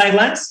spent on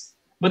sidelines,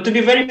 but to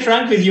be very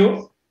frank with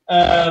you,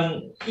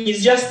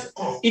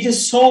 it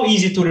is so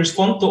easy to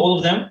respond to all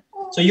of them.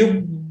 So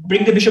you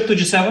bring the bishop to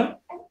g7,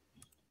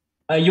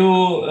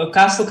 you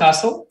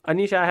castle.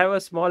 Anish, I have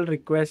a small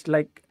request.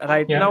 Like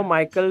right now,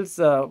 Michael's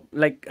okay,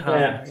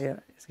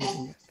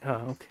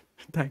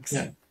 thanks.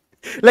 Yeah.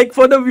 Like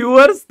for the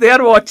viewers, they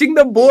are watching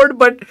the board,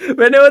 but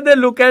whenever they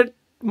look at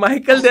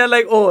Michael, they are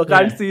like, "Oh, I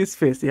can't see his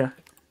face." Yeah.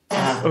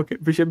 Okay,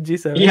 bishop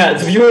g7. Yeah,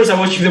 the viewers are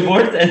watching the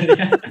board,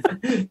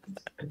 and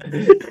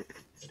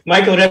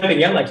Michael rapping,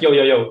 like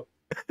yo,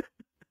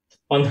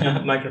 on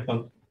the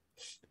microphone.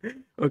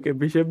 Okay,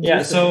 bishop g7.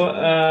 Yeah, so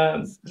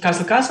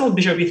castle,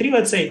 bishop e3,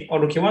 let's say, or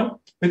rook e1.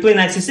 We play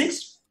knight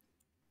c6.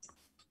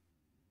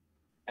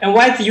 And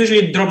white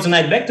usually drops the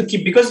knight back to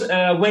keep, because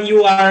when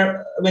you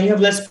have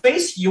less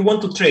space, you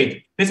want to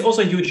trade. That's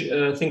also a huge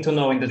thing to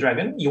know in the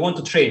dragon. You want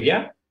to trade,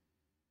 yeah?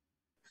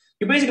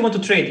 You basically want to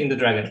trade in the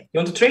dragon. You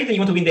want to trade and you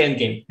want to win the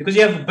endgame. Because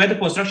you have better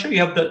pawn structure, you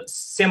have the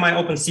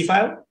semi-open c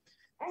file.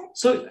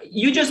 So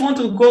you just want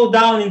to go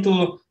down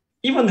into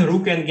even the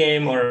rook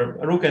endgame or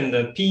a rook and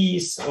the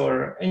piece,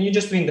 and you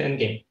just win the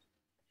endgame.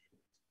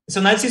 So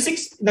knight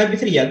c6, knight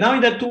b3, yeah. Now in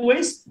that 2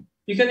 ways,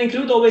 you can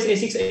include always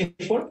a6,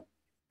 a4.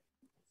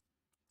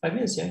 5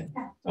 minutes, yeah.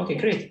 Okay,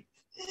 great.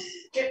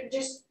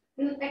 Just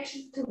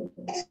actually 2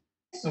 minutes.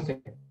 Okay.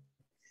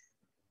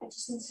 I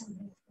just need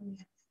something from you.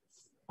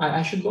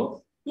 I should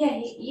go? Yeah,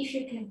 if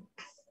you can.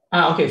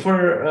 Okay,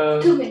 for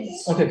 2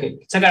 minutes. Okay.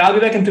 Sagar, I'll be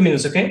back in 2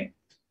 minutes, okay?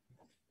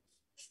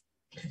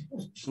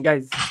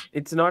 Guys,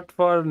 it's not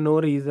for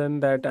no reason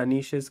that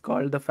Anish is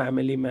called the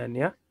family man,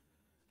 yeah?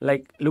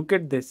 Like, look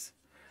at this.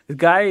 This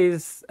guy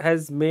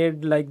has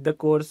made like the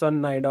course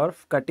on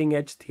Najdorf, cutting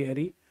edge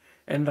theory.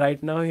 And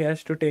right now he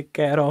has to take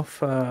care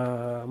of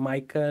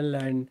Michael,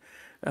 and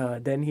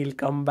then he'll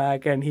come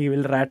back and he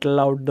will rattle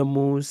out the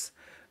moves.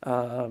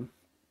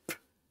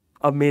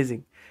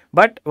 Amazing.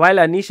 But while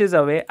Anish is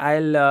away,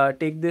 I'll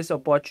take this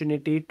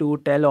opportunity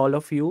to tell all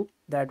of you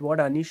that what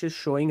Anish is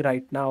showing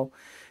right now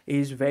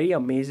is very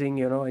amazing.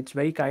 It's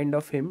very kind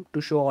of him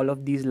to show all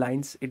of these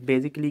lines. It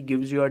basically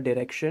gives you a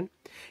direction.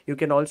 You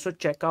can also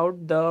check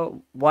out the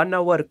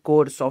 1-hour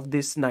course of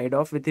this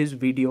Najdorf with his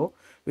video,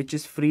 which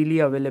is freely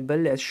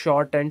available. A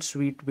short and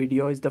sweet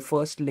video is the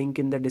first link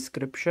in the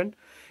description.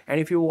 And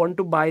if you want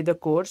to buy the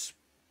course,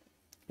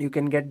 you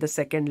can get the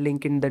second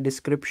link in the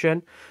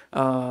description.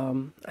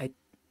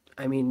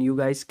 I mean, you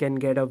guys can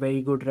get a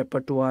very good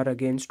repertoire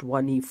against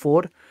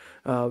 1e4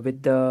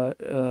 with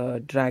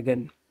the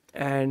dragon.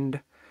 And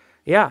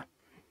yeah,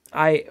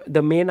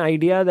 the main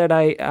idea that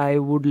I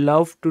would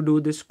love to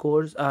do this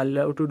course,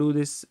 love to do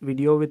this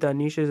video with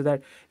Anish is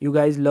that you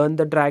guys learn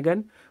the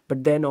dragon, but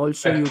then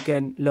also you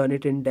can learn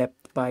it in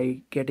depth by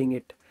getting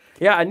it.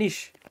 Yeah, Anish.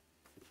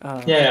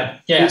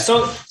 So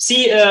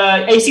see,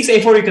 a6,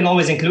 a4 you can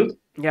always include.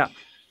 Yeah.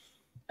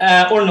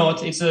 Or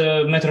not. It's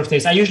a matter of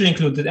taste. I usually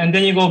include it, and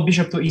then you go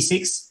bishop to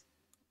e6.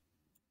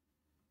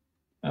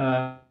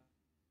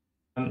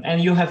 And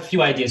you have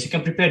few ideas. You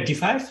can prepare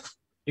d5.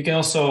 You can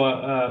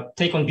also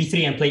take on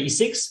b3 and play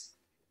e6,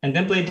 and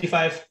then play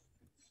d5.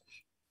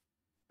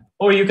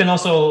 Or you can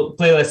also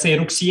play, let's say,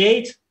 rook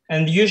c8,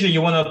 and usually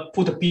you want to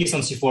put a piece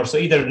on c4. So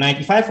either knight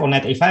e5 or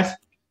knight a5,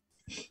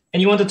 and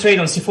you want to trade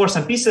on c4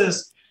 some pieces.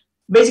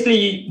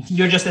 Basically,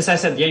 you're just, as I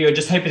said, you're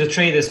just happy to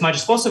trade as much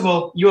as possible.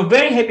 You're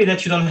very happy that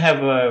you don't have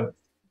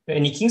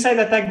any kingside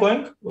attack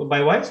going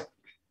by white.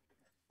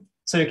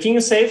 So your king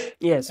is safe.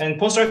 Yes. And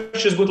pawn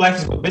structure is good, life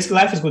is good. Basically,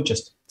 life is good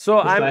just. So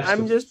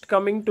I'm just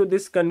coming to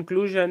this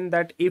conclusion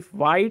that if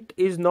white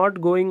is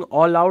not going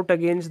all out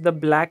against the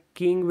black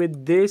king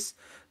with this,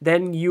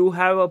 then you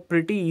have a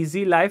pretty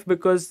easy life,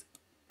 because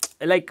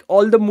like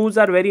all the moves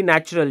are very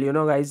natural,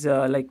 guys,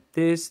 like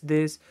this,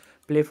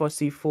 play for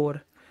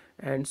c4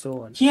 and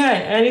so on. Yeah,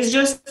 and it's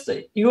just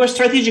you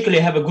strategically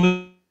have a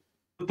good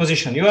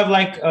position. You have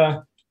like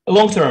a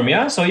long term,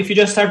 yeah? So if you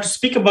just start to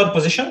speak about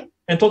position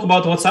and talk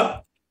about what's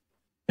up,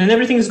 then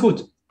everything is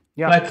good.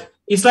 Yeah. Like,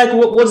 it's like,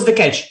 what's the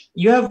catch?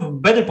 You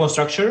have better pawn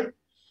structure.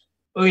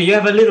 Okay, you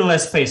have a little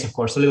less space, of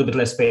course, a little bit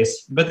less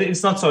space, but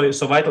it's not so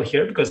vital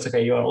here because,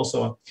 okay, you are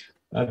also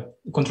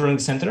controlling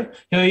the center.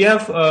 You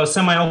have a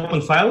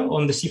semi-open file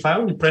on the c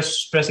file. You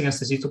press against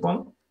the c2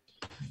 pawn.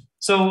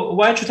 So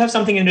white should have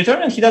something in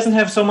return, and he doesn't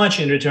have so much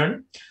in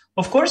return.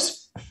 Of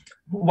course,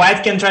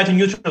 white can try to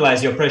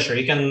neutralize your pressure.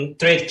 You can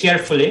trade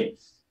carefully,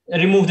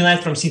 remove the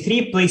knight from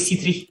c3, play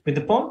c3 with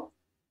the pawn.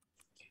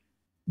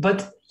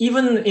 But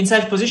even in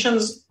such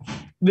positions,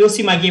 we'll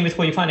see my game with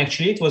Huifan,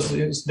 actually.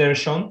 It's there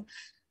shown.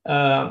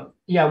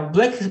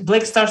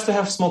 Black starts to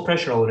have small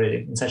pressure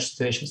already in such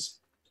situations.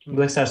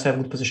 Black starts to have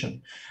good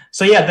position.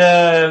 So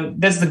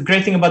that's the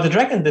great thing about the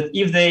dragon, that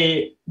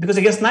because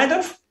against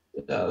Najdorf,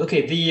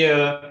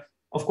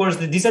 of course,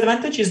 the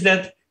disadvantage is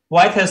that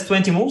white has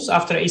 20 moves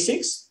after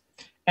a6,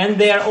 and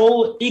they are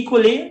all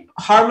equally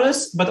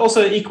harmless, but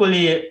also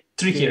equally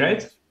tricky,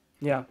 right?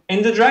 Yeah.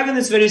 In the dragon,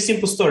 it's a very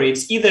simple story.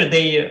 It's either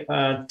they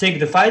take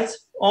the fight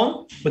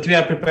on, but we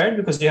are prepared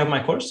because you have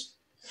my course,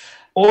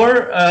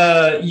 or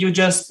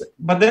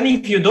but then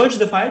if you dodge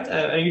the fight,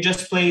 you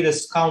just play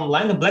this calm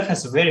line, the black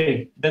has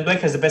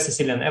the best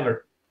Sicilian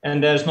ever.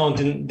 And there's no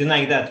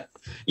denying that.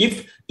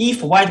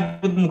 If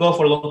white wouldn't go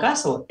for long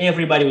castle,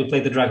 everybody would play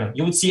the dragon.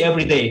 You would see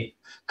every day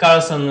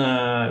Carlson,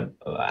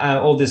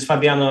 all this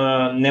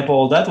Fabiano, Nepo,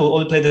 all that will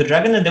all play the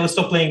dragon, and they would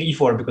stop playing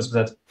e4 because of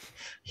that.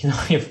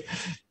 If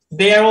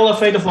they are all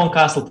afraid of long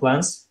castle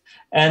plans,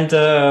 and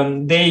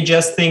they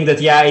just think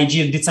that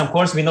AG did some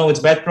course. We know it's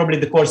bad. Probably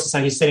the courses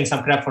he's selling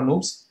some crap for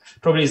noobs.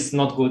 Probably it's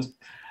not good,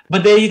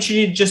 but they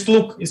actually just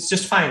look. It's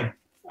just fine.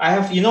 I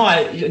have,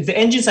 the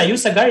engines I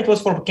use, Sagar, it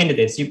was for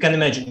candidates. You can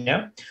imagine,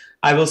 yeah.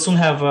 I will soon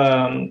have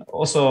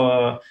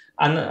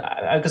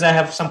because I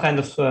have some kind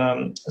of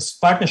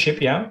partnership,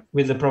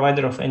 with the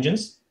provider of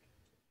engines.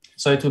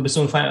 So it will be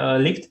soon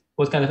leaked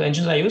what kind of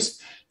engines I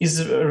use.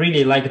 Is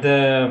really like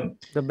the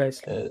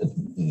best,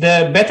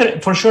 the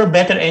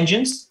better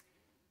engines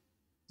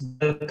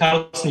that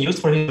Carlson used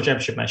for his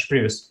championship match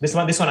previous. This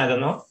one I don't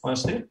know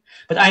honestly,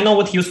 but I know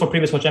what he used for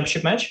previous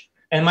championship match.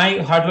 And my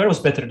hardware was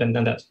better than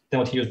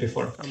what he used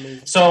before.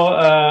 Amazing. So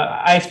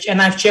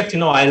I've checked,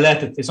 I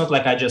let it. It's not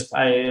like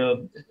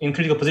in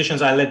critical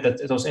positions, I let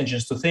those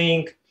engines to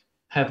think,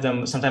 have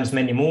them sometimes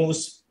many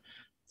moves.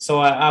 So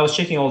I was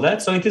checking all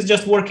that. So it is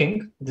just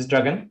working, this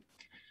dragon.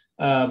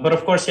 But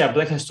of course,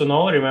 black has to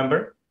know,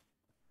 remember.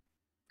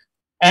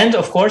 And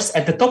of course,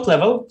 at the top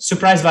level,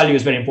 surprise value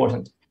is very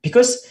important.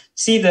 Because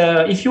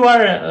if you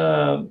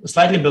are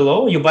slightly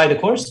below, you buy the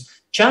course.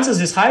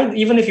 Chances is high,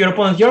 even if your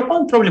opponent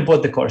probably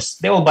bought the course.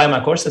 They all buy my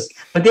courses,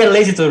 but they're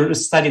lazy to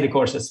study the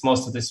courses,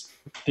 most of these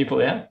people,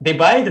 They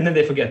buy it and then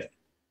they forget.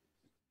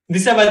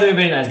 These are, by the way,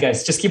 very nice,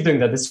 guys. Just keep doing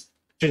that. It's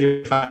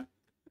really fine.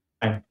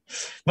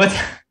 But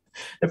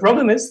the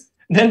problem is,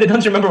 then they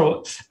don't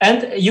remember.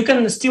 And you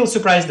can still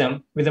surprise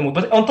them with the move.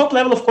 But on top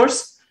level, of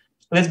course,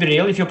 let's be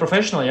real, if you're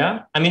professional,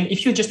 I mean,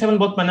 if you just haven't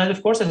bought my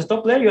Najdorf course as a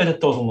top player, you're at a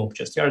total noob,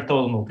 you're a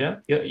total noob,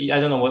 I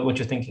don't know what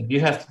you're thinking. You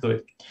have to do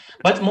it.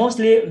 But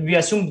mostly, we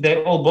assume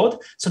they all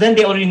bought, so then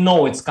they already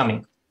know it's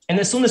coming. And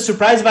as soon as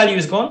surprise value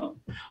is gone,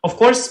 of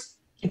course,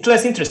 it's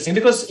less interesting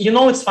because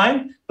it's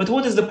fine, but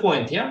what is the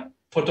point,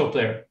 for top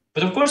player?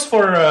 But of course,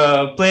 for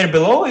player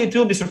below, it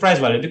will be surprise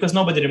value because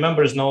nobody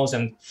remembers, knows,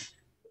 and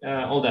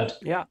all that.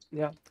 Yeah.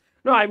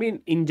 No, I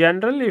mean, in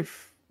general,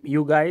 if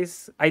you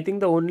guys, I think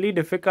the only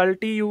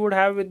difficulty you would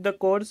have with the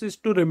course is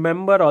to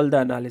remember all the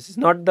analysis,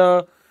 not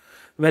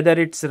whether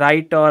it's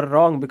right or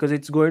wrong, because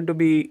it's going to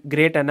be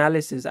great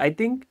analysis. I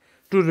think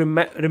to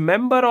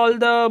remember all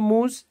the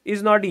moves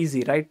is not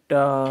easy, right?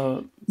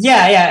 But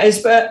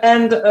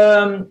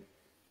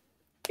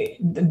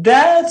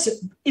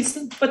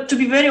to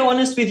be very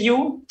honest with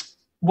you,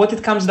 what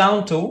it comes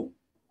down to,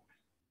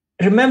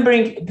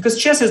 remembering, because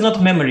chess is not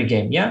a memory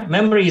game. Yeah,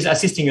 memory is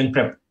assisting you in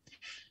prep.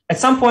 At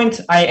some point,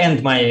 I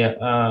end my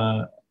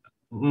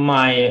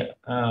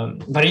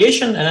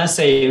variation, and I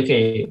say,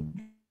 okay,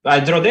 I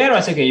draw there.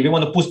 I say, okay, we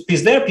want to put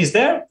piece there, piece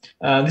there.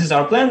 This is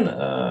our plan,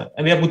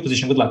 and we have good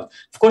position. Good luck.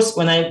 Of course,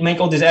 when I make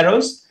all these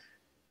arrows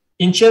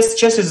in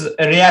chess is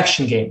a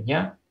reaction game.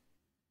 Yeah,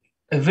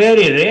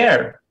 very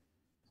rare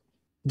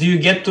do you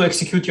get to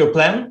execute your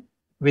plan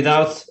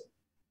without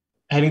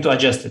having to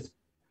adjust it.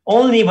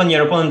 Only when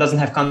your opponent doesn't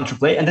have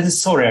counterplay, and that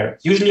is so rare.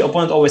 Usually,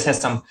 opponent always has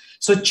some.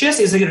 So chess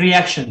is a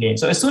reaction game.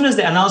 So as soon as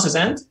the analysis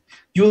ends,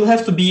 you will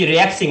have to be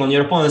reacting on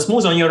your opponent's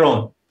moves on your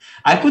own.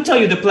 I could tell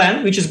you the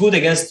plan, which is good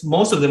against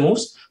most of the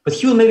moves, but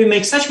he will maybe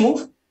make such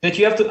move that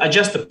you have to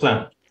adjust the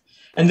plan.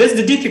 And that's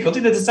the difficulty,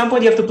 that at some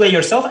point you have to play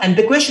yourself. And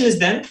the question is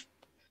then,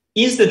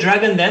 is the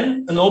dragon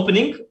then an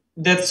opening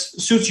that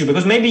suits you?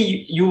 Because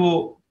maybe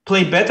you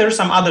play better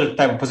some other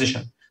type of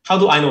position. How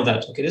do I know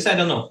that? Okay, this I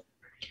don't know.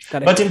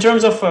 Correct. But in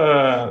terms of,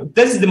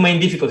 this is the main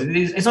difficulty.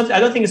 It's not, I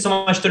don't think it's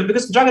so much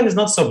because dragon is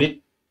not so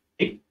big.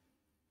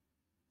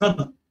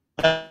 Not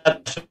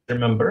that to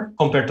remember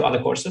compared to other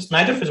courses.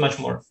 Najdorf is much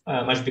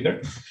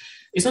bigger.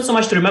 It's not so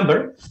much to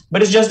remember,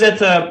 but it's just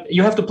that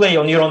you have to play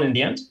on your own in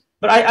the end.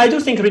 But I do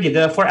think really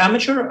for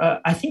amateur,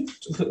 I think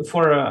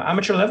for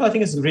amateur level, I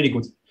think it's really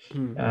good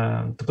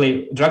to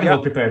play dragon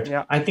well prepared.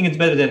 Yeah. I think it's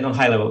better than on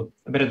high level,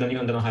 better than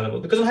even on high level.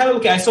 Because on high level,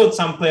 okay, I saw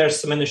some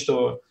players manage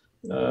to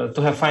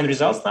have fine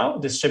results now.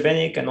 This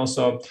Shebenik and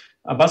also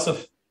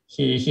Abbasov.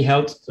 He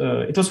held.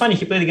 It was funny.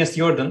 He played against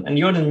Jordan, and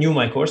Jordan knew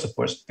my course, of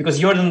course, because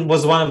Jordan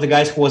was one of the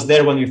guys who was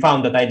there when we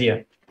found that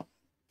idea,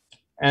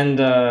 and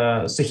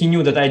so he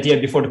knew that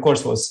idea before the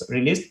course was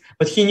released.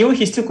 But he knew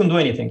he still couldn't do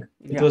anything.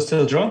 It was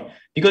still a draw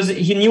because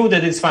he knew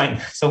that it's fine.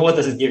 So what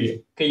does it give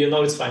you? Okay, you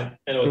know it's fine.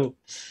 And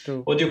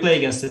what do you play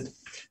against it?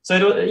 So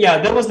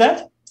that was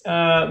that.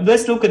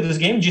 Let's look at this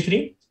game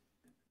G3.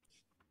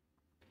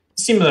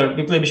 Similar.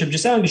 We play Bishop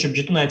G7, Bishop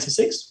G2, Knight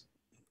C6.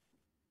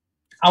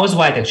 I was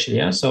white actually,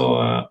 yeah. So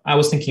I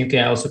was thinking, okay,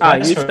 I also.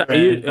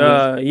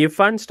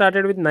 Yifan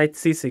started with Knight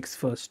C6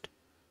 first.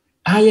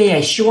 Yeah.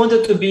 She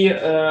wanted to be.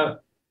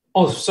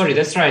 Oh, sorry,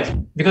 that's right.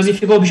 Because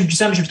if you go Bishop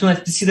G7, Bishop 2,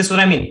 Knight C, that's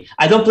what I mean.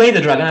 I don't play the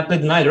dragon. I play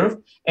the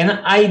Najdorf, and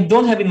I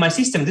don't have in my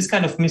system this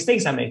kind of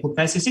mistakes I make. Look,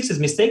 Knight C6 is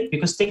mistake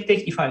because take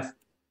E5.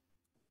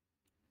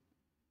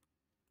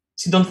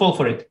 See, don't fall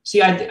for it.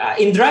 See,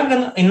 in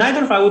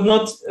Najdorf, I would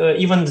not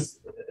even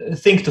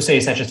think to say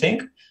such a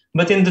thing.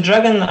 But in the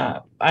dragon,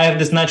 I have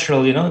this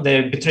natural,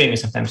 they betray me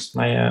sometimes,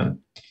 my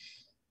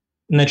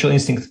natural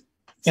instinct.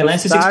 So Knight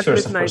C6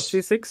 first, of course.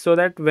 Knight C6, so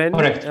that when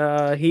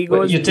he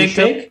goes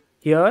take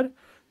here,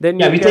 then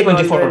we take on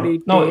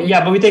D4. No,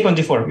 but we take on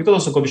D4. You could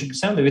also go Bishop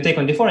G7, but we take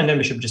on D4 and then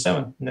Bishop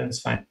G7, and then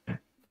it's fine.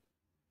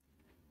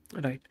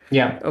 Right.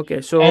 Yeah.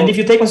 Okay, so... And if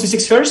you take on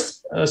C6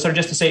 first, sorry,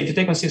 just to say, if you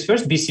take on C6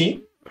 first,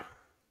 BC,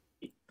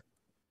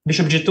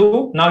 Bishop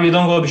G2, now you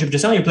don't go Bishop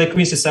G7, you play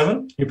Queen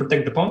C7, you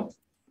protect the pawn.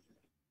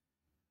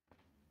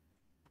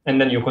 And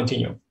then you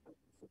continue.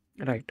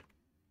 Right.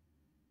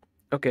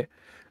 Okay.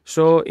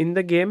 So in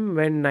the game,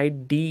 when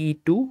Knight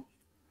D2,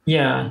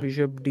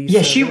 Bishop D7.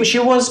 Yeah, she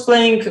was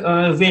playing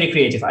very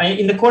creative.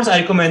 In the course, I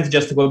recommend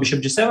just to go Bishop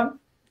G7,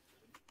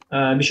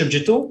 Bishop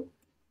G2,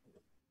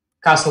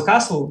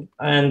 Castle,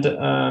 and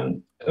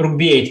Rook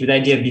B8 with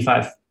idea of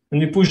B5. And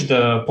we push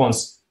the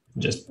pawns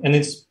and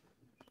it's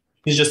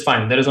just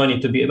fine. There is no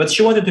need to be. But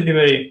she wanted to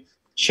be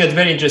she had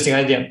very interesting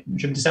idea.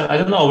 Bishop D7. I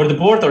don't know, over the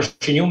board, or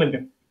she knew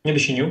maybe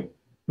she knew.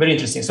 Very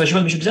interesting. So she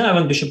went Bishop G7, I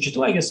went Bishop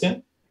G2, I guess, yeah.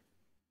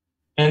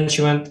 And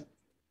she went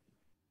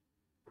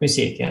Queen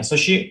C8, yeah. So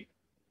she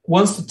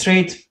wants to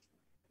trade.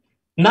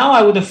 Now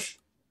I would have,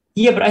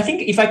 but I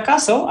think if I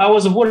castle, I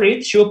was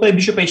worried she will play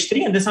Bishop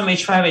H3 and then some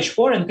H5,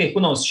 H4, and okay,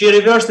 who knows? She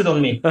reversed it on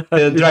me,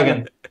 the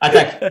dragon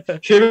attack.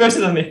 She reversed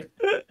it on me.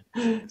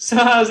 So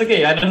I was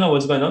okay, I don't know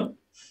what's going on.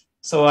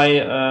 So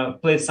I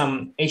played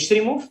some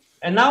H3 move.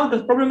 And now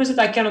the problem is that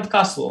I cannot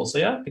castle also,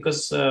 yeah,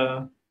 because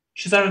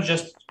she started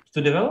just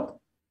to develop.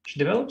 She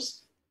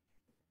develops.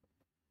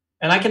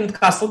 And I cannot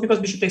castle because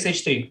Bishop takes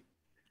H3.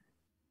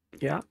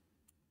 Yeah.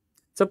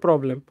 It's a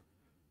problem.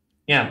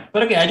 Yeah.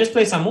 But okay, I just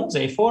play some moves,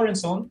 A4 and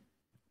so on.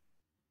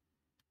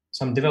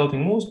 Some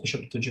developing moves,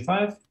 Bishop to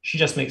G5. She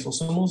just makes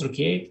also moves, Rook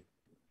E8.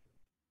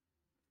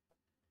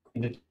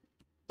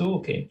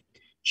 Okay.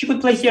 She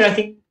could play here, I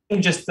think,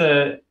 just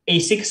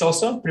A6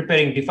 also,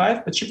 preparing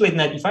B5. But she played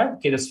Knight E5.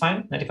 Okay, that's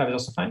fine. Knight E5 is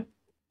also fine.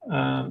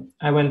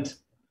 I went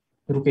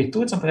Rook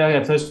A2 at some point.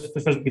 I first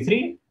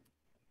B3.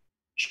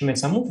 She made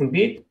some move, Rook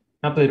B8.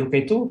 I played Rook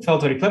A2,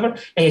 felt very clever.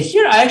 And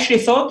here I actually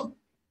thought,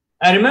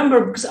 I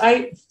remember because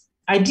I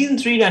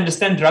didn't really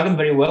understand dragon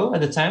very well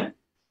at the time.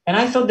 And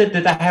I thought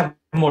that I have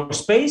more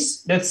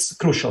space. That's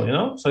crucial,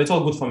 So it's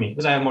all good for me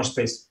because I have more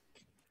space.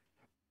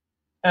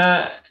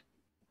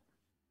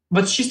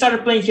 But she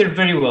started playing here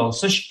very well.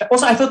 So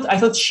I thought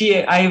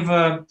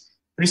I've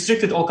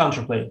restricted all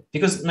counterplay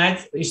because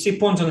knight, you see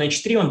pawns on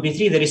H3, on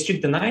B3, they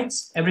restrict the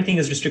knights. Everything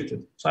is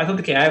restricted. So I thought,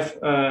 okay,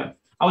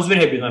 I was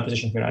very happy with my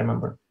position here, I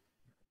remember.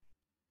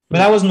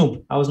 But I was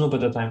noob.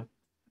 At the time.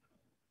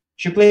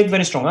 She played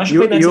very strong. Now she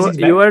You played knight c6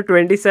 back. you were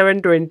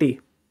 27-20.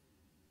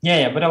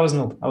 Yeah, but I was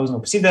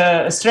noob. See,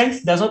 the strength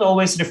does not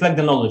always reflect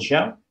the knowledge,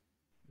 yeah?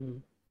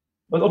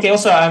 But okay,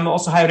 also, I'm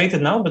also high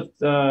rated now, but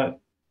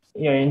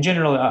yeah, in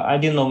general, I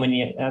didn't know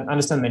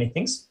understand many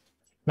things.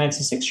 Knight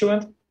c6 she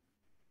went.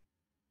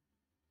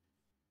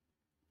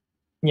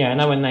 Yeah,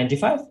 and I went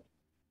 95.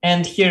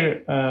 And here,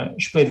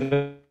 she played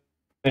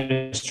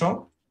very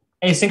strong.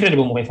 It's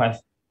incredible move, a5.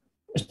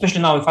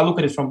 Especially now, if I look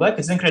at it from black,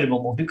 it's an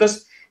incredible move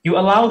because you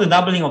allow the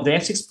doubling of the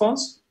f6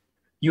 pawns.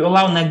 You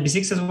allow knight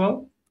b6 as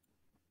well.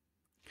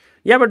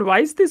 Yeah, but why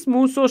is this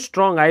move so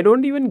strong? I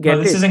don't even get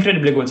This it. is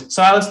incredibly good.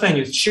 So I'll explain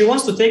you. She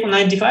wants to take on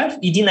knight d5,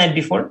 ed knight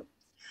b4.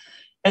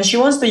 And she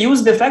wants to use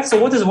the fact. So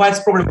what is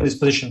white's problem in this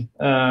position?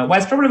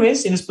 White's problem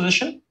is in this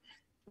position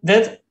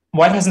that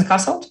white hasn't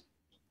castled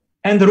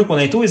and the rook on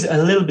a2 is a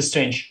little bit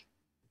strange.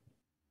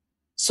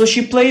 So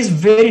she plays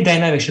very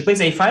dynamic. She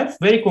plays a5,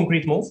 very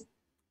concrete move.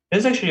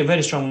 It's actually a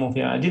very strong move.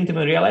 Yeah, I didn't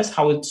even realize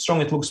how strong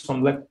it looks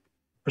from black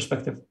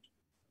perspective.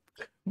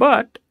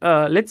 But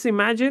let's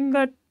imagine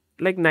that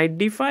like knight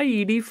d5,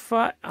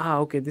 ed5.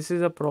 Okay, this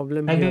is a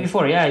problem Knight here.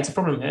 b4, yeah, it's a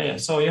problem. Yeah.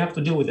 So you have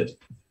to deal with it.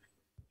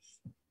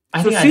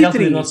 I So think I dealt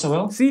with it not so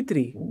well.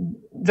 C3.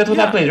 That's what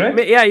I played,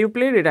 right? Yeah, you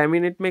played it. I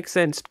mean, it makes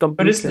sense.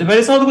 But it's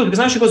not good because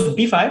now she goes to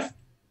b5.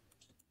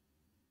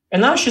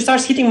 And now she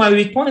starts hitting my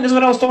weak pawn. And that's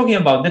what I was talking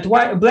about. That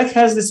why black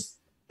has this,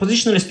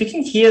 positionally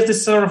speaking, he has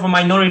this sort of a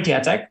minority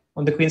attack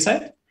on the queen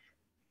side.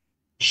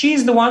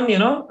 She's the one,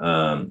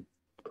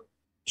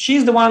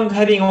 she's the one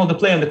having all the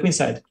play on the queen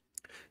side.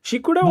 She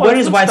could have Where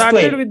is also white's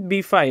started play? with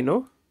b5,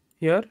 no?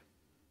 Here.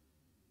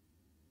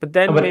 But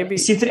then But maybe...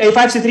 C3, a5,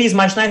 c3 is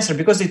much nicer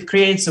because it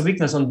creates a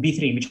weakness on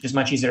b3, which is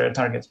much easier to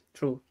target.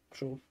 True.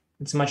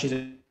 It's much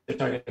easier to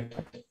target.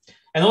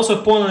 And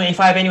also pawn on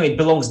a5 anyway, it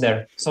belongs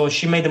there. So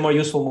she made a more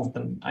useful move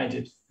than I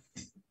did.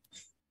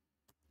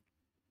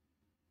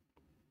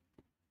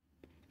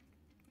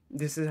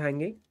 This is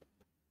hanging.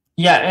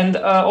 Yeah, and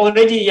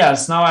already,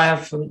 yes, now I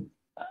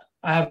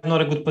have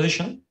not a good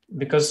position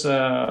because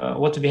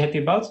what to be happy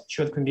about?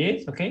 She had queen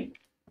b8, okay.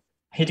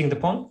 Hitting the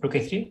pawn, rook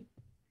a3.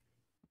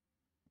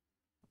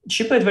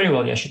 She played very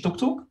well, yeah. She took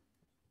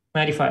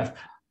 95.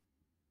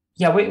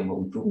 Yeah, wait,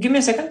 give me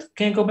a second.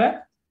 Can you go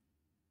back?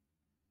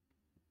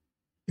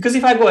 Because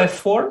if I go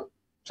f4,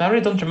 so I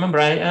really don't remember.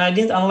 I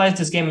didn't analyze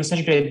this game in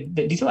such great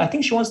detail. I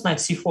think she wants knight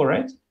c4,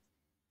 right?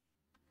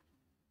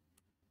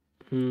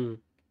 And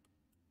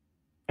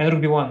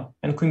rook b1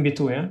 and queen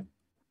b2, yeah?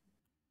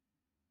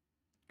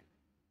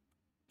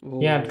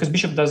 Oh. Yeah, because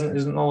bishop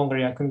is no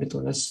longer, queen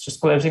b2. That's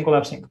just everything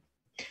collapsing.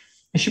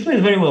 And she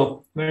played very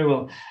well, very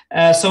well.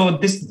 So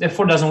this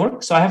f4 doesn't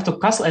work. So I have to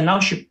castle, and now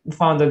she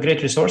found a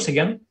great resource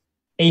again,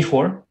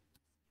 a4.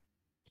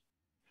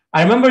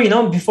 I remember,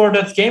 before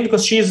that game,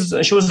 because she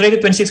was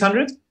rated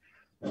 2600.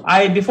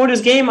 Before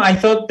this game, I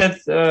thought that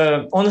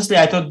honestly,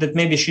 I thought that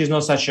maybe she's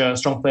not such a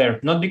strong player.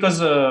 Not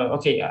because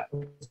of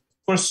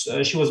course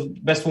she was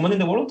best woman in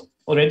the world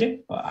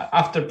already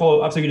after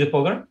Judith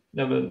Polgar,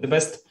 the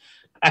best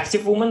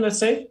active woman, let's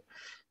say.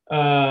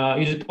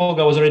 Judith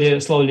Polgar was already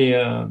slowly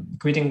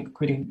quitting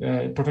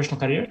professional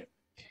career.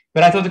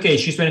 But I thought, okay,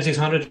 she's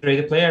 2600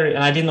 rated player,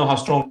 and I didn't know how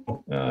strong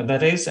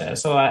that is.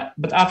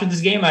 But after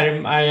this game,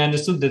 I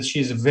understood that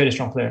she's a very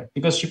strong player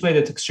because she played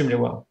it extremely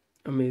well.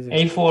 Amazing.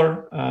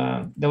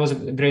 a4, that was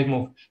a great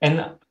move,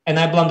 and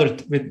I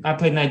blundered I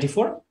played knight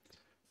d4.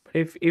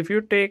 If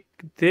you take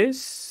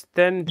this,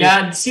 then this...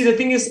 Yeah. See, the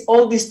thing is,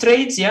 all these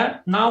trades. Yeah.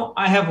 Now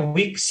I have a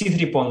weak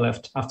c3 pawn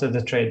left after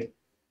the trade.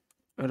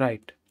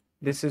 Right.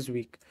 This is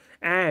weak,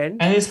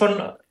 and it's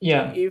for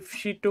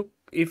If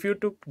you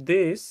took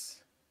this.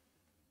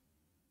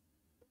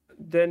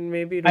 Then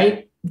maybe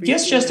I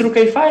guess just rook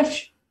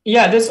a5.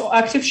 Yeah, that's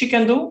active she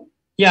can do.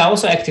 Yeah,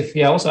 also active.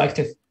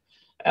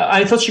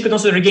 I thought she could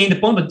also regain the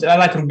pawn, but I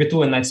like rook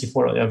b2 and knight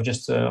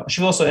c4. She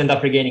will also end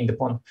up regaining the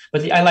pawn.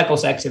 But I like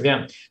also active.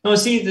 Yeah. No,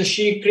 see,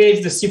 she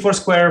creates the c4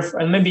 square,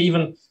 and maybe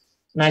even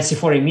knight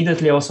c4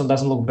 immediately also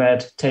doesn't look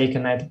bad. Take a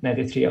knight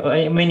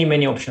a3.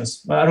 Many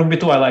options. Rook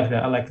b2 I like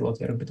that. I like a lot.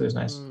 Yeah, rook b2 is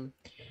nice.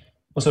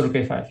 Also rook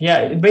a5.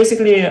 Yeah,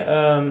 basically,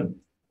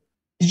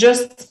 it's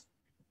just.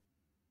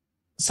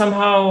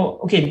 Somehow,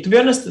 okay, to be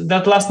honest,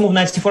 that last move,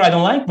 knight c4, I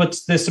don't like, but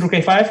this rook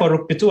a5 or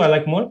rook b2, I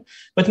like more.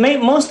 But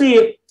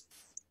mostly,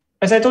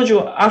 as I told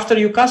you, after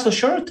you castle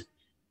short,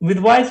 with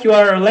white, you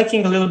are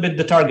lacking a little bit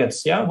the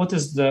targets, yeah? What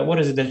is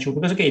it that you...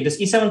 Because, okay, this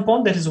e7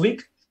 pawn that is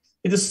weak,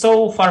 it is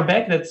so far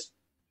back that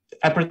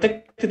I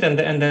protect it,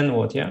 and then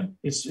what, yeah?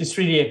 It's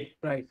really...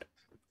 Right.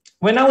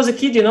 When I was a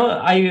kid,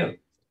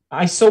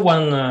 I saw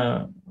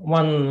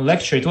one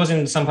lecture. It was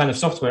in some kind of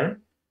software.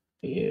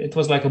 It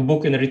was like a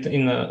book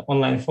in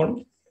online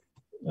form.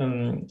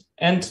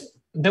 And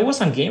there was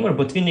some game where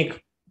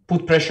Botvinnik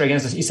put pressure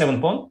against this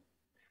e7 pawn.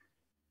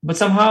 But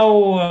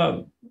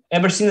somehow,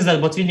 ever since that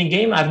Botvinnik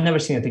game, I've never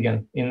seen it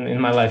again in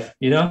my life,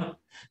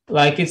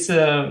 Like it's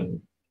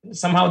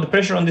somehow the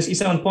pressure on this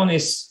e7 pawn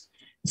it's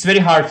very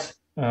hard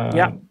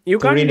Yeah, you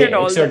to can't really get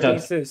all the exert that.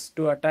 pieces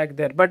to attack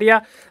there. But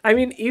yeah, I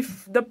mean,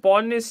 if the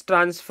pawn is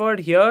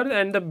transferred here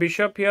and the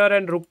bishop here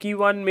and rook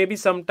e1, maybe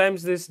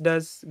sometimes this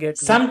does get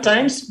weaker.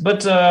 Sometimes,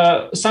 but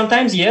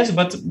sometimes yes.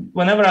 But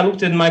whenever I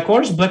looked at my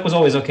course, black was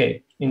always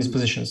okay in these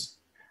positions.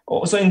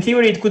 So in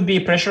theory, it could be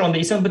pressure on the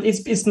e7, but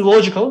it's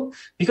logical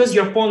because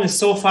your pawn is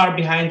so far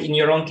behind in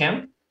your own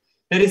camp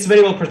that it's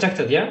very well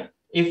protected. Yeah,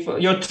 if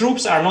your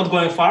troops are not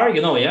going far,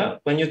 yeah,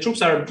 when your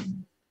troops are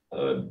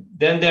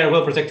then they are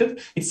well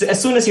protected. It's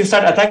as soon as you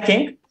start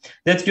attacking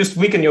that you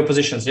weaken your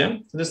positions. Yeah,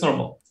 so that's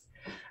normal.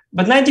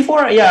 But knight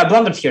d4, yeah, I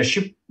blundered here.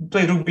 She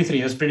played rook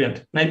b3. That's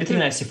brilliant. Knight b3,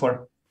 knight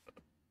c4.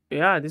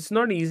 Yeah, this is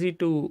not easy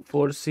to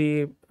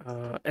foresee,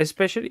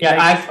 especially. Yeah,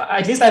 like,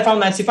 at least I found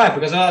knight c5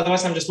 because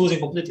otherwise I'm just losing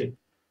completely.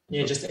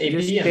 Yeah, just a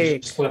b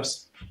and just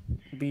collapse.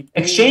 B2.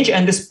 Exchange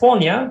and this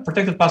pawn, yeah,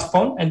 protected past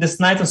pawn, and this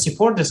knight on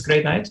c4, this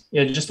great knight,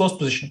 yeah, just lost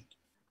position.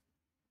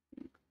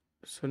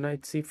 So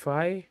knight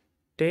c5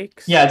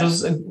 takes. Yeah, it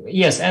was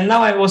yes, and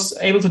now I was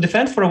able to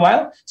defend for a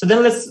while. So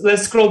then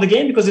let's scroll the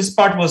game because this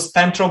part was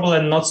time trouble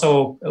and not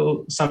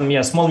so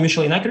some small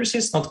mutual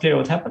inaccuracies. Not clear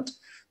what happened.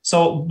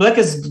 So black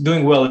is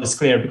doing well. It's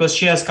clear because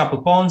she has a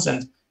couple pawns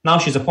and now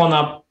she's a pawn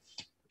up.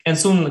 And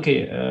soon,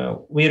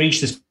 we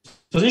reach this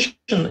position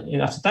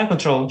after time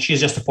control. She's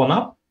just a pawn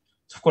up.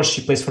 So of course,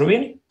 she plays for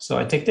win. So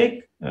I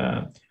take.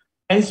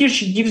 And here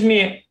she gives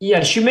me,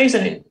 she makes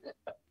an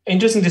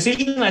interesting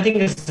decision. I think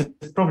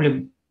it's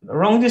probably a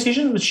wrong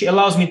decision, but she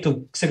allows me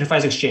to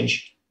sacrifice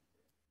exchange.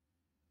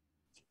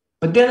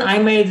 But then I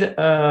made,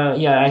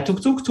 I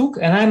took,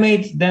 and I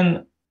made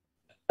then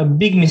a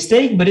big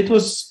mistake, but it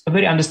was a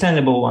very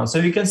understandable one. So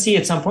you can see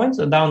at some point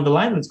down the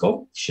line, let's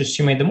go.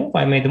 She made the move,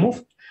 I made the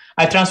move.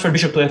 I transferred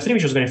bishop to f3,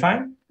 which was very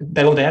fine.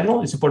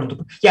 Diagonal, it's important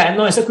to... Yeah,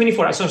 no, it's a queen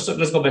e4. So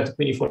let's go back to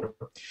queen e4.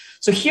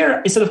 So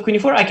here, instead of queen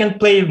e4, I can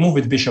play move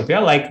with bishop,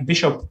 like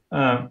bishop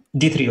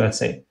d3, let's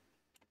say.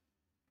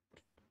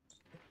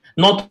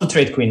 Not to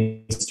trade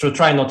queens, to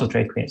try not to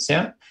trade queens,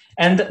 yeah?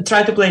 And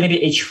try to play maybe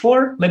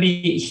h4,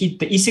 maybe hit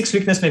the e6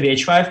 weakness, maybe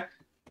h5.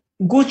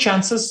 Good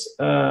chances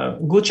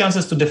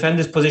to defend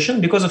this position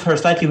because of her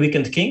slightly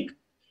weakened king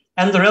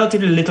and the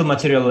relatively little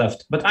material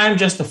left. But I'm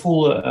just a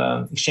full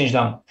exchange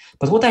down.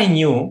 But what I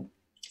knew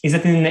is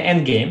that in the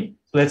end game,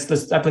 let's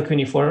apply queen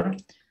e4.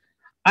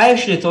 I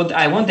actually thought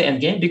I want the end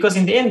game because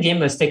in the end game,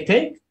 let's take,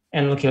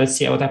 and let's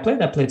see what I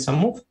played. I played some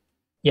move.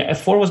 Yeah,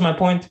 f4 was my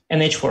point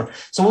and h4.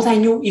 So what I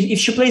knew, if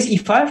she plays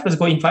e5, let's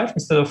go e5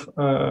 instead of,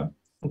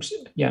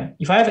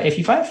 e5, f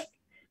e5,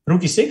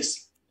 rook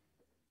e6,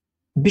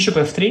 bishop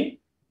f3,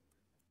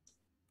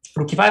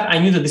 rook e5. I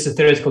knew that this is a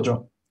theoretical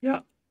draw.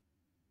 Yeah.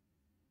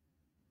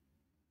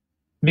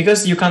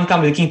 Because you can't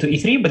come with the king to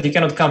e3, but you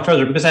cannot come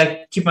further because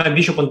I keep my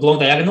bishop on the long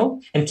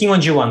diagonal and king on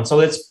g1. So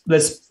let's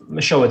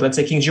show it. Let's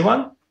say king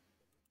g1,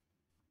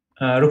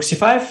 rook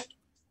c5.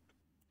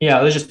 Yeah,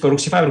 let's just go rook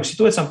c5, rook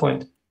c2 at some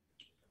point.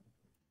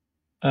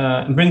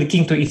 Bring the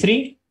king to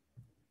e3.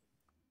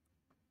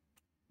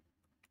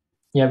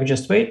 Yeah, we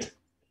just wait.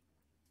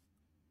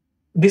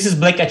 This is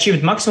black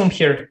achieved maximum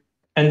here.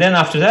 And then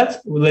after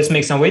that, let's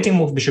make some waiting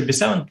move, bishop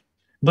b7.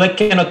 Black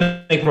cannot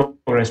make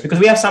progress because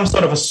we have some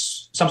sort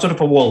of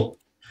a wall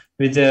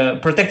with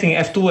protecting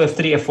f2,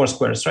 f3, f4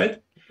 squares,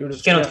 right?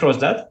 He cannot cross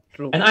that.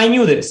 True. And I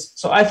knew this.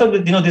 So I thought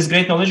that, this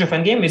great knowledge of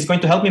endgame is going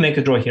to help me make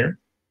a draw here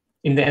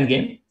in the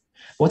endgame.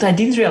 What I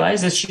didn't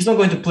realize is that she's not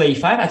going to play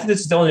e5. I think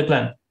this is the only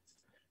plan.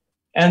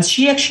 And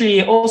she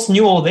actually also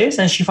knew all this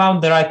and she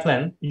found the right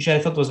plan, which I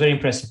thought was very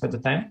impressive at the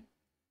time.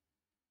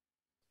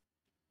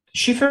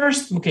 She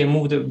first,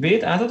 moved a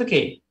bit. I thought,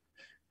 I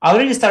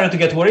already started to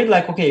get worried,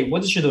 like,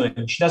 what is she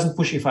doing? She doesn't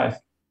push e5.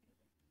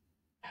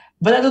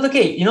 But I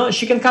thought,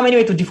 she can come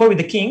anyway to d4 with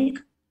the king.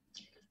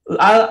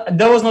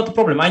 That was not a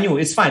problem. I knew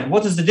it's fine.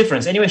 What is the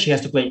difference? Anyway, she has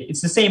to play.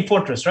 It's the same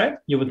fortress, right?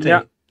 You would say.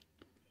 Yeah.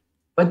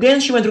 But then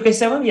she went rook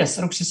a7. Yes,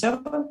 rook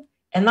c7.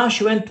 And now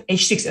she went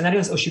h6. And I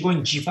realized, she's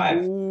going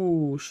g5.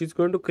 Ooh, she's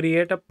going to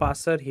create a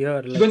passer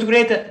here. She's going to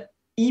create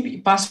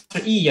a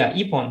passer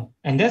e pawn.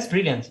 And that's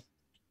brilliant.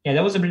 Yeah,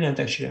 that was a brilliant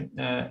actually.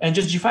 And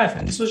just g5.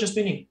 And this was just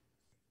winning.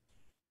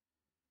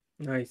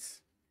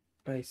 Nice.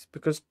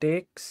 Because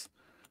takes,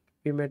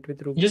 we met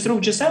with rook. Just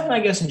rook g7, I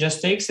guess, and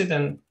just takes it.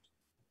 And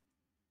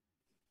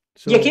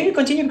can we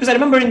continue? Because I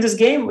remember in this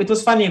game, it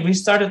was funny. We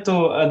started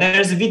to,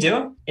 there's a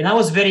video, and I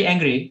was very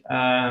angry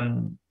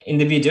in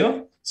the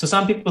video. So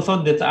some people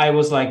thought that I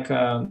was like,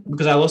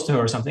 because I lost to her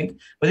or something.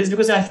 But it's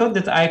because I thought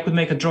that I could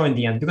make a draw in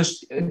the end.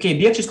 Because,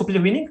 BX is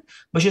completely winning,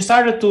 but she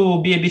started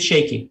to be a bit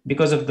shaky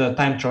because of the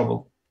time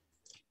trouble.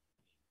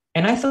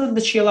 And I thought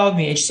that she allowed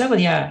me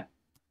h7, yeah.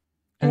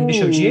 And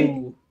bishop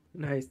g8.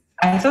 Nice.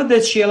 I thought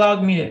that she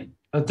allowed me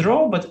a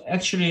draw, but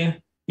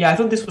actually, I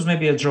thought this was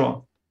maybe a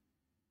draw.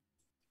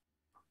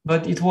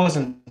 But it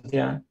wasn't,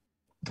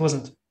 It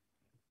wasn't.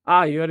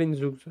 You are in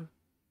Zugzwang.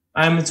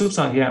 I'm in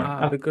Zugzwang,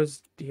 yeah.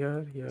 Because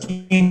here.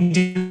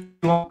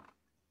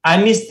 I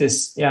missed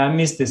this. Yeah, I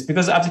missed this.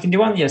 Because after king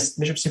d1, yes,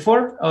 bishop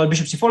c4, or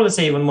bishop c4, let's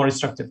say even more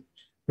instructive.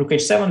 Rook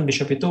h7,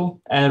 bishop e2,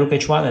 and rook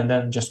h1, and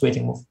then just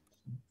waiting move.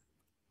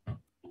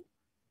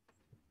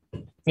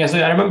 Yeah, so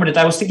I remember that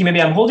I was thinking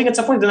maybe I'm holding at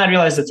some point, then I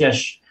realized that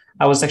yes,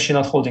 I was actually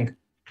not holding.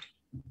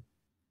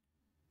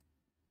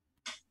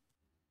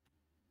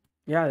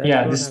 Yeah, that's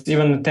Yeah, what this happened.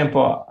 even the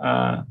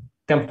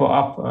tempo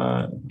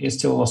up is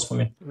still lost for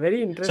me.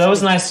 Very interesting. So that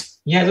was nice.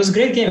 Yeah, it was a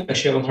great game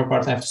actually on her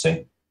part, I have to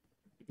say.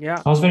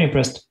 Yeah. I was very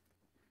impressed.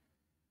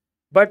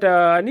 But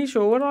Anish,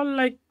 overall,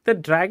 like the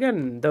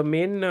dragon, the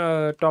main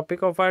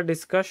topic of our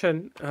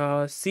discussion,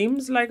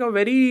 seems like a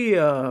very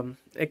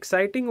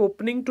exciting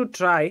opening to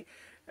try.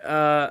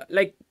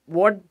 Like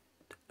what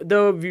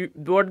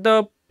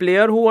the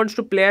player who wants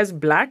to play as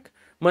black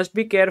must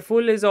be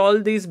careful is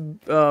all these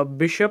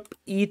bishop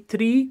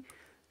e3,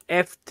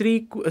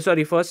 f3.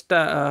 Sorry, first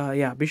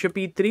bishop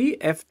e3,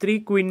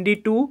 f3, queen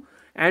d2,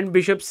 and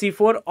bishop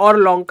c4 or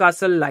long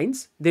castle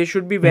lines. They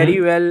should be very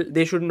well.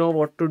 They should know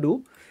what to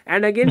do.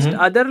 And against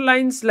other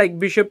lines like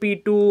bishop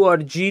e2 or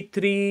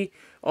g3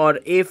 or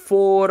a4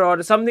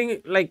 or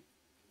something like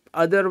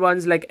other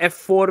ones like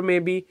f4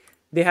 maybe,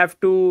 they have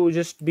to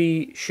just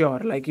be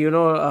sure. Like,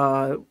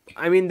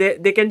 I mean,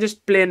 they can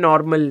just play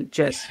normal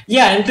chess.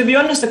 Yeah, and to be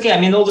honest, okay, I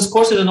mean, all these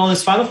courses and all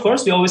this fun, of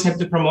course, we always have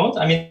to promote.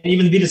 I mean,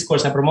 even Vidit's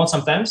course I promote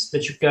sometimes,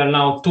 that you can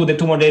now,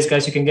 two more days,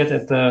 guys, you can get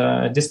at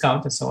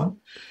discount and so on.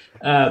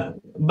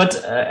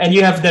 And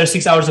you have there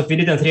 6 hours of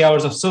Vidit and 3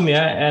 hours of Sumia,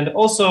 and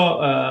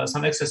also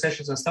some extra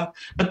sessions and stuff.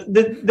 But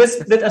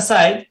that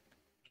aside,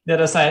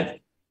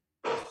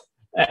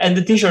 and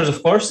the t-shirts,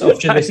 of course, of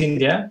Chess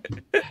India.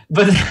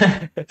 But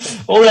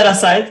all that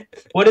aside,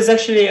 what is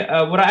actually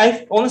what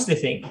I honestly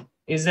think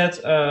is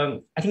that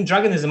I think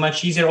Dragon is a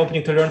much easier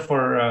opening to learn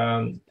for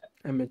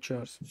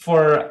amateurs.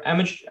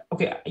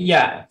 Okay,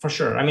 yeah, for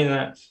sure. I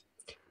mean,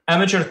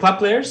 amateur club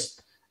players.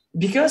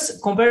 Because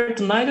compared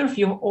to Najdorf,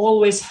 you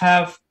always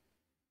have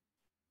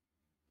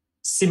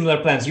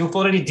similar plans. You've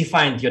already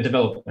defined your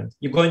development.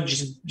 You're going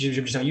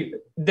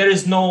there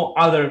is no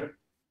other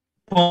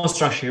pawn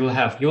structure you will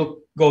have. You'll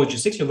go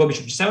g6, you'll go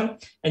bishop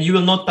g7, and you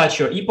will not touch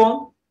your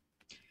e-pawn.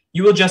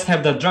 You will just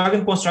have the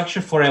dragon pawn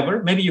structure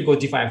forever. Maybe you go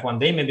d5 one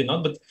day, maybe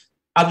not. But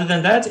other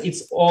than that,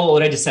 it's all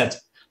already set.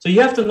 So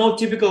you have to know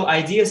typical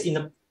ideas in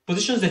the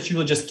positions that you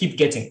will just keep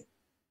getting.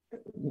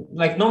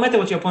 Like no matter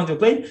what your opponent will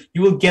play,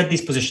 you will get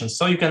these positions.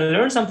 So you can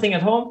learn something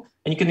at home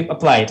and you can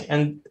apply it.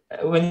 And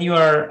when you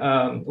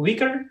are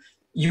weaker,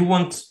 you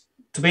want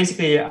to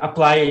basically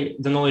apply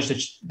the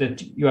knowledge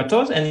that you are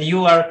taught, and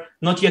you are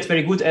not yet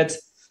very good at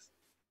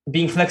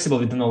being flexible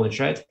with the knowledge,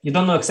 right? You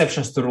don't know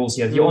exceptions to rules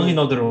yet. You only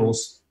know the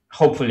rules.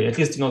 Hopefully, at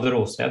least you know the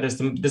rules. Yeah, that's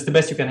the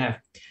best you can have.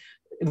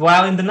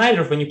 While in the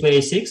Najdorf, when you play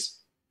a6,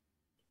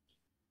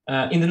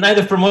 in the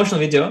Najdorf promotional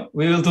video,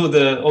 we will do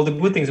all the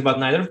good things about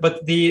Najdorf.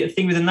 But the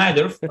thing with the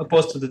Najdorf,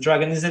 opposed to the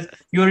Dragon, is that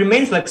you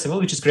remain flexible,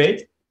 which is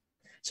great.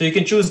 So you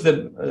can choose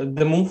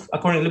the move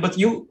accordingly. But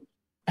you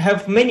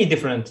have many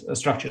different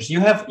structures. You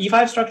have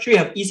e5 structure, you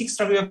have e6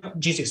 structure, you have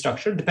g6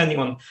 structure, depending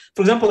on,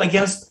 for example,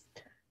 against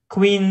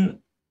queen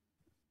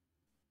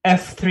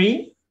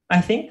f3,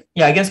 I think.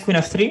 Yeah, against queen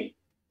f3,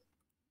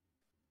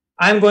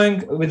 I'm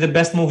going with the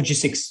best move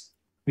g6,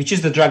 which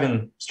is the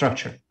Dragon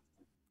structure,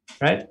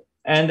 right?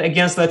 And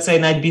against, let's say,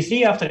 knight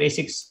b3 after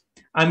a6,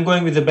 I'm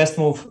going with the best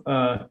move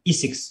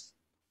e6,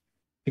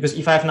 because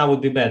e5 now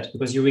would be bad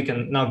because you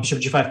weaken. Now bishop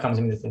g5 comes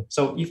immediately.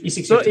 So if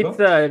e6. So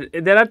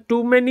it's there are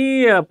too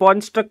many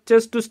pawn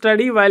structures to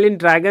study, while in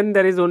Dragon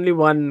there is only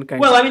one kind.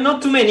 Well, I mean,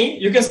 not too many.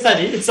 You can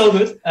study. It's all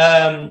good.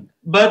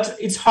 But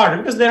it's harder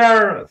because there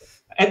are,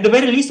 at the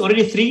very least,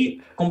 already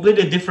 3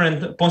 completely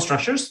different pawn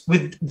structures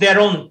with their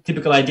own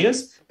typical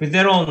ideas, with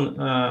their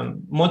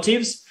own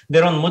motives,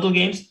 their own model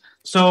games.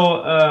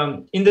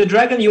 So in the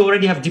Dragon, you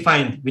already have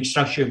defined which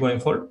structure you're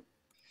going for.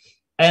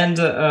 And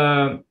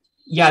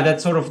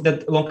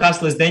that long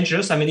castle is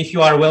dangerous. I mean, if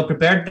you are well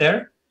prepared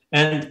there,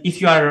 and if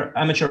you are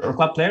amateur or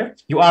club player,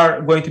 you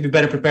are going to be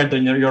better prepared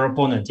than your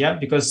opponent, yeah?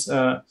 Because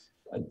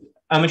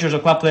amateurs or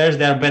club players,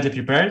 they are better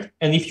prepared.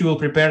 And if you will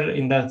prepare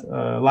in that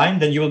line,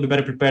 then you will be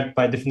better prepared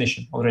by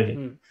definition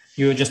already.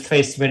 You just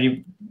face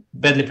very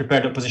badly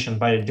prepared opposition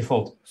by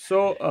default.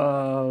 So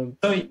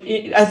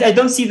I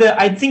don't see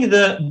I think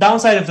the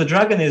downside of the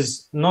Dragon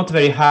is not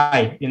very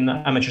high in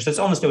amateurs. That's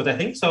honestly what I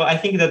think. So I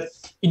think that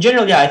in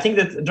general, I think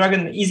that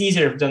Dragon is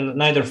easier than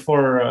Najdorf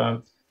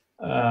for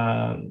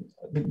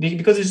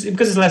because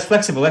it's less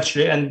flexible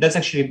actually, and that's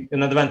actually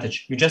an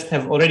advantage. You just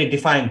have already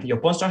defined your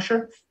pawn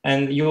structure,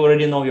 and you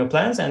already know your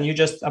plans, and you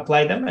just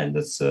apply them, and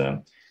that's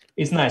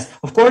it's nice.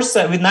 Of course,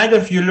 with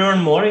Najdorf you learn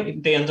more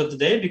at the end of the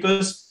day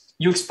because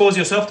you expose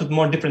yourself to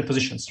more different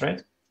positions,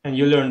 right? And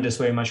you learn this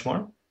way much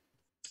more.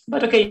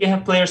 But okay, you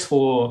have players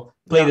who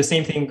play the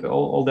same thing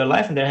all their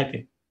life and they're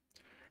happy.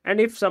 And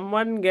if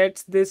someone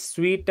gets this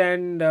sweet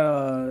and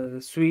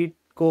sweet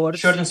course,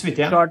 short and sweet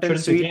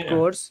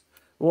course,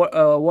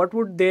 what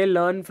would they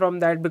learn from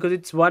that? Because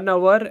it's 1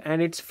 hour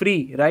and it's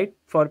free, right?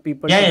 For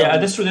people. Yeah,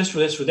 that's true.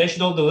 They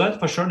should all do that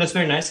for sure. That's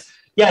very nice.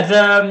 Yeah,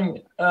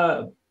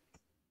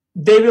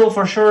 they will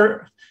for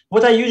sure.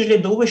 What I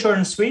usually do with short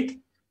and sweet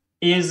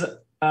is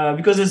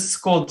because it's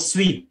called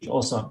sweet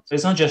also. So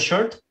it's not just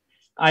short.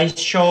 I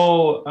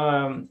show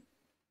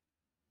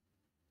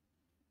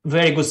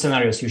very good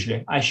scenarios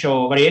usually. I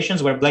show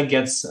variations where black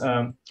gets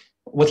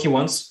what he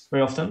wants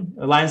very often,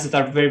 lines that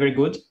are very, very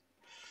good.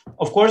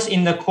 Of course,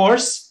 in the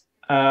course,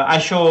 I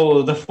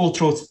show the full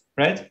truth,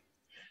 right?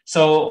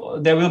 So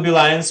there will be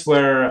lines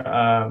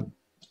where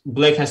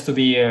black has to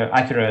be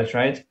accurate,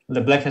 right?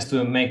 The black has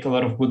to make a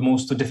lot of good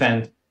moves to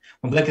defend.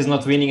 When black is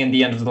not winning in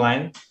the end of the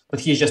line, but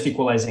he's just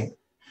equalizing.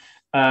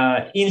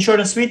 In short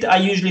and sweet, I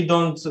usually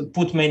don't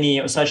put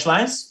many such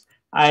lines.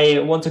 I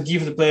want to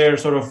give the player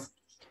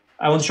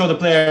I want to show the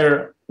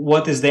player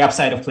what is the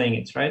upside of playing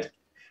it, right?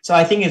 So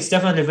I think it's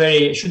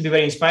definitely should be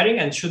very inspiring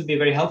and should be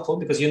very helpful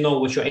because you know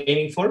what you're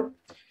aiming for.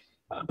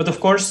 But of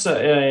course,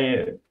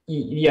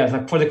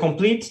 like for the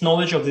complete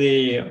knowledge of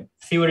the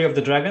theory of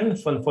the dragon,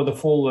 for the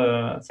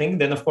full thing,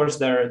 then of course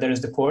there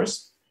is the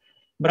course.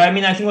 But I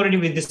mean, I think already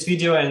with this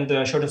video and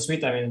short and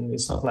sweet, I mean,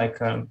 it's not like,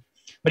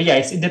 but yeah,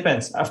 it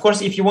depends. Of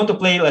course, if you want to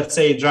play, let's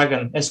say,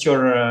 dragon as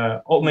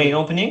your main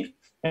opening,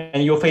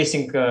 and you're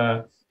facing,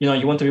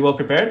 you want to be well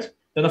prepared,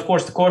 then of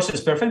course the course is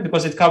perfect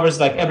because it covers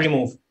like every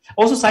move.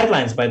 Also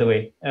sidelines, by the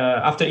way.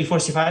 After e4,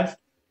 c5,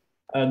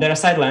 there are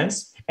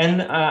sidelines.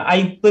 And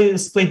I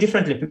play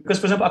differently because,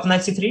 for example, after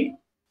knight c3,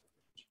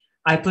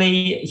 I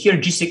play here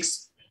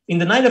g6. In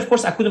the knight, of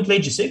course, I couldn't play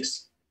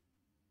g6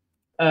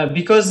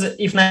 because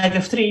if knight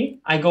f3,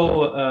 I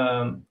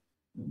go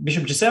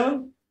bishop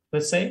g7,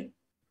 let's say,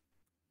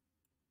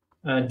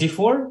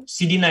 d4,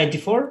 cd knight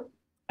d4,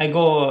 I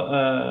go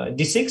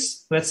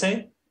d6, let's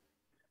say,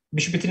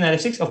 bishop e3, knight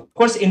f6. Of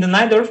course, in the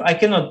Najdorf, I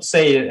cannot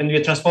say, and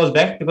we transpose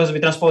back because we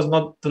transpose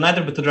not to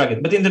Najdorf, but to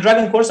dragon. But in the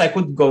dragon course, I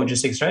could go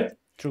g6, right?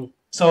 True.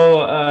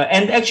 So,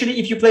 and actually,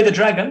 if you play the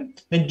dragon,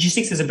 then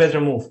g6 is a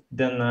better move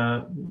than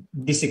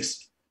d6.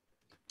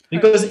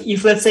 Because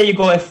if, let's say, you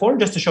go f4,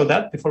 just to show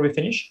that before we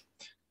finish,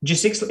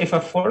 g6,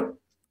 f4,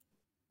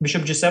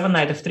 bishop g7,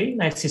 knight f3,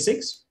 knight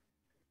c6,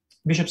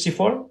 bishop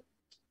c4,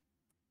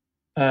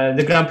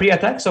 the Grand Prix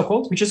attack,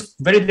 so-called, which is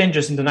very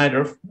dangerous in the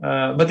Najdorf.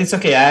 But it's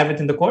okay, I have it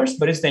in the course,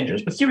 but it's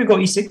dangerous. But here we go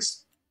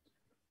e6,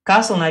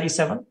 castle, knight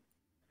e7,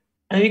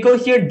 and we go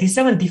here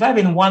d7, d5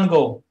 in one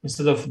go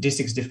instead of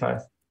d6,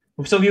 d5.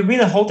 So we win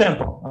a whole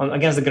tempo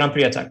against the Grand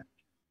Prix attack.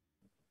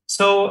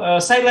 So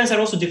sidelines are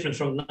also different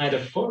from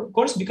Najdorf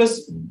course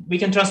because we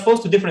can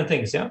transpose to different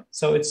things, yeah?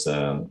 So it's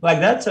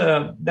like that.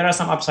 There are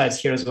some upsides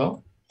here as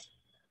well.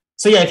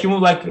 So yeah, if you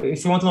want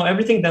to know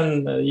everything,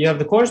 then you have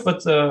the course.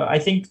 But I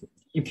think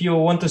if you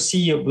want to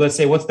see, let's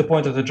say, what's the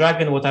point of the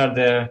dragon, what are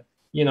the,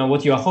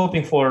 what you are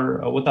hoping for,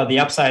 what are the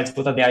upsides,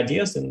 what are the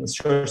ideas, then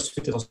sure,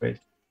 sweet is also great.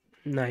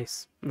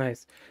 Nice.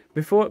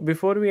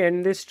 Before we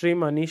end this stream,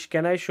 Anish,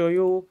 can I show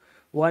you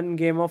one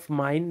game of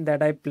mine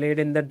that I played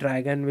in the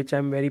dragon, which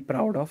I'm very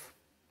proud of?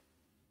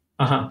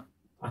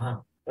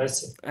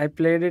 Let's see. I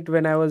played it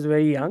when I was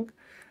very young.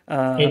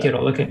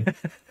 8-year-old, okay.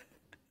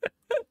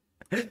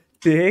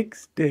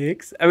 Takes.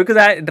 Because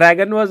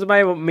dragon was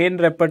my main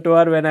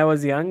repertoire when I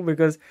was young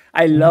because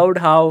I loved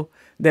how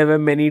there were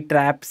many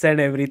traps and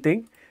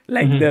everything,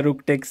 like the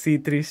rook takes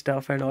c3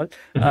 stuff and all.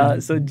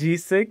 So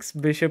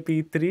g6, bishop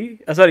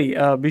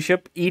e3,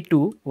 bishop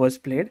e2 was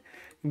played.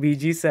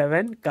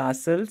 bg7,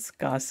 castles,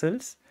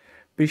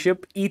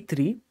 bishop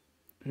e3,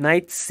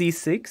 knight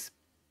c6,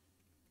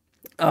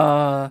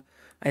 I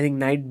think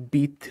knight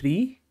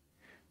b3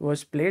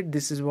 was played.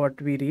 This is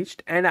what we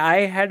reached, and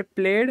I had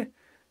played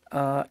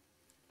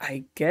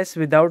I guess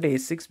without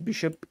a6,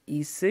 bishop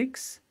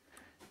e6,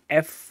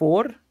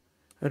 f4,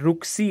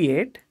 rook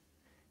c8,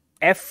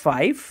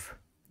 f5,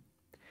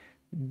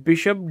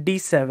 bishop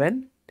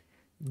d7,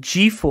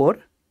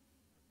 g4,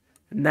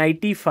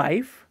 knight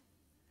e5,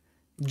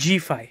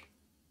 g5.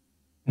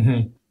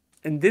 And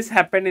this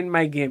happened in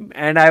my game,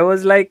 and I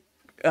was like,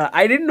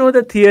 I didn't know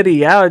the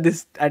theory at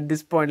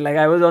this point. Like,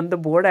 I was on the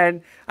board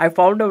and I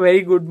found a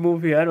very good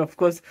move here. Of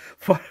course,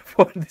 for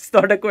this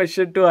not a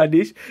question to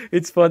Anish,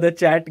 it's for the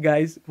chat,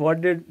 guys.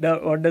 What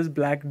does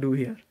black do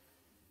here?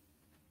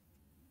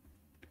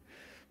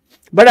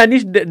 But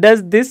Anish,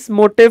 does this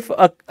motif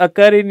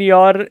occur in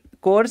your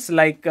course,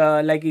 like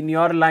in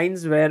your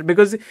lines, where,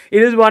 because it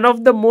is one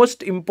of the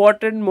most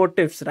important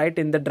motifs, right,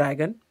 in the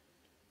dragon?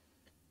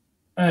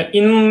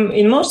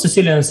 In most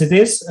Sicilians, it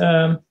is.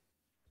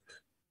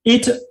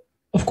 It,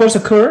 of course,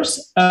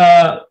 occurs,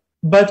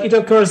 but it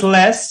occurs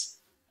less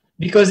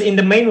because in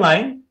the main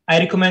line, I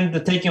recommend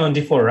the taking on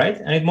d4, right?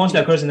 And it mostly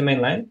occurs in the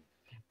main line.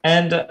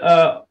 And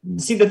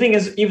see, the thing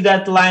is, if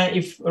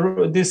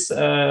this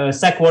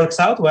sack works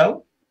out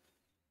well,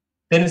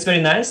 then it's very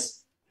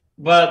nice.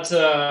 But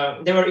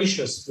there were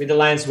issues with the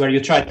lines where you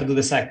try to do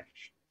the sack.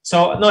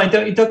 So no,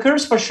 it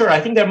occurs for sure.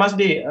 I think there must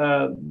be,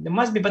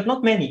 but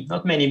not many,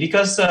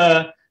 because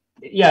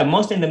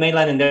mostly in the main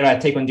line, and there I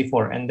take on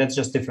d4, and that's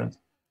just different.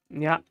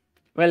 Yeah,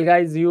 well,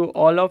 guys,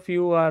 all of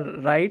you are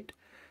right.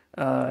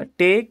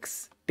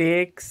 Takes.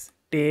 Yeah,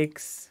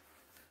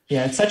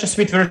 it's such a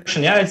sweet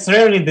version. Yeah, it's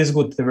rarely this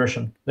good, the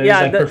version.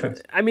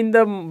 Perfect. I mean,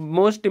 the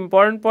most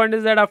important point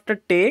is that after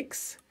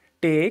takes,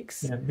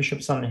 yeah,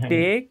 bishop suddenly hanging.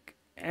 Take,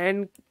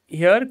 and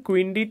here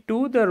queen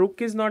d2, the rook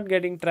is not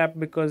getting trapped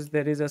because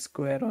there is a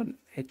square on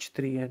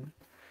h3, and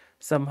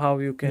somehow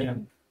you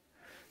can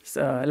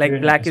like Very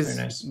black nice, is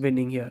very nice.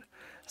 winning here.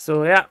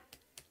 So yeah.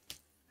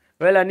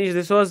 Well, Anish,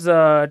 this was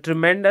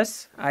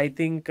tremendous. I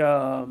think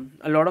a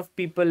lot of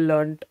people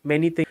learned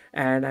many things,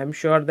 and I'm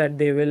sure that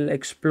they will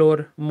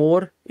explore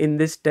more in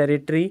this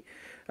territory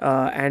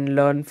and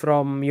learn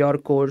from your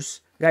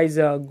course. Guys,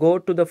 go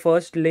to the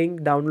first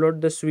link, download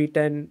the sweet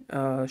and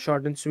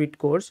short and sweet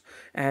course,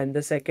 and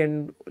the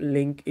second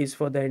link is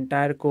for the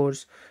entire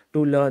course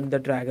to learn the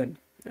dragon.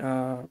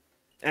 And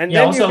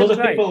Yeah, then you also a can lot of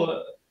try.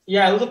 people.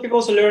 Yeah, a lot of people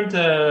also learned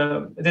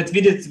that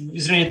Vidit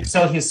is ready to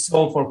sell his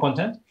soul for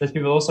content. That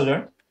people also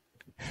learn.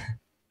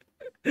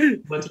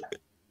 But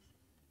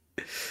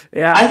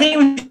Yeah, I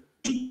think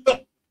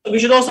we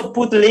should also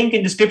put a link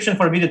in description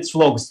for Vidit's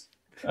vlogs.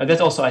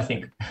 That also I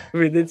think.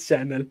 with its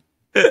channel.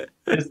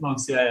 His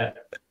vlogs, yeah.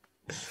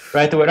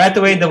 Right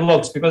away the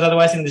vlogs, because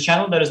otherwise in the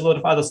channel there is a lot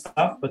of other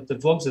stuff, but the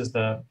vlogs is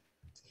the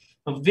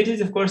Vidit,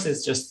 of course,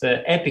 is just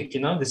epic.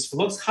 These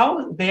vlogs,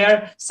 how they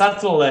are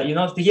subtle. He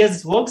has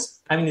these vlogs.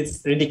 I mean,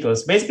 it's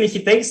ridiculous. Basically,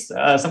 he takes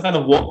some kind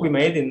of vlog we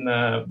made in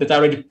that I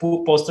already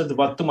posted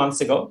about 2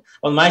 months ago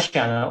on my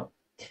channel.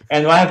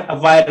 And I have a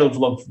viral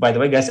vlog, by the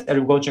way, guys.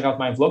 Go check out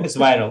my vlog. It's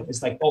viral.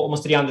 It's like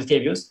almost 300K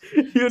views.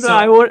 So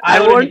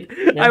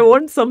I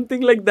want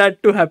something like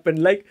that to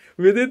happen. Like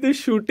Vidit is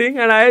shooting,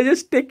 and I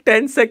just take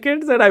 10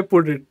 seconds and I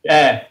put it.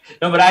 Yeah,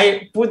 no, but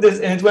I put this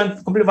and it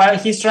went completely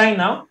viral. He's trying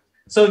now.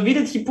 So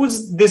Vidit, he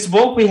puts this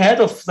vlog we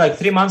had of like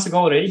 3 months ago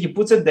already. He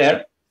puts it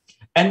there,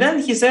 and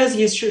then he says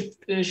he's shooting.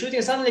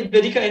 And suddenly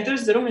Vedika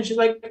enters the room, and she's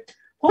like,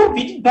 "Oh,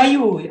 Vidit, by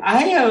you,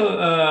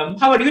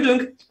 how are you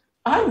doing?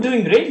 I'm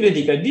doing great,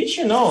 Vedika. Did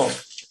you know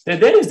that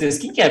there is this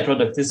skincare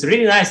product? It's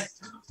really nice.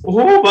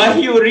 Oh, by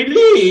you,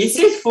 really? Is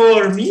it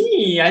for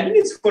me? I think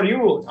it's for you.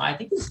 No, I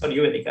think it's for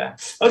you, Vedika.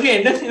 Okay,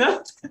 and then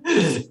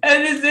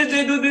and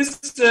they do this,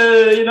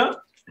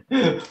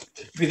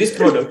 with this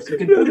product, you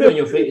can put it on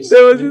your face.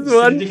 There was this It's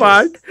one ridiculous.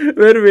 part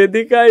where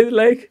Vedika is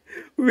like,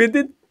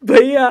 Vidit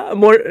Bhaiya,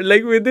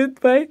 Vidit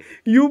Bhai,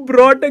 you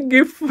brought a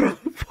gift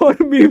for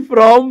me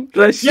from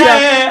Russia.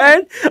 Yeah.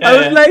 And I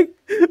was like,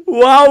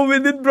 wow,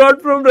 Vidit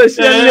brought from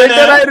Russia. Yeah.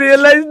 Later I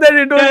realized that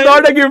it was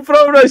not a gift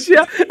from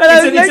Russia. And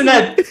I was It's an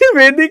like, ad.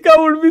 Vedika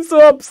would be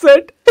so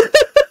upset.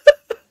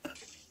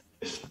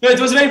 No, it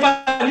was very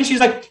funny.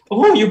 She's like,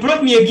 "Oh, you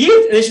brought me a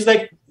gift," and then she's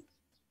like,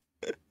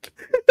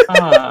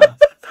 "Ah."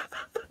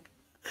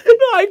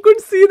 No, I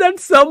could see that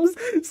some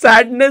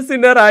sadness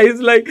in her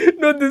eyes, like,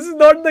 no, this is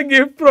not the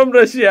gift from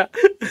Russia.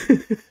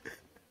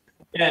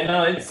 Yeah,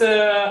 no, it's.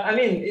 I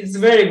mean, it's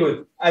very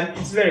good.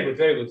 It's very good,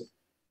 very good.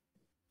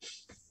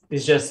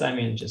 It's just, I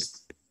mean,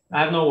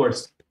 I have no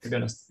words, to be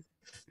honest.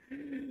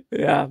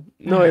 Yeah,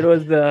 no, it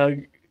was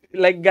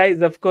like,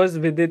 guys, of course,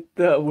 Vidit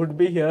would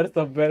be here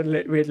somewhere.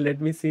 Wait, let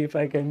me see if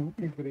I can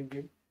bring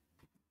him.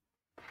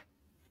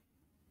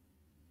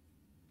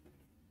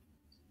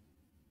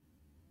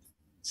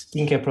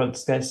 Skincare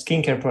products, guys.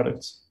 Skincare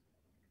products.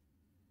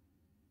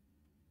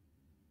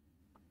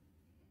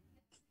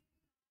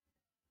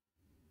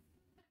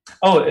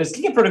 Oh,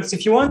 skincare products.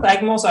 If you want,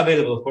 I'm also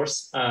available, of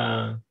course.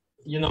 My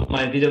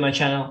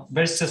channel.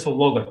 Very successful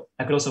vlogger.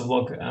 I could also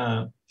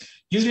vlog.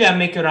 Usually, I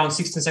make around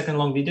 16-second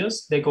long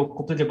videos. They go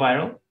completely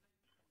viral.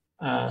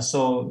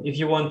 So if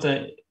you want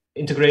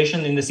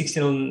integration in the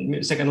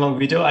 16-second long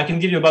video, I can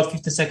give you about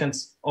 15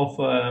 seconds of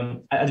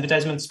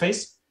advertisement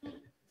space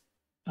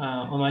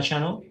on my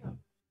channel.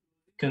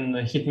 You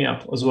can hit me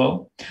up as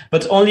well,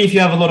 but only if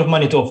you have a lot of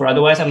money to offer.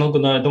 Otherwise, don't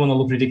want to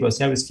look ridiculous,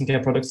 with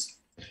skincare products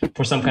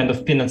for some kind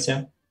of peanuts,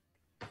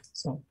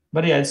 So,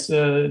 but yeah, it's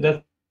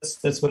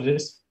that's what it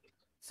is.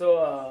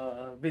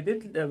 So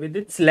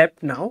Vidit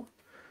slept now,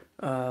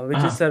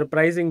 which is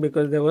surprising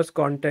because there was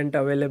content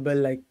available,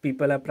 like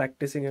people are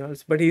practicing and all.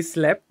 But he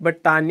slept.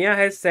 But Tania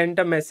has sent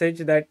a message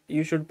that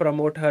you should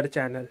promote her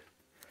channel.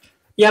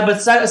 Yeah,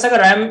 but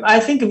Sagar, I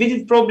think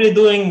Vidit probably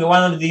doing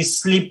one of these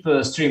sleep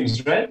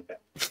streams, right?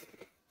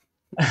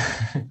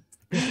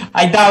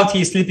 I doubt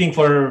he's sleeping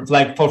for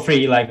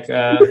free.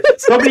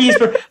 Probably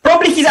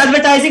he's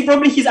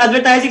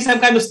advertising some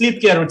kind of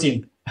sleep care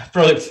routine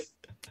product.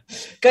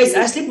 Guys,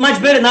 I sleep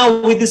much better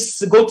now with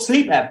this Go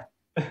Sleep app.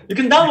 You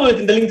can download it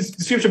in the link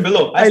description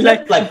below. I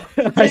slept I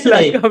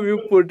like how you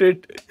put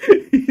it.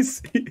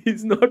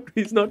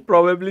 He's not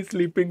probably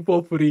sleeping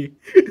for free.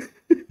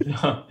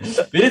 No.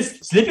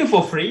 Vidit's sleeping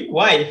for free?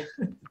 Why?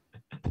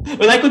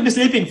 Well, I could be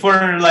sleeping for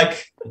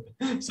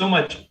so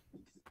much.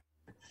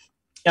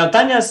 Yeah,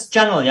 Tania's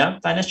channel,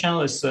 Tania's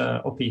channel is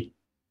OP.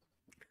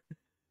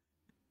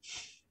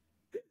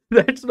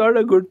 That's not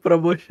a good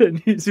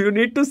promotion. You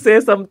need to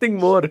say something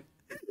more.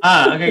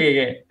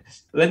 Okay.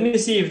 Let me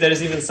see if there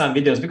is even some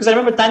videos. Because I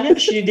remember Tania,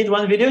 she did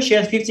one video. She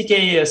had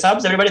 50K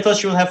subs. Everybody thought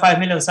she would have 5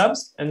 million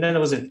subs. And then that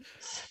was it.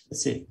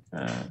 Let's see.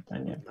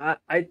 Tania.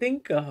 I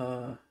think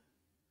a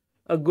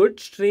good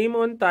stream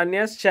on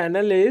Tania's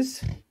channel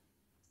is...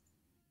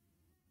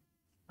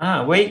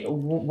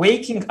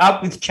 Waking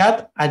up with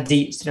chat at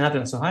the Srinath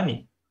and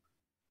Sohani.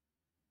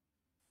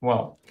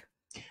 Wow.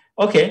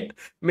 Okay.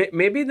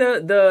 Maybe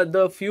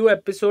the few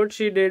episodes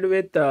she did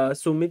with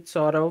Sumit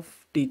Saurav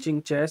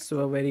teaching chess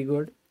were very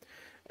good.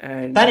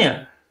 And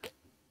Tania.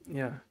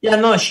 yeah. Yeah,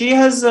 no, she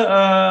has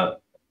very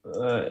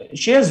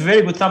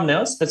good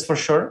thumbnails, that's for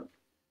sure.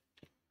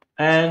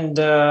 And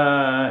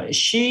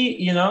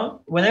she,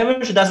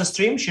 whenever she does a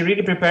stream, she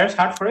really prepares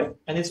hard for it,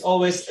 and it's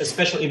always a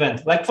special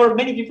event. Like for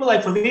many people,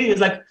 like for me,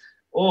 it's like,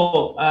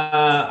 oh,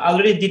 I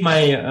already did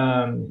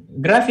my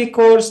graphic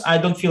course. I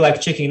don't feel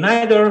like checking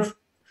Najdorf.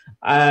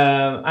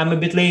 I'm a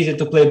bit lazy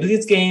to play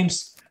Blitz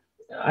games.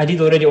 I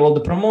did already all the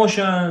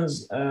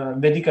promotions.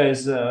 Vedika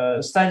is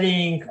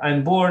studying.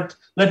 I'm bored.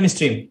 Let me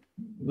stream.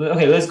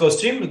 Okay, let's go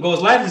stream. It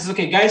goes live. This is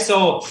okay, guys.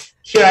 So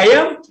here I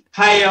am.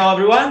 Hi,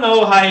 everyone.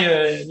 Oh, hi,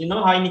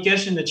 hi,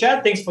 Nikesh in the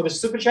chat. Thanks for the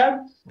super chat.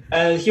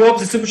 He hopes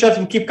the super chat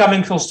will keep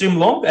coming from stream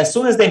long. As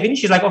soon as they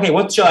finish, he's like, okay,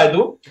 what shall I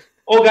do?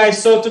 Oh,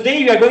 guys, so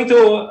today we are going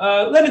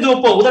to, let me do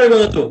a poll. What are we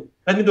going to do?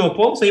 Let me do a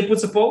poll. So he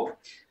puts a poll.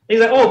 He's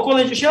like, oh, call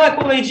AG. Shall I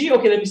call AG?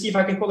 Okay, let me see if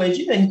I can call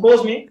AG. Then he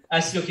calls me. I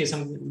see, okay,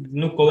 some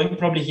new calling.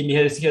 Probably he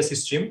has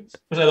his stream,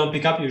 because I don't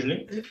pick up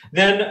usually.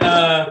 Then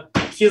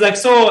he's like,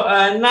 so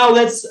now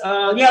let's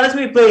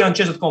maybe play on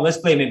chess.com. Let's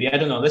play maybe. I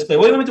don't know. Let's play.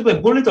 What do you want me to play?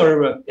 Bullet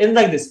or... And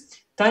like this.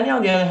 Tanya,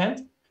 on the other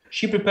hand,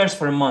 she prepares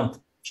for a month.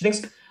 She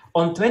thinks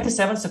on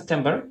 27th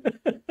September,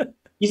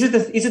 is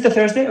it a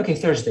Thursday? Okay,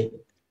 Thursday.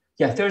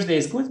 Yeah, Thursday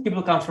is good.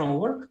 People come from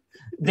work.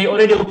 They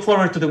already look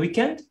forward to the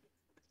weekend.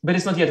 But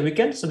it's not yet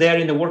weekend, so they are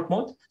in the work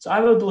mode. So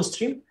I will do a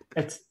stream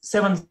at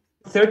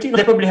 7:30.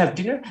 They probably have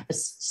dinner. At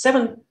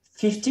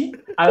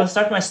 7:50, I will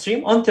start my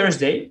stream on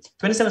Thursday,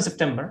 27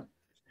 September.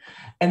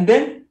 And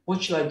then,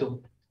 what should I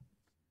do?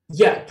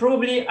 Yeah,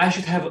 probably I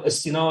should have,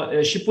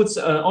 she puts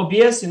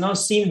OBS,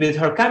 scene with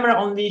her camera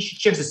only. She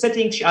checks the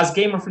settings. She asks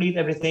gamer fleet,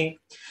 everything.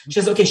 She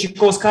says, okay, she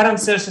calls Karan,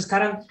 says,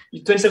 Karan,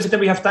 27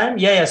 September, you have time?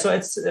 Yeah. So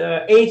it's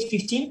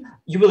 8:15.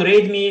 You will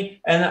raid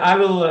me, and I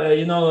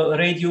will,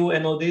 raid you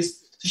and all this.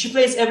 So she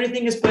plays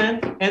everything is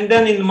planned, and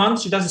then in the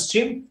month she does a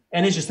stream,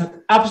 and it's just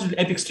an absolute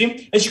epic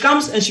stream. And she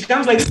comes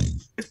like,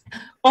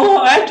 oh,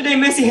 I have today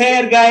messy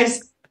hair,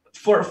 guys.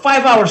 For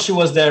 5 hours she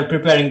was there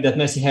preparing that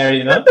messy hair,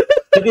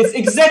 It is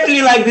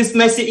exactly like this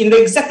messy in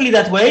exactly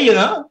that way,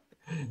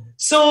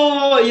 So,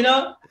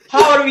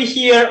 how are we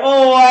here?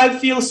 Oh, I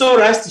feel so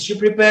rusty. She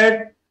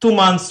prepared 2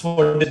 months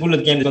for the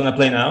bullet game they're gonna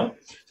play now.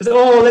 She said,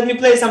 oh, let me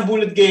play some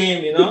bullet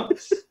game,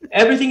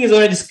 Everything is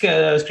already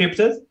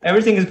scripted.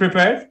 Everything is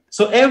prepared.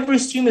 So every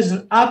stream is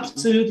an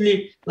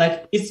absolutely,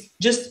 it's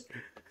just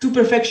to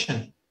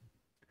perfection.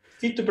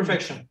 Fit to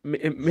perfection.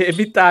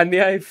 Maybe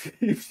Tanya, if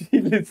she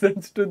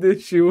listens to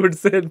this, she would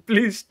say,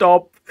 please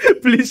stop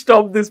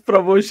this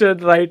promotion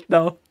right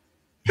now.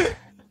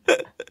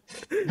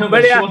 No,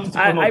 But she yeah, wanted to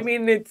I promote.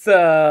 mean,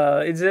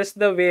 it's just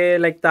the way,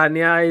 like,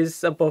 Tanya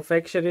is a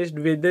perfectionist.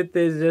 Vidit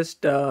is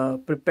just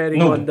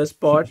preparing Noob. on the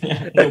spot.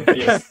 Yeah, nope,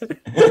 yes.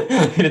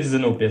 It is a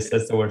noob, yes,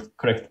 that's the word.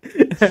 Correct.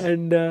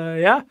 And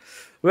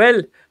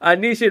well,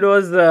 Anish, it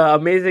was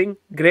amazing,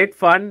 great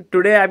fun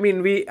today. I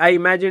mean, I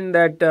imagined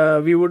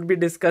that we would be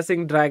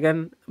discussing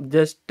Dragon,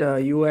 just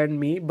you and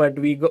me, but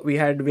we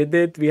had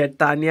Vidit, we had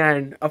Tanya,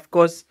 and of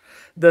course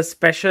the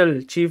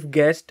special chief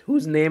guest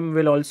whose name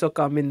will also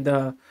come in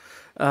the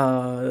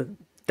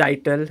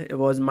title. It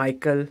was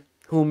Michael,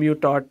 whom you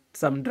taught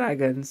some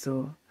Dragon.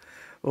 So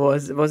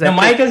was No, epic.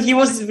 Michael, he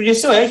was very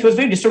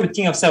disturbed with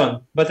King of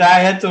 7, but I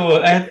had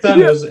to tell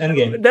him it was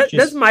endgame.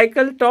 Does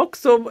Michael talk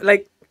so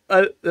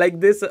like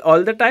this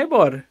all the time,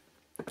 or?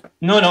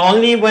 No,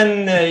 only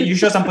when you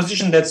show some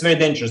position that's very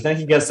dangerous. Then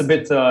he gets a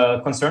bit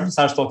concerned,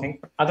 starts talking.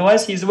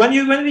 Otherwise,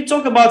 when we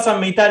talk about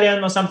some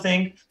Italian or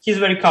something, he's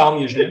very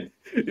calm usually.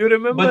 You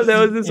remember But there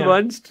was this yeah.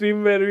 one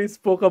stream where we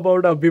spoke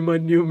about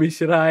Abhimanyu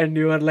Mishra, and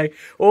you were like,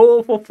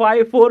 oh, for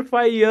 4 or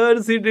 5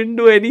 years he didn't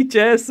do any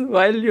chess,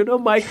 while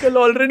Michael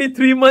already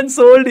 3 months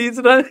old, he's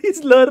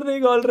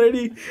learning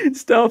already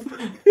stuff.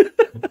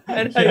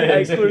 And Yeah, I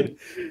exactly.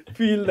 could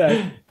feel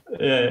that.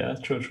 Yeah,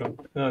 true.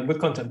 Good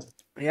content.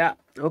 Yeah.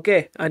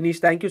 Okay, Anish,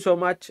 thank you so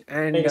much,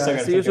 and Thank you,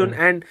 Sagar. see you Thank you. soon.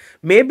 And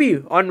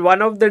maybe on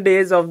one of the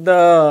days of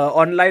the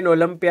online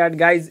Olympiad,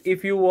 guys,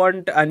 if you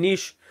want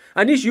Anish,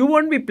 you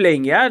won't be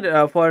playing,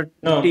 yeah, for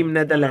Team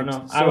Netherlands.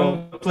 No. I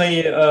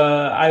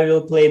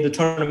will play the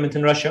tournament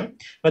in Russia,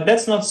 but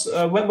that's not.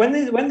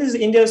 When is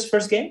India's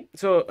first game?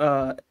 So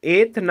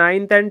 8th,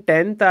 9th, and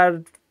 10th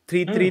are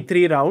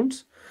 3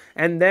 rounds,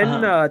 and then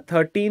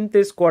 13th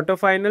is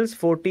quarterfinals,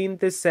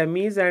 14th is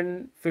semis,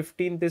 and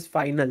 15th is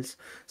finals.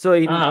 So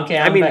Okay,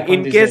 I I'm mean, back on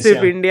in these case days,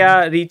 if yeah.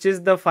 India reaches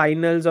the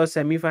finals or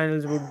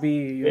semi-finals, would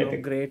be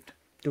Epic. great.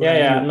 To Yeah.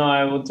 have you. No,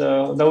 I would.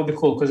 That would be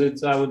cool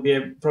because I would be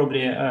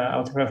probably. I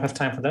would have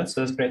time for that,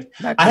 so that's great.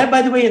 That's I have,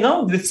 by the way,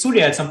 with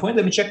Surya at some point.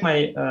 Let me check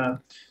my.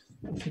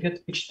 I forget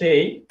which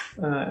day.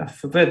 I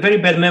have very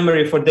bad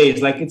memory for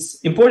days. Like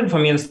it's important for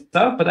me and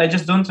stuff, but I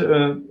just don't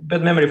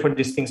bad memory for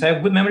these things. I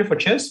have good memory for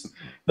chess,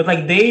 but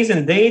like days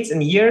and dates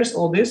and years,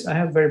 all this I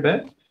have very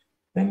bad.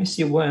 Let me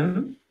see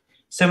when.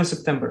 7th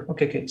September.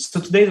 Okay. So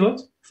today is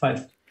what?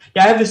 5.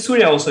 Yeah, I have the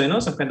Surya also.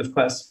 Some kind of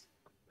class.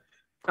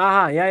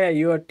 Yeah,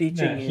 you are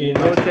teaching he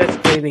no chess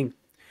training,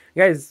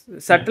 guys.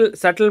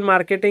 Subtle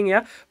marketing,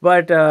 yeah,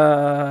 but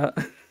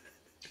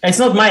It's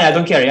not mine. I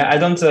don't care. Yeah, I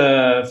don't.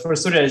 For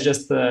Surya, it's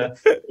just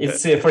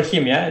it's for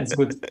him. Yeah, it's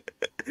good.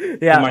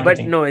 Yeah, but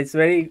marketing. no, it's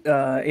very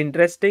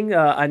interesting.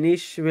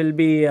 Anish will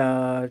be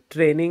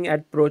training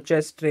at Pro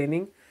Chess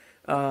training.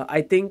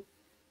 I think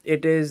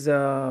it is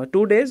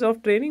 2 days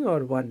of training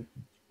or one.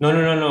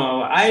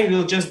 No. I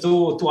will just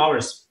do 2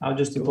 hours. I'll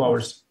just do 2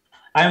 hours.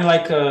 I'm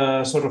like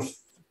sort of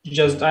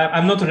just.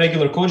 I'm not a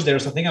regular coach there or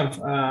something.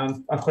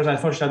 I'm of course,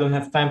 unfortunately, I don't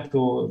have time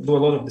to do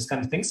a lot of these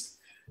kind of things.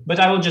 But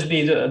I will just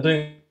be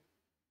doing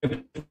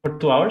it for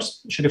 2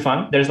 hours. It should be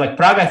fun. There's like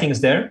Prague, I think,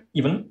 is there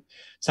even.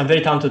 Some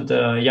very talented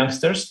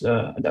youngsters.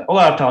 All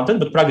are talented,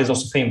 but Prague is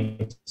also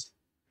famous.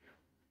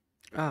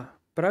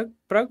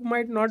 Prague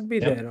might not be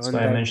there That's on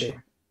why I that mentioned. day.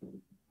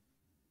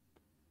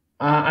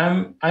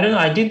 I don't know.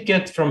 I did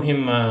get from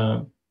him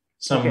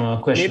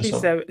some questions. Maybe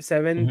So.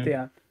 seventh,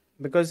 yeah,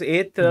 because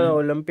eighth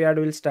Mhm. Olympiad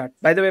will start.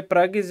 By the way,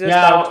 Prague is just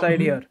Yeah, outside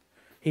mhm. here.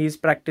 He's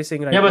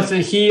practicing right Yeah, now. but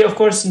he of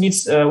course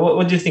needs.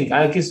 What do you think?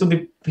 It will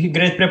be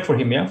great prep for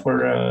him. Yeah,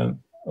 for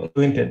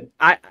Olympiad.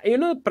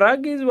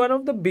 Prague is one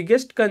of the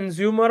biggest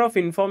consumer of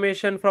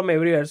information from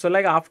everywhere. So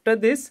like after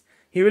this,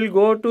 he will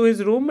go to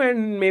his room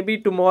and maybe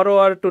tomorrow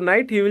or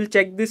tonight he will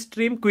check this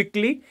stream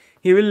quickly.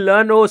 He will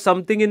learn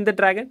something in the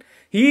dragon.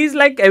 He is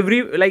like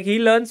he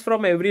learns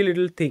from every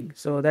little thing.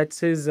 So that's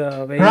his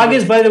very Prague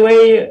is, by the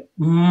way,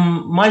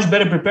 much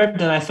better prepared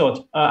than I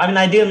thought. I mean,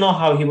 I didn't know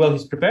how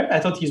he's prepared. I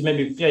thought he's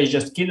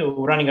just a kid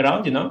running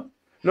around,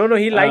 No,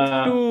 he likes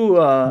to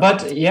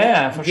but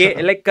yeah, for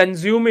sure. like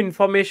consume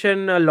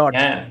information a lot.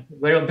 Yeah,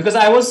 very well. Because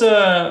I was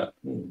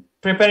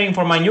preparing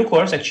for my new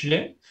course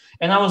actually,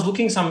 and I was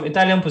looking some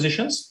Italian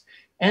positions,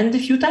 and a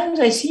few times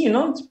I see,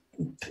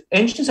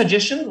 ancient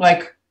suggestion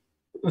like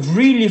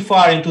really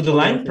far into the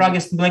line. Prague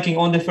is blanking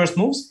on the first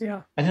moves.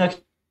 Yeah, I think like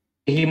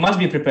he must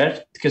be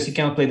prepared because he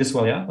cannot play this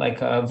well. Yeah, like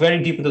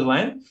very deep into the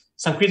line.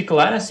 Some critical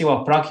line. I see.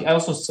 Well, Prague. I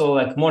also saw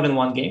like more than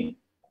one game.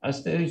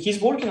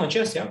 He's working on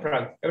chess. Yeah,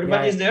 Prague.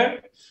 Everybody is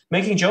there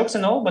making jokes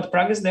and all, but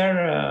Prague is there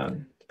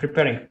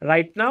preparing.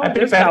 Right now,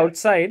 just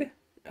outside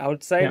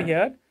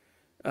here,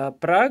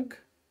 Prague,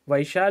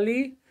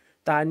 Vaishali,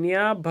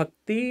 Tania,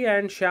 Bhakti,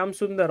 and Shyam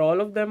Sundar.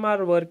 All of them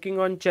are working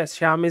on chess.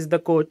 Shyam is the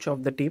coach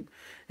of the team,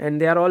 and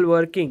they are all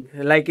working.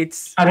 Like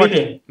it's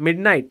really?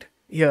 midnight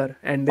here,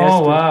 and they're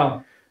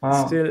wow.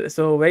 Still,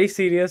 so very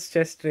serious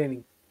chess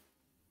training.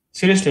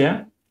 Seriously,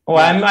 yeah. Oh,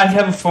 I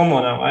have a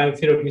FOMO now. I have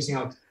fear of missing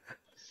out.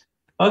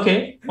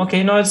 Okay.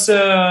 No, it's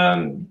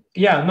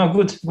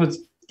good.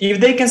 If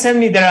they can send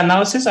me their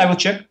analysis, I will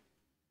check.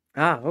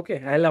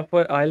 Okay.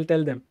 I'll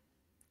tell them.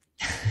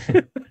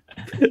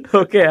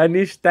 Okay,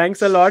 Anish,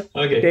 thanks a lot.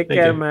 Okay. Take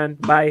care, man.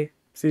 Bye.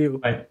 See you.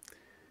 Bye.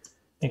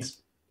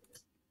 Thanks.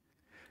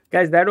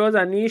 Guys, that was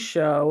Anish.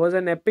 Was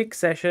an epic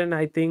session.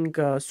 I think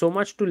so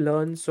much to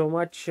learn, so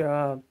much.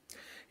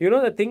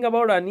 The thing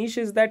about Anish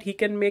is that he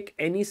can make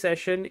any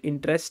session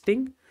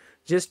interesting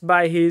just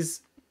by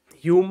his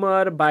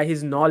humor, by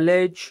his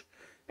knowledge,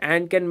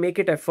 and can make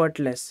it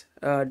effortless.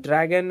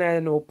 Dragon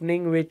and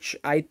opening, which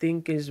I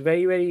think is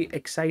very, very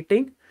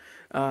exciting.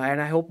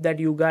 And I hope that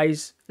you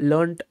guys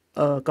learned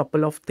a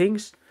couple of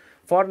things.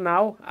 For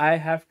now, I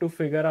have to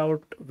figure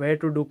out where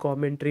to do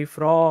commentary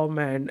from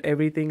and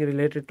everything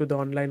related to the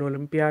online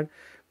Olympiad.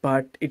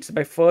 But it's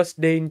my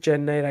first day in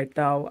Chennai right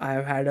now. I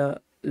have had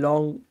a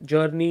long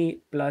journey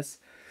plus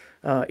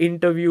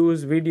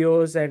interviews,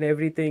 videos, and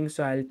everything.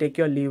 So I'll take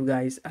your leave,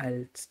 guys.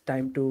 It's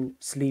time to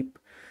sleep.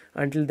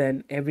 Until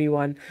then,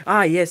 everyone.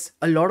 Yes,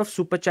 a lot of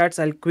super chats.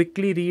 I'll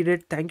quickly read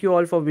it. Thank you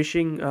all for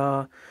wishing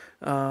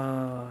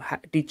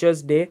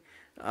Teachers' Day.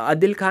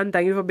 Adil Khan,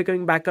 thank you for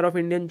becoming backer of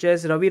Indian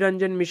Chess. Ravi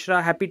Ranjan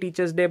Mishra, happy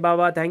Teachers' Day,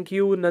 Baba. Thank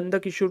you. Nanda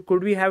Kishore,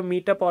 could we have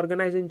meetup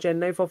organized in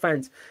Chennai for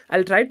fans?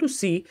 I'll try to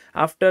see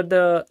after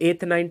the 8th,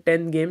 9th,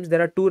 10th games.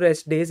 There are 2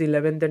 rest days,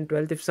 11th and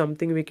 12th. If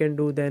something we can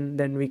do,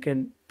 then we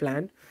can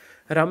plan.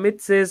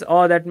 Ramit says,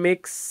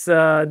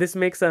 this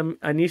makes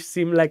Anish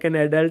seem like an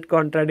adult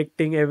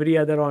contradicting every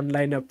other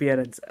online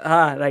appearance.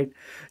 Right.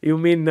 You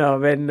mean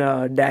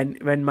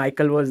when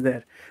Michael was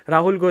there.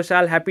 Rahul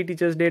Ghoshal, happy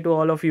Teachers' Day to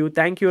all of you.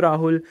 Thank you,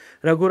 Rahul.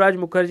 Raghuraj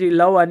Mukherjee,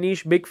 love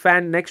Anish, big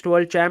fan. Next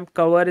World Champ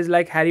cover is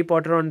like Harry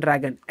Potter on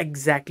Dragon.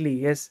 Exactly,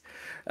 yes.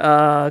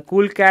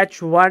 Cool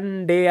catch.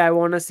 One day I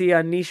want to see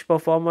Anish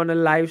perform on a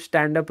live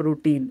stand-up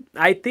routine.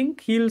 I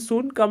think he'll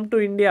soon come to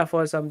India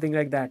for something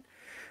like that.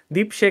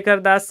 Deep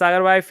Shekhar Das,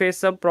 Sagar bhai face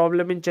some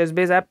problem in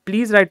Chessbase app.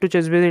 Please write to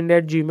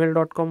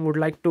chessbaseindia@gmail.com. Would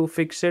like to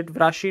fix it.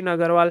 Vrashin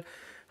Agarwal,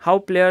 how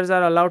players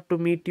are allowed to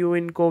meet you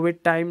in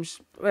COVID times?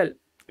 Well,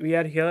 we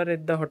are here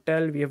at the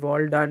hotel. We have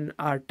all done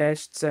our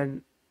tests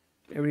and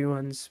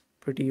everyone's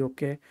pretty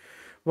okay.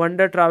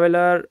 Wonder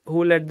Traveler,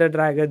 who let the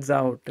dragons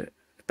out?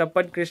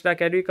 Tapan Krishna,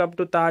 can we come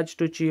to Taj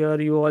to cheer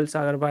you all,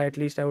 Sagar bhai? At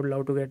least I would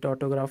love to get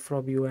autograph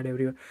from you and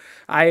everyone.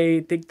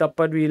 I think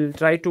Tapan will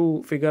try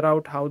to figure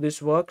out how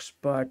this works,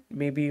 but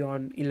maybe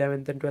on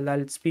 11th and 12th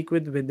I'll speak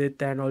with Vidit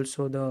and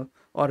also the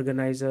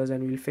organizers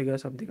and we'll figure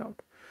something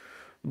out.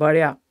 But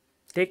yeah,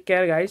 take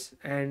care guys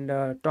and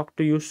talk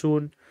to you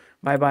soon.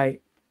 Bye bye.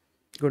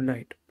 Good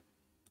night.